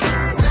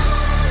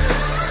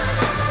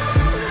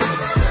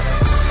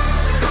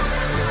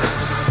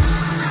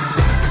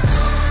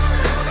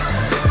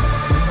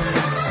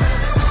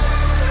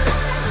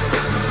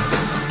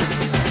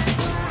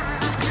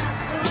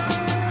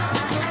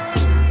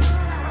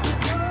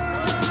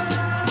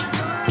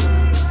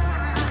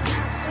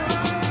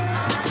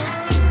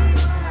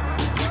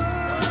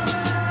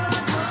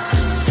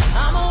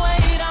 I'ma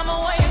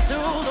wade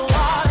through the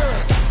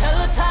waters till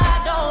the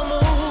tide don't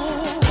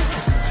move.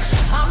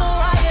 I'ma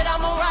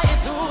riot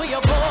through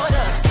your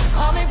borders.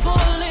 Call me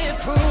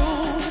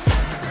bulletproof.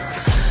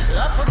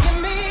 Lord, forgive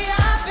me,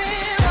 I've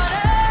been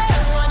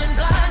running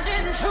blind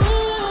in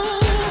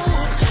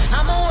truth.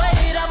 I'ma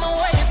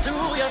wade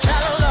through your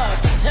shallow love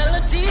till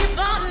the deep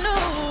are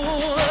new.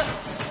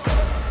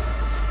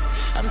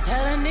 I'm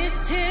telling these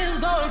tears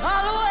go and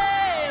fall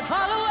away,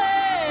 fall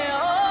away.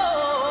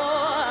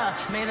 Oh,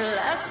 may the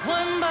last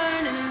one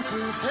burn into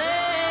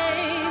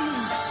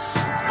flames.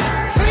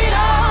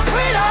 Freedom,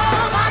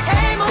 freedom, I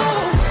can't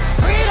move.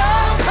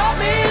 Freedom, cut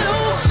me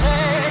loose.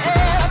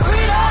 Yeah.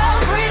 Freedom,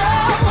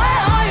 freedom,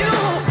 where are you?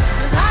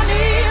 'Cause I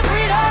need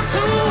freedom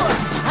too.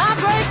 I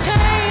break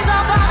chains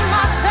all by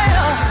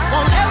myself.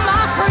 Won't let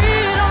my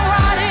freedom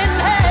rot in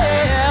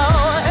hell.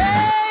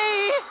 Hey,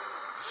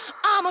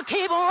 I'ma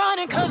keep on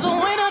running 'cause the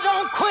winner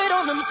don't quit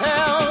on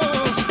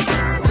themselves.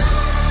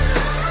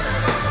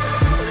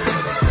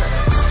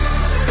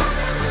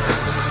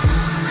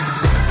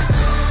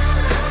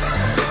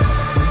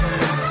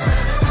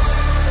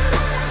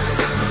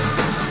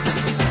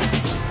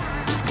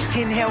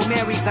 Ten Hail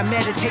Marys, I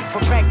meditate for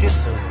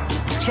practice.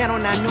 Channel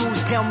 9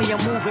 News tell me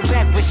I'm moving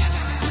backwards.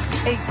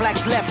 8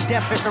 blacks left,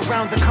 death is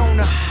around the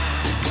corner.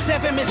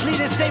 7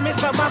 misleading statements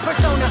about my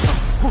persona.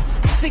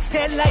 6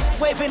 headlights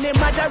waving in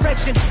my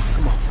direction.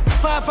 Come on.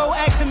 5-0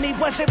 asking me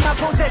what's in my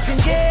possession.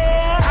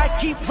 Yeah, I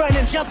keep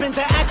running, jumping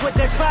the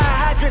aqueducts, fire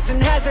hydrants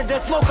and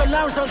hazardous smoke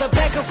alarms on the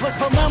back of us.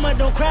 But mama,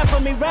 don't cry for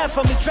me, ride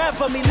for me, try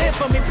for me, live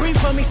for me, breathe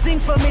for me, sing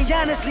for me.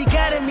 Honestly,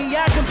 guiding me,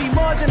 I can be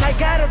more than I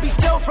gotta be.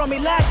 Stole from me,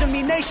 lied to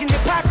me, nation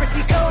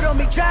hypocrisy, code on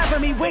me,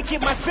 driving me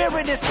wicked. My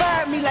spirit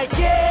inspired me like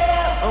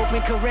yeah.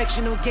 Open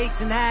correctional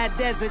gates in high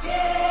desert.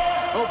 Yeah.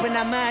 Open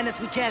our mind as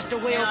we cast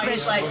away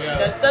oppression. All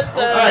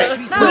right,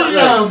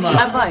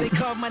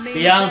 Beyonce.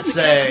 Yes.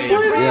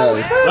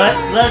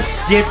 Let's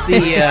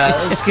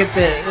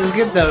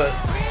get the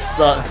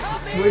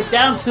we're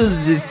down to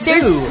the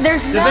two.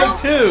 There's the no, big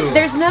two.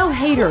 There's no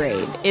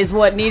haterade is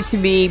what needs to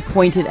be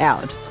pointed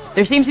out.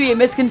 There seems to be a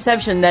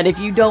misconception that if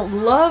you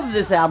don't love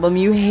this album,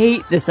 you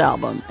hate this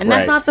album, and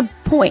that's Right. not the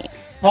point.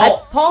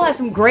 Paul has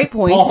some great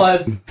points.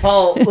 Let's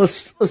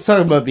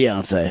talk about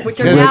Beyonce,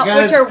 Which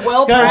are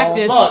well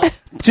practiced.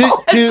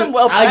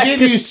 I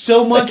give you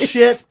so much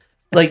shit.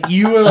 Like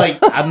you were like,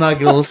 I'm not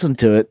gonna listen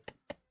to it,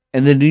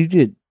 and then you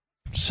did.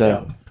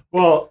 So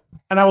well,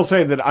 and I will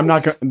say that I'm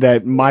not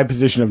that my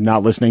position of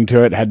not listening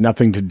to it had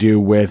nothing to do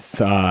with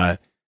the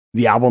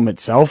album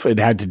itself. It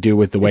had to do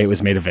with the way it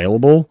was made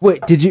available.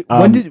 Wait, did you?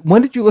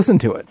 When did you listen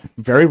to it?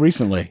 Very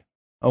recently.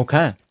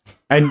 Okay.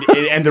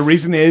 And the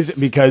reason is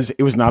because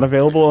it was not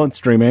available on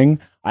streaming.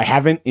 I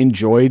haven't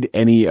enjoyed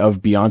any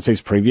of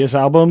Beyonce's previous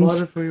albums.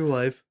 bought it for your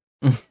wife.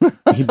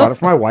 He bought it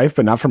for my wife,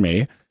 but not for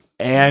me.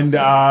 And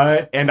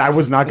I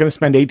was not going to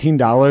spend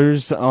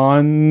 $18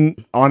 on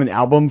an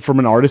album from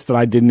an artist that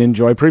I didn't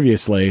enjoy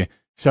previously.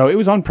 So it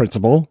was on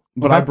principle.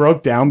 But I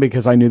broke down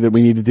because I knew that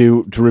we needed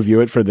to review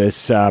it for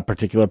this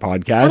particular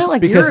podcast. Kind of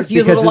like your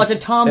refusal to watch a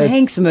Tom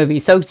Hanks movie.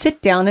 So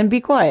sit down and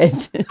be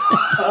quiet.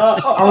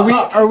 Are we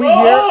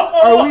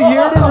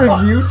here to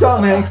review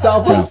Tom Hanks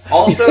albums?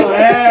 Also,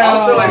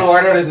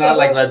 Eduardo does not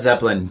like Led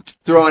Zeppelin.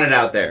 Throwing it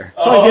out there.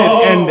 So I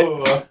did, and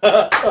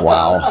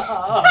wow.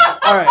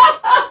 All right,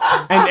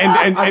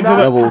 and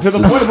to the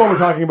point of what we're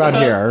talking about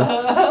here,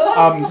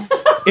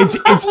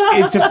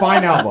 it's a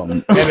fine album,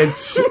 and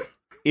it's.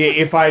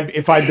 If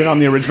I'd been on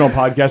the original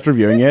podcast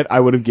reviewing it, I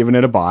would have given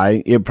it a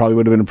buy. It probably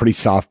would have been a pretty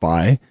soft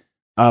buy.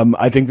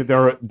 I think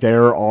that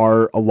there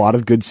are a lot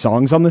of good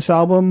songs on this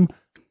album.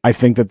 I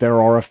think that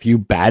there are a few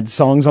bad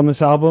songs on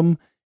this album,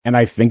 and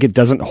I think it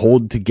doesn't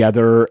hold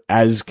together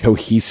as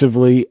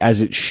cohesively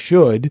as it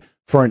should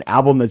for an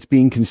album that's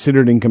being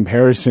considered in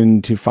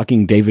comparison to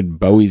fucking David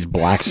Bowie's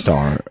Black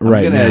Star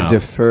right I'm now. going to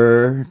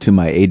defer to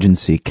my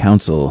agency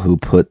counsel who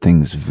put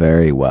things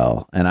very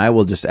well. And I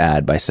will just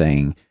add by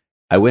saying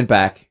I went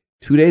back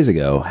 2 days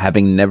ago,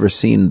 having never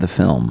seen the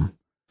film,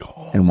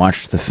 and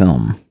watched the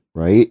film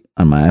right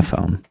on my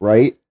iPhone.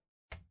 Right.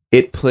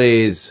 It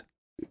plays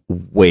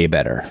way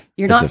better.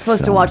 You're not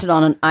supposed to watch it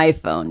on an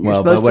iPhone. You're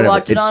Well, supposed but to whatever.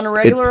 watch it on a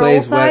regular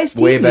plays old-sized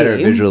TV. way better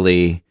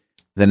visually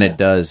than it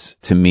does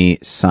to me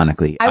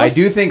sonically. I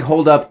do think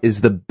Hold Up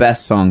is the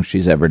best song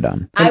she's ever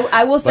done.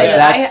 I will say But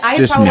that that's I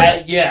just probably,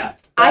 me. Yeah.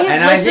 I have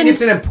And I think listened-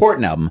 it's an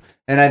important album.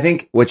 And I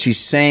think what she's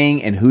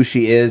saying and who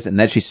she is and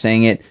that she's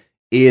saying it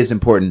is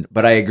important.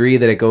 But I agree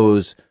that it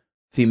goes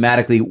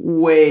thematically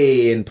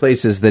way in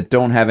places that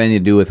don't have anything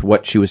to do with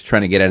what she was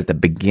trying to get at the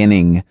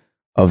beginning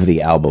of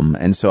the album.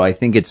 And so I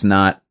think it's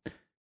not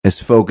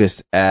as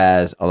focused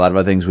as a lot of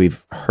other things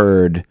we've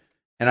heard.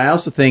 And I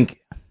also think,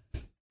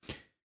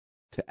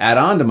 to add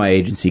on to my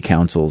agency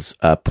counsel's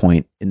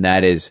point, and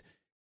that is,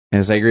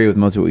 as I agree with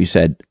most of what you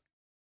said,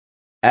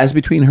 as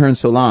between her and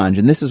Solange,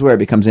 and this is where it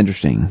becomes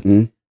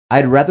interesting,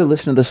 I'd rather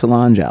listen to the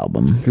Solange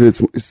album.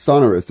 It's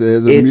sonorous.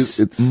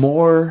 It's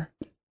more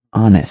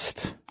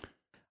honest.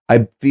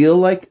 I feel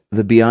like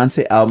the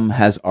Beyonce album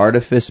has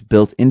artifice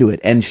built into it,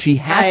 and she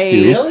has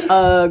to.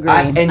 Agree.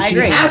 And I she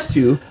agree. has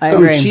to I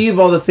agree. achieve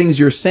all the things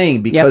you're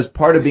saying, because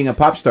part of being a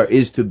pop star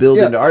is to build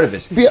into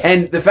artifice.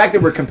 And the fact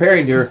that we're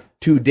comparing her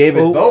to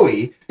David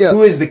Bowie,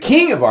 who is the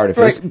king of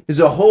artifice, is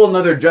a whole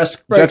nother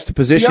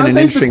juxtaposition and Beyonce's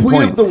the interesting queen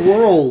point. of the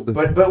world.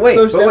 But So wait,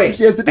 that's but what wait.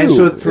 she has to And do.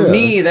 so for Yeah.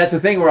 me, that's the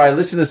thing where I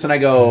listen to this and I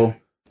go,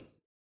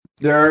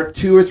 there are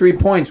 2 or 3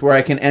 points where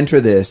I can enter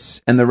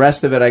this, and the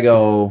rest of it I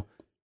go,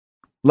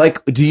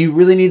 like, do you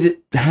really need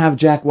to have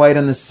Jack White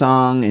on the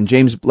song and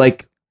James,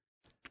 like,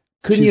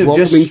 couldn't She's you have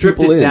just welcoming stripped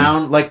people it in.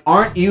 down? Like,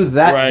 aren't you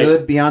that Right.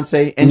 good,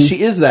 Beyonce? And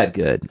she is that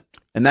good.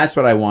 And that's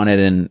what I wanted,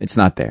 and it's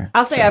not there.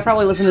 I'll say I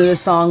probably listen to this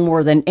song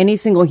more than any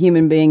single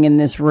human being in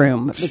this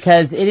room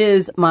because it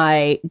is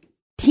my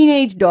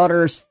teenage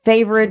daughter's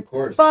favorite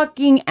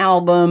fucking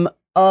album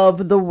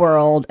of the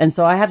world, and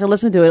so I have to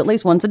listen to it at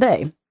least once a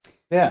day.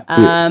 Yeah.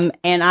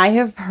 And I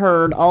have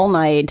heard all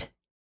night,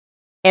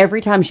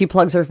 every time she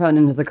plugs her phone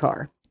into the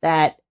car,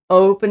 that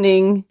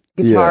opening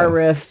guitar Yeah.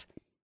 riff.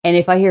 And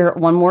if I hear it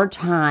one more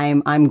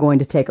time, I'm going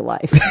to take a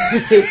life.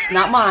 It's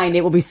not mine.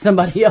 It will be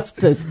somebody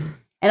else's.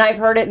 And I've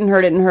heard it and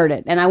heard it and heard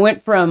it. And I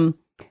went from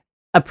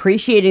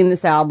appreciating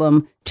this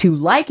album to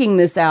liking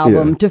this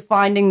album to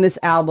finding this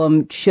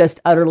album just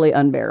utterly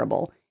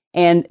unbearable.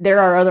 And there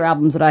are other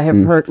albums that I have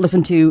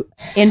listened to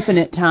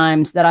infinite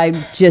times that I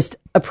just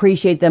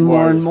appreciate them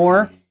more and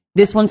more.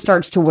 This one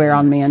starts to wear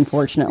on me,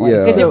 unfortunately,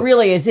 Yeah. because it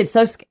really is. It's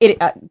so.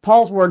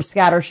 Paul's word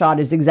 "scattershot"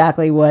 is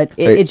exactly what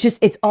it's just.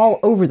 It's all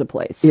over the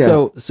place. Yeah.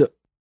 So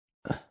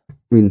I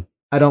mean,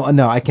 I don't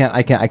know. I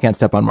can't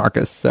step on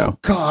Marcus. So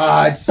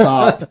God,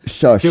 stop.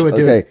 Shush. Do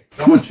it.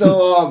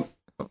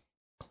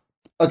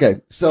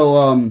 Okay.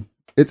 So,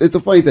 it's a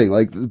funny thing.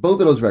 Like, both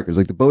of those records,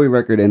 like the Bowie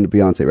record and the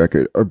Beyonce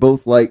record, are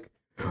both like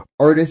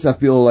artists I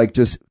feel like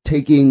just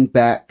taking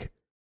back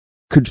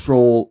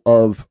control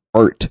of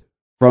art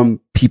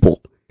from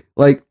people.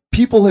 Like,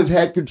 people have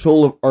had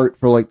control of art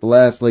for like the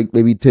last like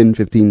maybe 10,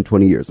 15,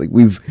 20 years. Like,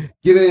 we've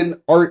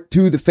given art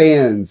to the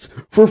fans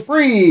for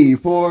free,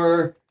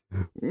 for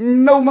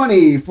no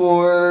money,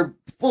 for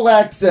full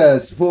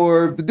access,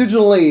 for the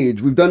digital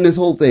age. We've done this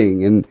whole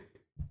thing. And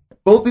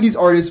both of these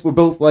artists were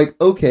both like,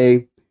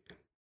 okay,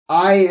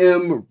 I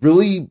am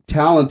really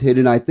talented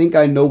and I think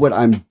I know what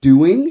I'm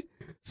doing.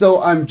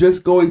 So I'm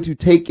just going to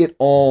take it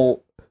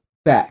all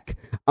back.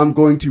 I'm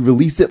going to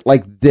release it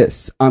like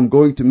this. I'm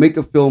going to make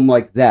a film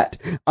like that.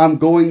 I'm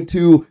going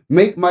to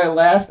make my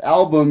last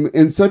album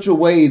in such a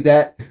way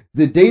that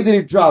the day that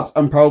it drops,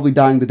 I'm probably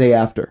dying the day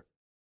after.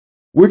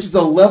 Which is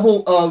a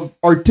level of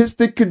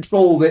artistic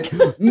control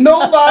that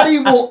nobody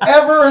will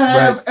ever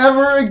have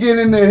ever again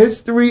in the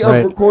history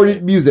of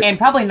recorded music. And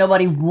probably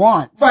nobody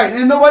wants. Right,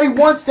 and nobody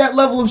wants that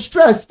level of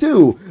stress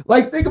too.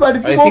 Like, think about it.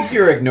 If you I think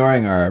you're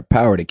ignoring our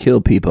power to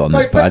kill people on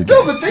this podcast.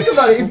 no, but think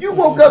about it. If you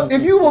woke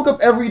up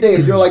every day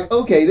and you're like,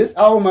 okay, this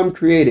album I'm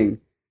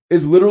creating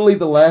is literally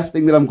the last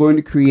thing that I'm going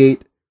to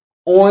create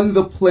on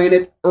the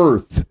planet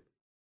Earth.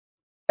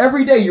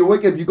 Every day you're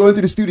waking up, you're going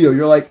through the studio,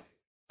 you're like,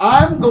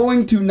 I'm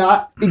going to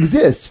not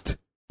exist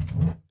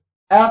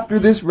after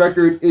this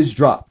record is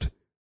dropped.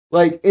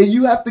 Like, and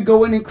you have to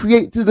go in and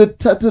create to the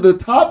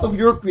top of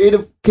your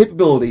creative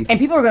capability. And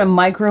people are going to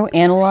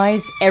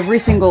micro-analyze every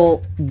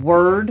single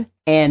word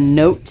and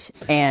note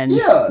and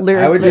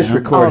lyric. I would just all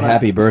record of it.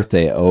 Happy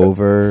Birthday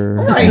over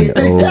Right, and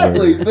over.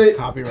 exactly. But,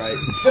 Copyright.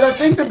 But I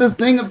think that the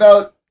thing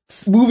about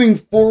moving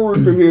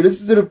forward from here, this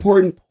is an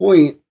important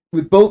point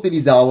with both of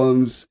these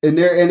albums, and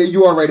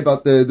you are right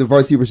about the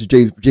Varsity versus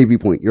JV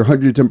point. You're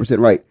 110%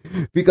 right.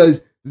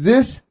 Because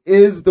this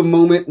is the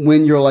moment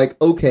when you're like,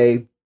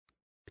 okay,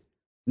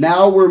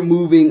 now we're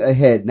moving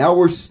ahead. Now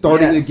we're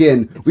starting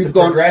again. We've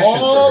gone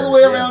all the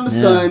way around the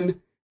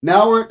sun.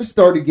 Now we're at the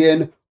start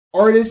again.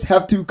 Artists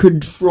have to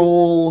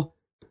control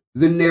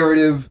the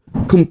narrative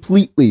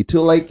completely to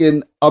like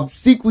an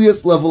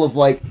obsequious level of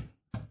like,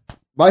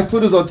 my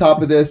foot is on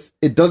top of this.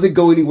 It doesn't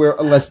go anywhere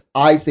unless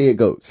I say it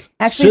goes.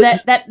 Actually,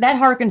 that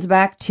harkens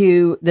back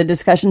to the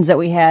discussions that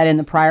we had in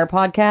the prior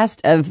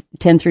podcast of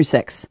 10 through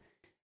 6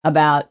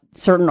 about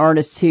certain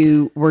artists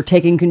who were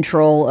taking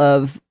control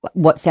of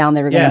what sound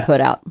they were going to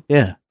put out.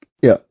 Yeah.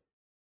 Yeah.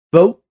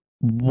 But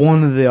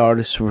one of the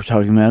artists we're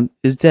talking about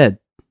is dead.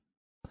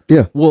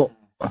 Yeah. Well,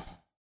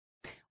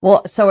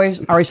 Well, so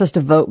are we supposed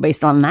to vote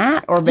based on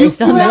that or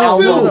based on the have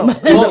to. album?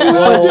 That's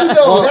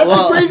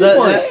the crazy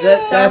part.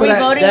 Are we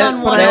voting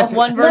on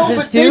one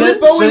versus two?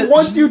 David Bowie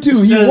wants you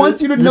to. He wants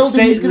you to know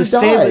that he's going to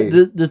die.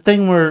 The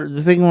thing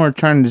we're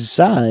trying to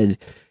decide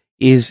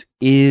is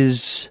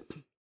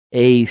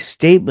a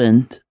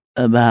statement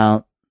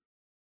about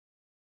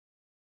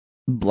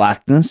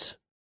blackness,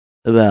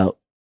 about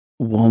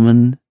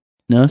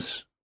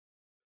womanness,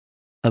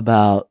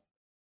 about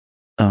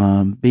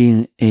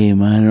being a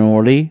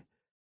minority.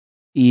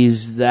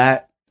 Is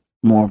that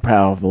more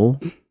powerful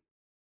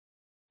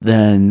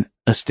than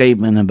a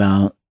statement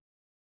about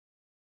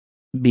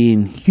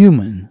being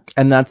human?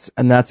 And that's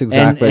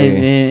exactly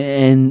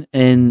and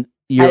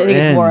I think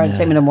it's more a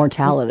statement of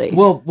mortality.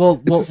 Well,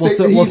 where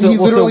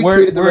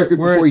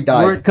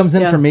it comes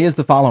in for me is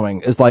the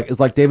following: is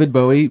like David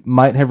Bowie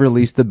might have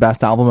released the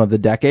best album of the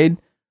decade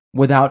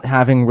without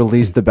having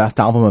released the best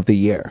album of the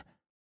year.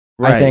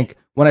 Right. I think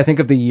when I think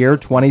of the year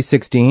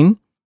 2016,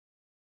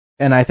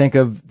 and I think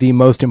of the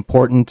most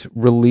important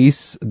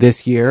release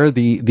this year,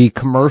 the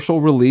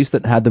commercial release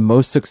that had the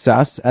most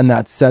success and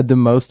that said the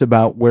most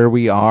about where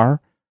we are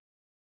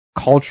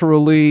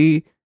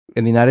culturally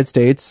in the United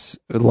States,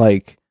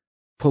 like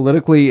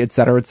politically, et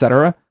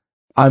cetera,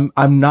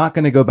 I'm not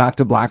going to go back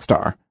to Black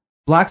Star.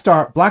 Black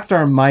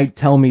Star might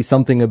tell me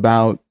something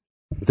about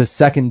the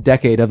second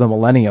decade of the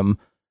millennium,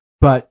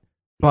 but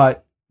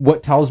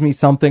what tells me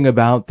something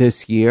about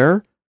this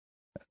year,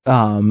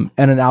 and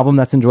an album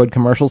that's enjoyed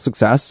commercial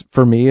success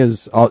for me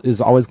is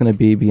always going to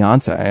be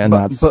Beyonce, and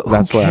that's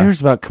who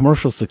cares about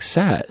commercial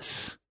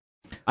success?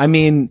 I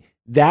mean,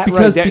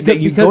 because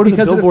you go to the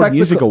Billboard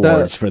Music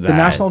Awards for that. The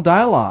national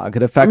dialogue,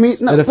 it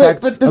affects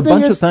a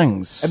bunch of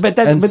things. But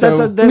that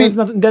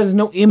has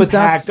no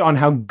impact on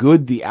how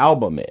good the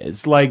album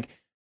is. Like,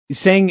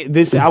 saying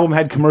this album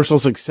had commercial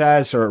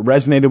success or it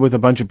resonated with a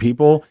bunch of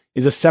people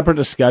is a separate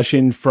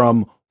discussion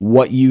from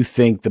what you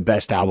think the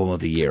best album of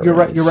the year is. You're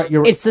right.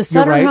 It's the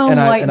Sutter Home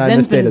White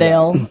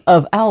Zinfandel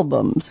of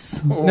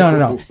albums.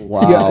 No.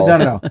 Wow.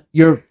 No.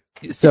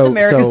 It's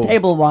America's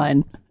table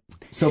wine.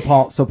 So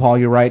Paul,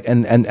 you're right,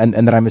 and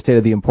that I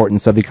misstated the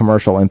importance of the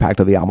commercial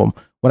impact of the album.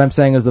 What I'm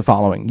saying is the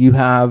following: you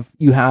have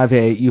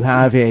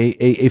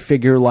a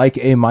figure like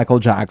a Michael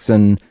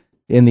Jackson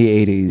in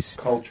the 80s,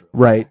 culture,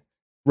 right?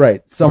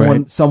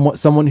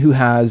 Someone who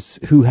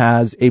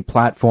has a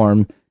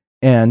platform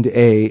and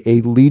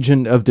a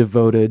legion of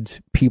devoted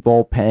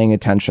people paying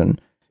attention,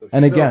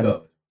 and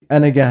again,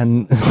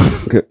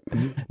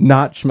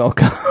 not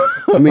Schmilka.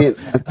 I mean,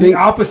 I think the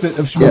opposite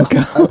of Schmilka.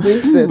 Yeah, I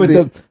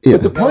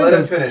think the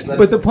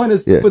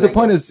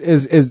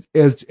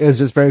point is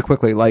just very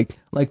quickly, like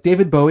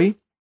David Bowie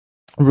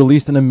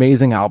released an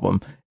amazing album,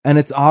 and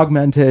it's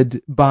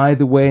augmented by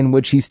the way in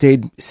which he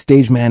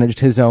stage managed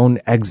his own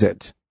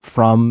exit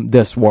from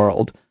this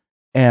world,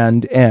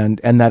 and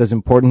that is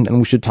important, and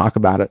we should talk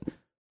about it.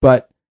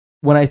 But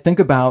when I think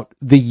about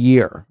the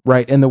year,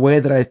 right, and the way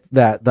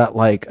that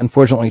like,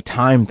 unfortunately,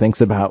 Time thinks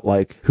about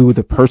like who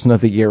the person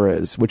of the year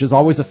is, which is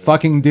always a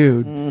fucking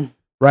dude,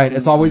 right?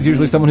 It's always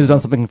usually someone who's done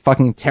something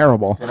fucking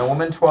terrible. And a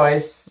woman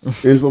twice.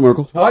 Angela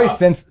Merkel. Twice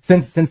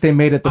since they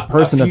made it the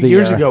person of the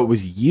years year. ago, it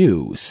was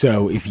you.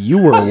 So if you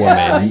were a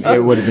woman,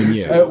 it would have been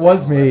you. It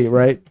was me,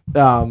 right?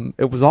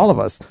 It was all of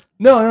us.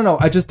 No.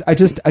 I just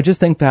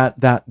think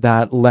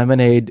that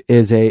Lemonade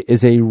is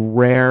a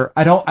rare.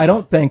 I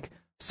don't think.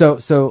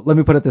 So let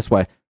me put it this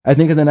way. I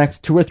think in the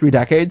next 2 or 3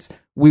 decades,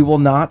 we will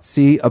not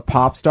see a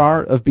pop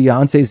star of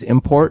Beyonce's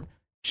import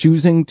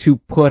choosing to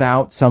put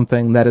out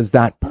something that is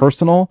that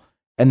personal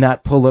and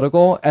that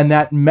political and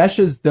that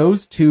meshes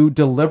those two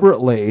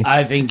deliberately.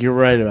 I think you're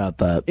right about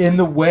that. In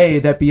the way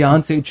that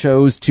Beyonce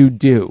chose to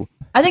do.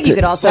 I think you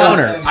could also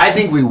counter. I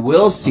think we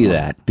will see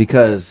that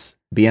because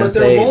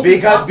Beyonce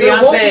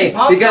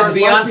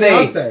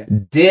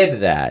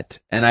did that,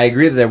 and I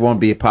agree that there won't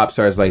be pop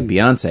stars like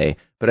Beyonce.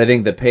 But I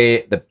think the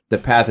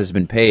path has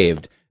been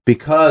paved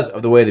because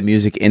of the way the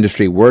music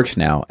industry works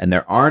now, and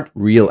there aren't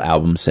real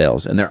album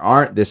sales, and there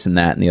aren't this and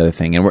that and the other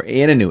thing, and we're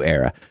in a new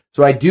era.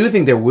 So I do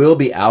think there will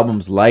be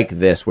albums like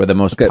this where the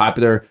most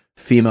popular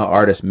female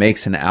artist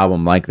makes an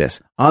album like this.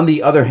 On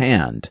the other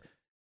hand,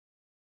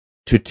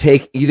 to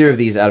take either of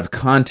these out of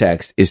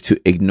context is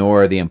to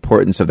ignore the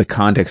importance of the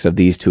context of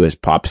these two as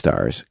pop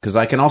stars. Because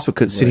I can also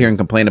sit here and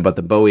complain about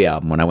the Bowie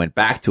album. When I went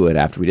back to it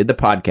after we did the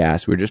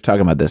podcast, we were just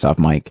talking about this off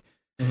mic.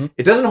 Mm-hmm.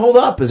 It doesn't hold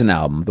up as an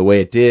album the way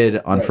it did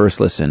on first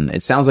listen.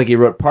 It sounds like he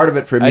wrote part of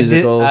it for a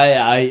musical.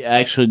 I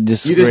actually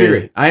disagree. You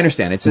disagree. I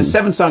understand. It's a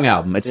 7-song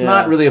album. It's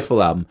not really a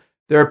full album.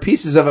 There are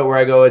pieces of it where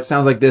I go, it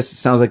sounds like this, it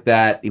sounds like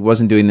that. He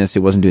wasn't doing this, he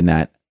wasn't doing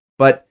that.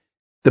 But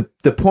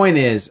the point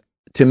is,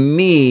 to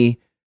me,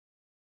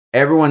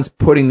 everyone's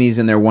putting these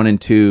in their 1 and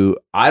 2.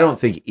 I don't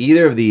think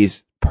either of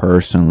these,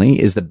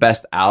 personally, is the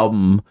best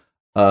album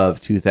of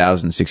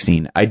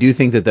 2016. I do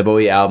think that the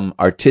Bowie album,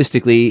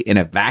 artistically, in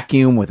a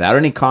vacuum, without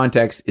any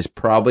context, is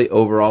probably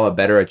overall a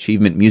better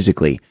achievement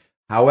musically.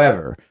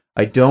 However,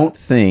 I don't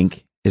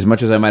think, as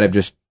much as I might have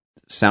just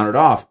sounded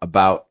off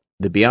about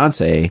the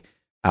Beyonce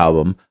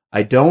album,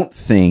 I don't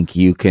think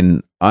you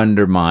can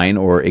undermine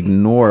or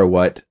ignore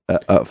what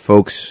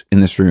folks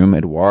in this room,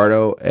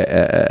 Eduardo,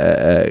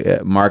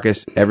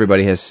 Marcus,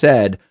 everybody has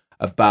said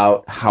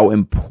about how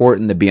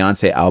important the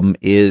Beyonce album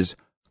is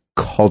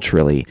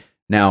culturally.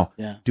 Now,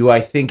 do I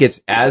think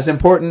it's as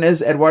important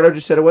as Eduardo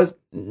just said it was?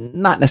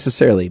 Not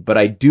necessarily, but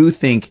I do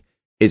think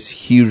it's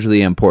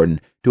hugely important.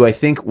 Do I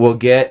think we'll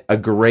get a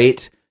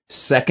great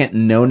second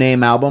No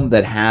Name album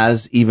that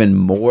has even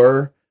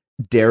more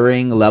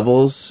daring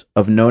levels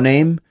of No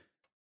Name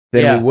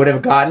than we would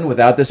have gotten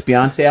without this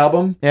Beyonce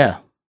album? Yeah.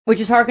 Which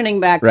is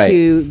harkening back Right.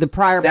 to the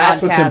prior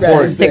That's what's podcast,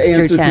 important. 6 The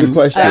through answer to 10. the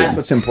question. That's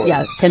what's important.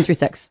 Yeah, 10 through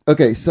 6.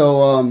 Okay,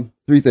 so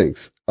 3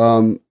 things.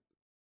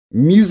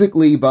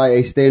 Musically, by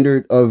a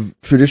standard of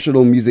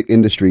traditional music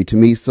industry, to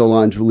me,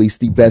 Solange released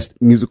the best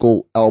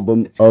musical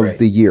album of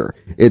the year.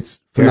 It's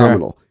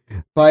phenomenal.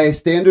 By a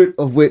standard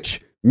of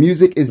which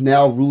music is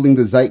now ruling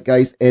the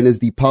zeitgeist and is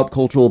the pop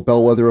cultural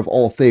bellwether of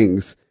all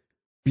things,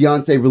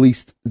 Beyonce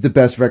released the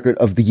best record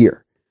of the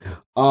year.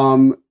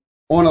 On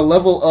a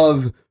level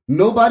of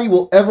nobody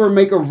will ever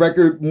make a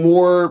record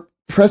more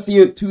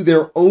prescient to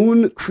their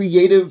own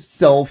creative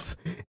self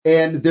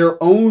and their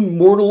own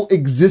mortal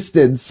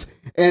existence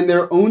and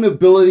their own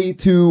ability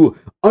to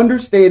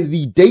understand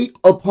the date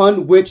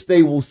upon which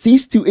they will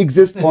cease to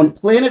exist on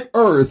planet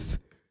Earth.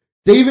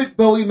 David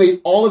Bowie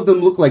made all of them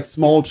look like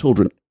small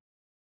children.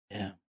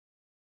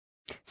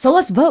 So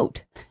let's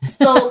vote.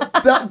 So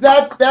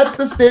that's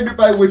the standard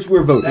by which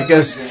we're voting.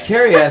 Because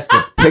Carrie has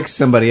to pick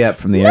somebody up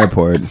from the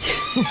airport.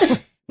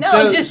 No,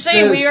 I'm just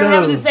saying we are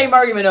having the same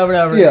argument over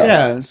and over again.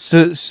 Yeah.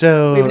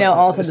 So We've now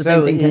all said the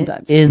same thing 10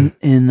 times.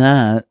 In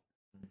that,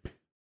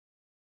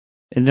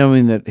 and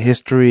knowing that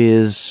history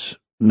is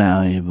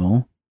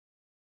malleable,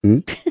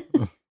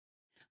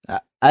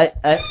 I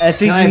think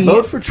Can I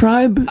vote for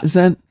Tribe? Is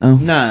that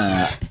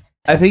no?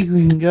 I think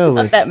we can go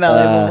Not with that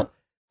malleable.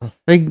 I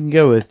think we can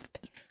go with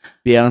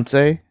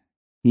Beyonce.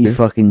 You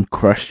fucking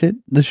crushed it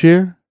this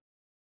year.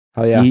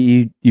 Oh yeah,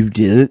 you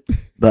did it.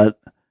 But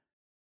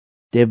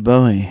David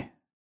Bowie,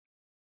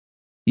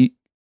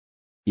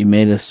 you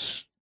made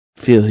us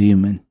feel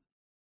human. Is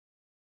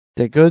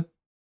that good?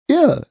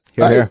 Yeah.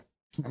 Here.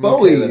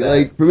 Bowie,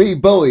 like for me,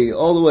 Bowie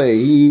all the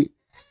way.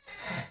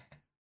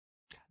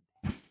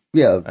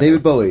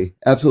 David Bowie,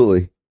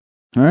 absolutely.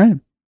 All right.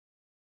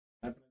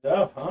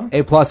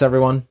 A+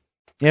 everyone.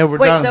 Yeah, we're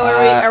Wait, done. so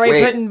are we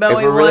wait, putting if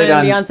Bowie we're really 1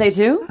 and done- Beyonce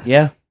 2?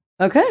 Yeah.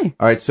 Okay.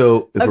 All right,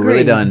 so if we're really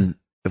Agreed. done,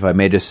 if I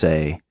may just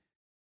say,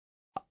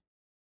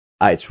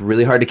 it's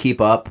really hard to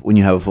keep up when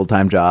you have a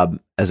full-time job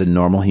as a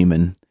normal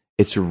human.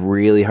 It's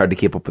really hard to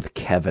keep up with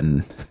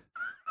Kevin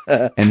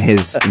and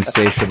his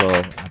insatiable.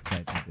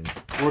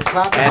 We're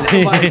clapping.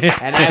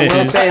 And I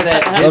will say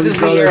that this is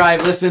the year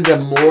I've listened to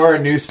more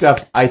new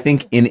stuff, I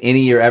think, in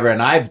any year ever.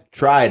 And I've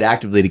tried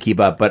actively to keep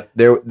up, but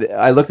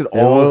I looked at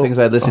all the things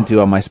I listened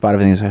to on my Spotify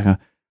things. I go,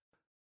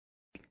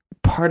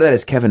 part of that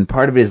is Kevin.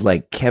 Part of it is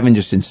like Kevin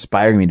just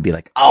inspiring me to be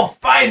like, I'll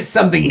find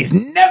something he's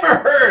never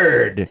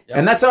heard. Yep.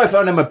 And that's how I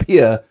found Emma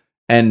Pia.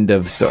 End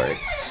of story.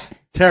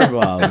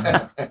 Terrible.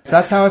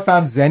 That's how I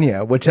found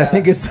Xenia, which I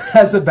think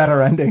has a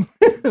better ending.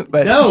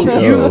 But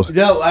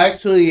no,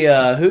 actually,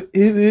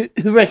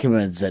 who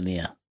recommended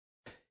Xenia?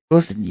 It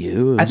wasn't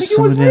you. I think it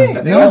was me.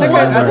 It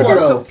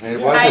It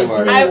was.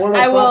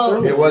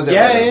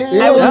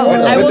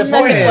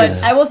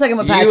 I will second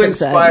what Patrick You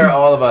inspire said.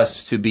 all of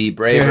us to be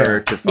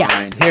braver, to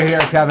find. Here,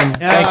 Kevin.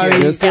 Thank you.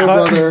 Yes, sir,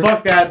 brother.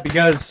 Fuck that,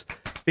 because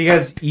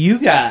you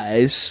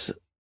guys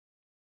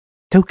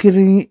don't get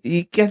any.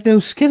 You got no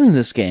skin in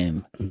this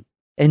game,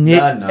 and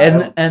yet,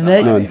 None. and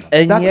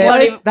That's yet, why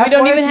we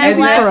don't even have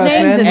last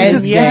names in We this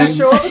just, game. we just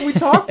show up and we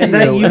talk to and you,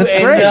 then you and it's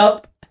end great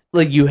up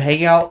like you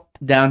hang out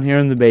down here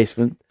in the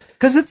basement.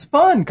 because it's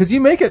fun. Because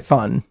you make it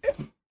fun.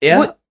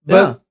 Yeah,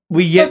 but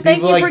we get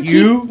thank people you for like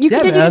you. You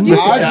Yeah, continue man. to do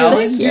Mr. this.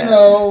 Allen, You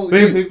know,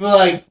 We have people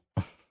like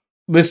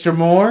Mr.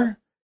 Moore.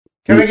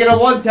 Can I get a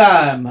one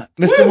time,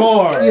 Mr.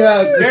 Moore?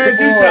 Yes, Mr.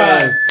 Guarantee Moore.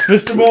 time,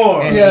 Mr.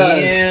 Moore. And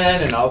Yes.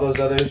 Ian and all those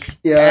others.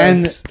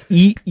 yes.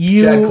 And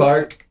you, Chad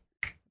Clark.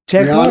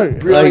 Chad Clark.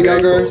 Brianna Like,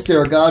 Younger,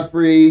 Sarah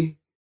Godfrey.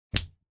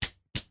 Oh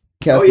yeah,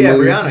 Cassidy.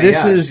 Brianna. This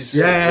yeah, is- she's-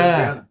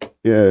 Yeah.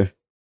 Yeah.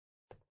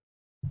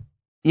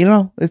 you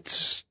know,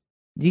 it's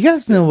you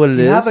guys know what it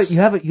You is.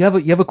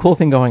 have a cool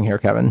thing going here,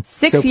 Kevin.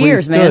 6 So please-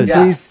 years, man. good.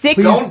 Please,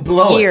 6 Don't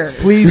blow it. years.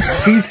 please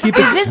keep it.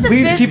 Is this the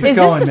Please fifth, keep it is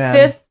going, this the man.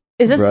 Fifth,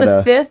 is this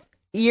Brother. the 5th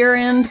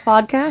year-end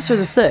podcast or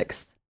the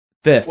 6th?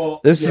 Fifth.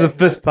 This is the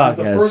fifth podcast.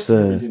 The first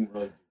one we didn't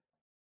really.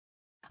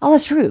 Oh,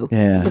 that's true.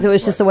 Yeah. Because it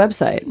was just a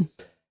website.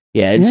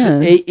 Yeah,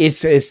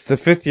 it's the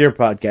 5th year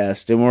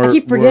podcast, and I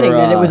keep forgetting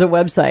that it was a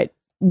website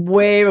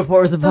way before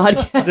it was a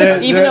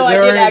podcast, even though I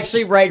did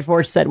actually write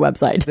for said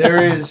website.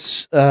 There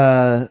is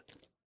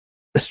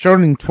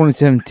starting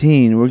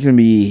 2017, we're gonna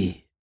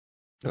be.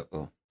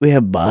 We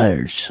have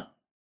buyers.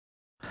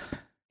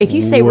 If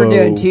you say we're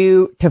doing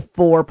 2 to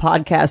 4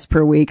 podcasts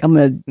per week, I'm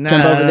going to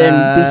jump over there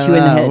and beat you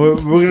in the head. We're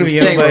going to be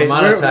saying owned we're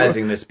by,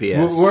 monetizing this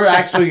BS. We're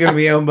actually going to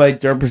be owned by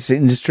Derpist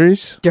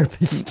Industries.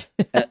 Derpist.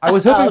 I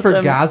was hoping for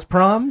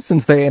Gazprom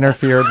since they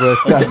interfered with.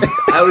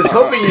 I was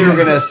hoping you were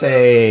going to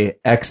say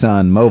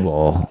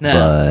ExxonMobil,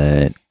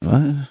 but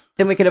what?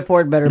 Then we could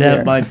afford better beer.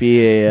 That might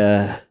be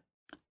a.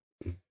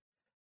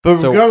 But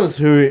So- regardless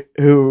who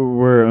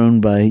we're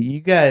owned by, you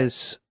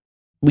guys,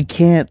 we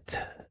can't.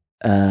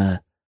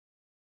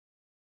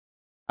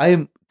 I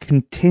am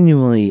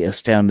continually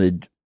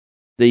astounded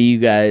that you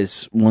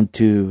guys want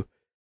to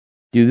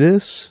do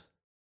this.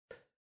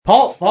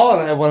 Paul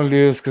and I want to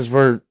do this because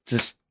we're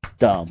just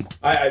dumb.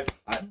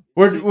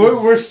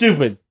 We're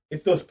stupid.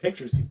 It's those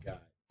pictures you've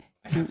got.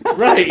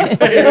 Right.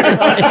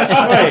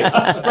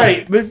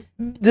 right. But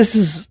this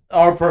is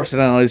our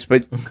personalities.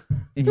 But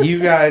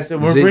you guys,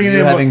 and we're Is it bringing you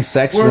in having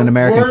sex with an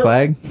American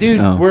flag, dude.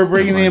 Oh, we're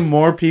bringing in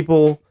more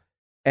people,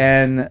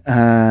 and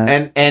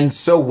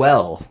so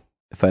well,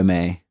 if I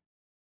may.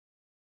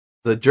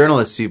 The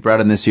journalists you brought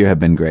in this year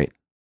have been great.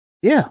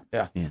 Yeah.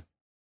 Can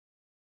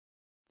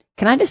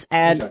I just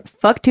add,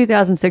 fuck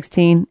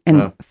 2016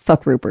 and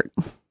fuck Rupert.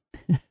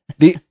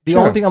 The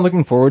only thing I'm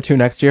looking forward to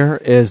next year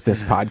is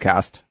this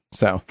podcast.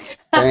 So,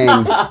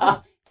 This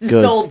is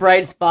the old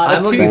bright spot. I'm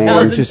of looking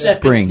forward to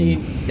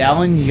 2017. spring.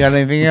 Dallin, you got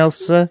anything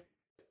else?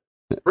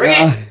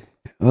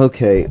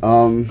 Okay.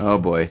 Oh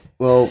boy.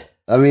 Well,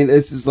 I mean,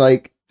 this is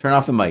like turn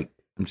off the mic.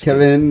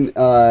 Kevin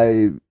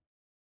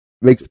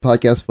makes the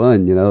podcast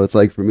fun. You know, it's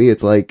like for me,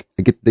 it's like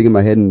I get to dig in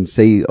my head and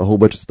say a whole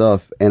bunch of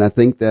stuff. And I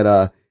think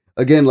that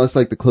again, let's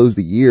like to close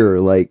the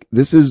year. Like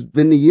this has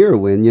been the year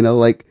when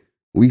like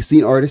we've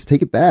seen artists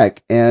take it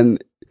back,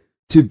 and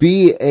to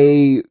be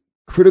a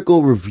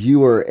critical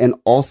reviewer and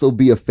also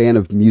be a fan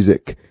of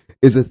music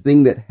is a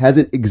thing that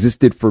hasn't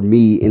existed for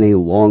me in a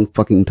long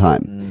fucking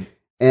time.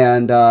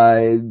 And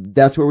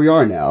that's where we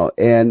are now.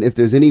 And if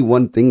there's any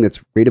one thing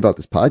that's great about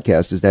this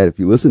podcast is that if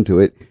you listen to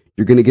it,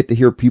 you're going to get to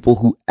hear people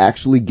who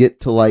actually get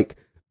to like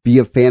be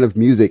a fan of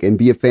music and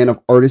be a fan of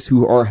artists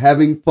who are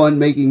having fun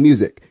making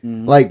music.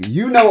 Like,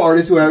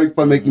 artists who are having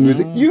fun making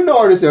music.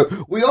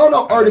 We all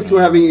know artists who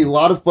are having a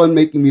lot of fun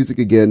making music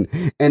again.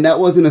 And that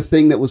wasn't a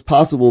thing that was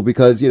possible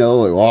because,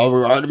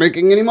 we're not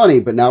making any money.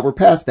 But now we're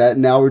past that.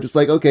 And now we're just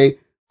like, okay,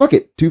 fuck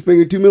it. Two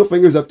middle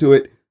fingers up to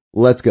it.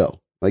 Let's go.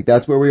 Like,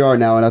 that's where we are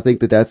now. And I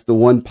think that that's the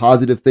one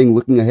positive thing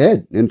looking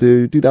ahead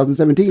into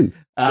 2017.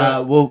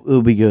 Well,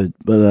 it'll be good.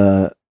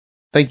 But,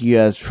 thank you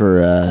guys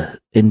for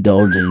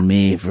indulging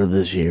me for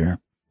this year.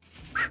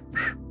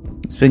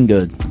 It's been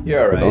good.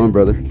 You're all right. Come on,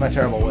 brother. it's my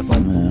terrible whistle.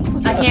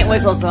 I can't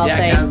whistle, so I'll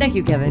say thank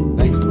you, Kevin.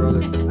 Thanks,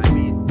 brother.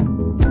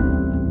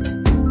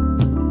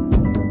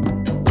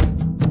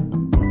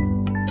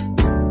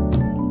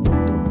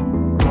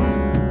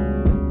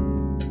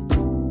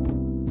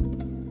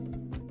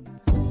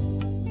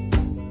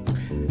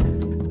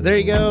 There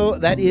you go.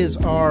 That is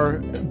our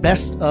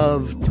best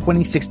of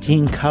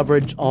 2016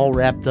 coverage, all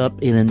wrapped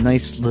up in a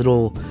nice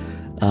little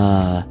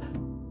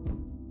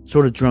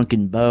sort of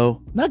drunken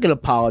bow. Not going to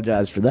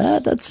apologize for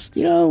that. That's,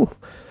 we all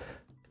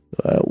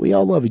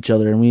love each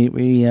other, and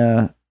we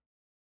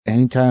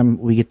anytime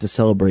we get to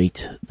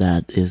celebrate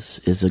that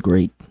is a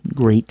great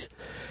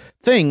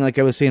thing. Like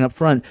I was saying up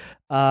front,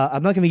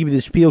 I'm not going to give you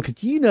the spiel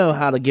because you know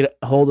how to get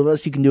a hold of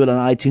us. You can do it on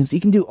iTunes. You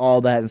can do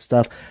all that and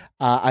stuff.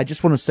 I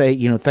just want to say,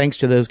 thanks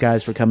to those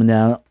guys for coming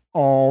down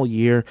all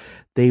year.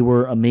 They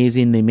were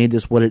amazing. They made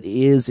this what it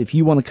is. If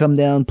you want to come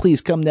down,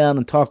 please come down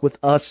and talk with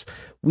us.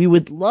 We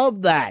would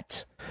love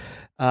that.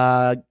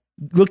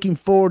 Looking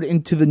forward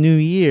into the new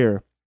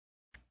year.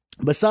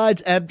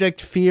 Besides Abject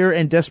Fear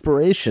and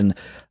Desperation,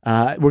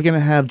 we're going to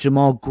have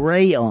Jamal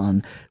Gray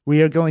on.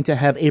 We are going to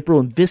have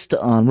April and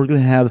Vista on. We're going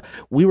to have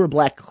We Were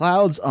Black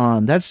Clouds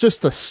on. That's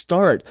just the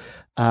start.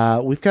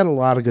 We've got a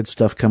lot of good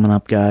stuff coming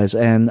up, guys.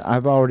 And I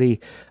broke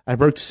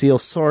the seal.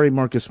 Sorry,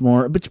 Marcus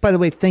Moore. But by the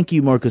way, thank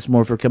you, Marcus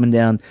Moore, for coming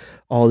down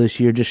all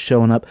this year, just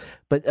showing up.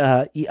 But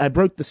I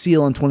broke the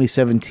seal in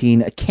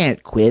 2017. I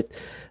can't quit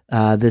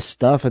this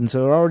stuff. And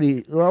so we're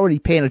already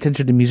paying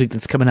attention to music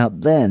that's coming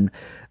out then.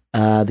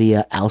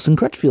 The Alison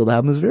Crutchfield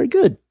album is very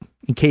good,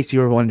 in case you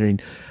were wondering.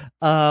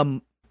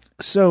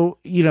 So,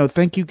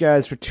 thank you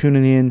guys for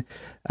tuning in.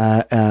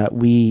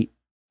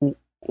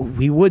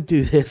 We would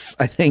do this,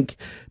 I think,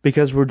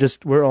 because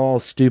we're all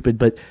stupid,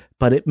 but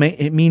it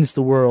means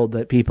the world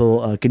that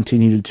people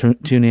continue to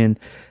tune in,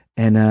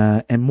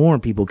 and more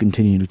people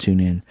continue to tune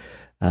in.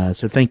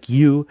 So thank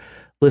you,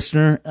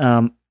 listener.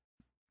 And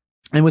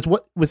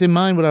with in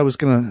mind what I was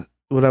talking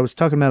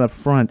about up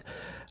front,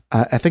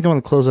 I think I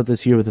want to close out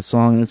this year with a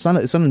song, and it's not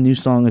a new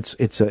song.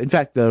 It's in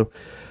fact though,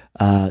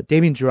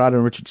 Damien Jurado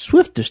and Richard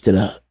Swift just did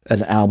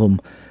an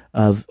album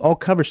of all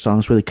cover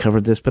songs where they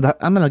covered this, but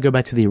I'm going to go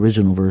back to the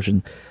original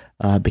version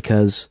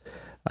because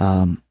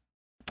the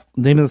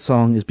name of the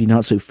song is "Be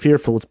Not So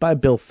Fearful." It's by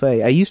Bill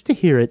Fay. I used to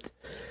hear it.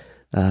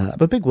 I'm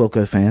a big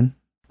Wilco fan,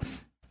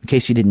 in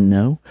case you didn't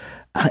know.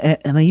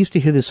 And I used to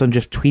hear this song.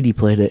 Jeff Tweedy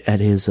played it at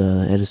his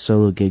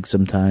solo gig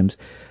sometimes.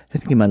 I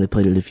think he might have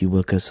played it a few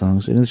Wilco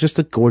songs, and it's just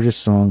a gorgeous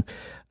song,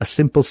 a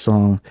simple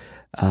song,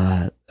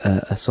 a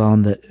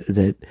song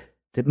that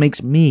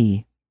makes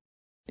me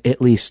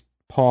at least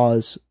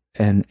pause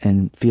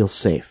and feel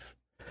safe.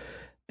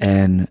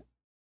 And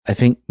I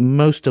think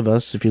most of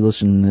us, if you're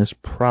listening to this,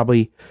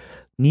 probably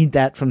need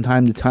that from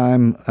time to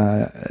time,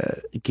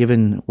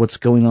 given what's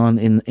going on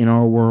in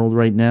our world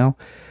right now.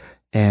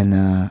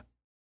 And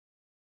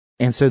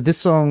so this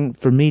song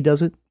for me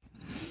does it.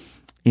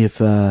 If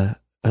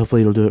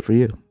hopefully it'll do it for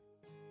you.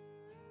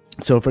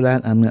 So for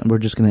that, we're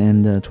just going to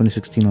end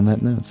 2016 on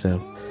that note. So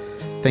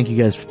thank you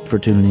guys for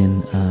tuning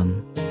in.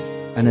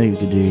 I know you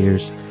could do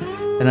yours,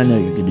 and I know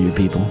you could do your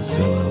people.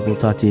 So we'll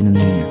talk to you in the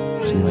new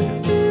year. See you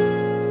later.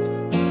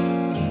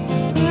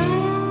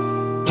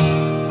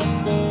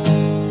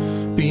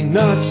 Be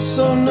not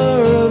so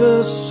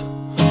nervous,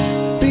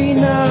 be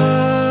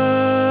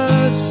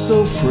not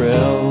so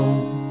frail.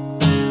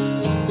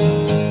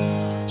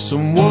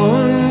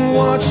 Someone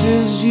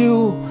watches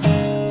you,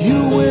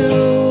 you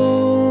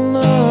will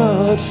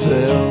not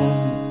fail.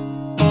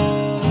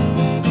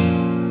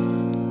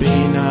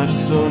 Be not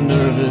so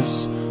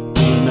nervous,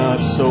 be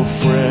not so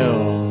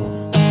frail.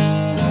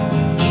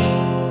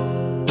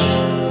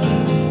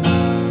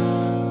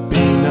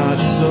 Be not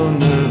so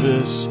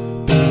nervous,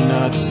 be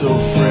not so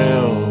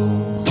frail.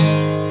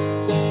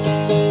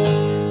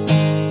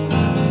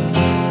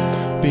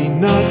 Be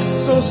not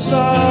so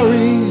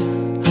sorry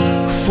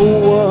for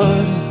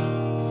what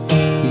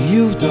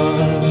you've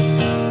done.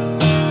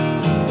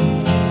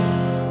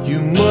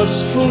 You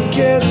must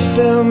forget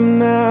them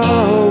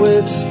now,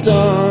 it's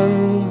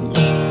done.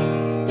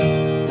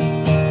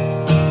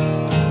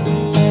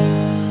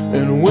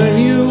 And when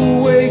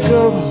you wake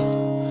up,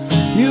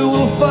 you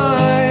will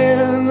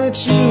find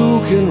that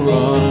you can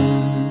run.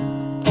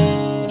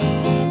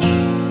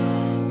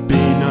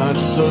 Be not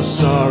so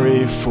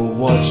sorry for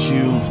what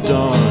you've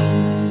done.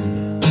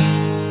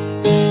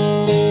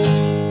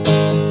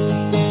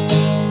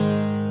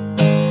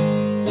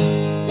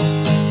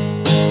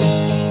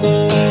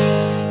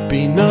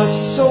 Be not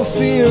so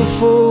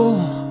fearful,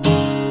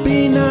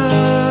 be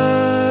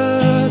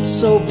not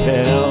so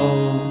pale.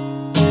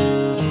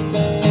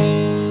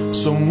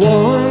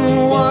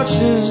 Someone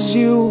watches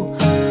you,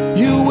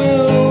 you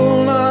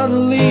will not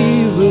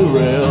leave the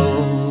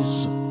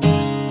rails.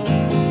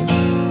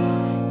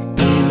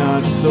 Be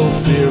not so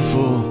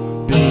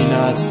fearful, be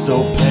not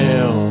so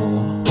pale.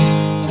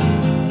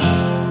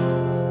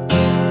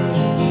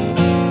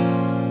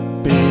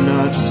 Be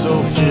not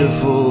so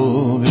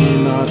fearful, be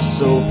not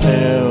so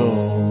pale.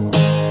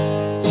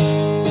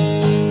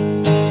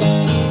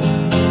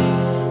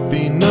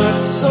 Be not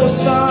so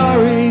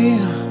sorry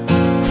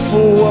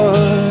for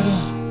what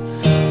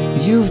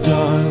you've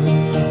done.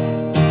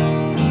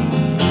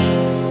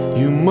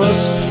 You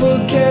must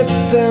forget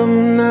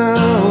them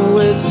now,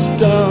 it's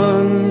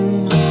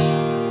done.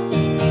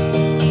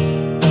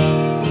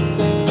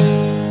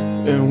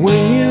 And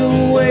when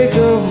you wake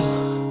up,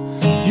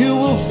 you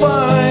will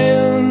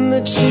find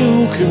that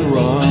you can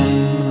run.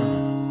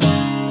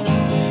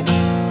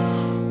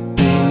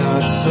 Be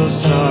not so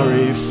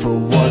sorry for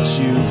what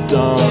you've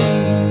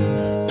done.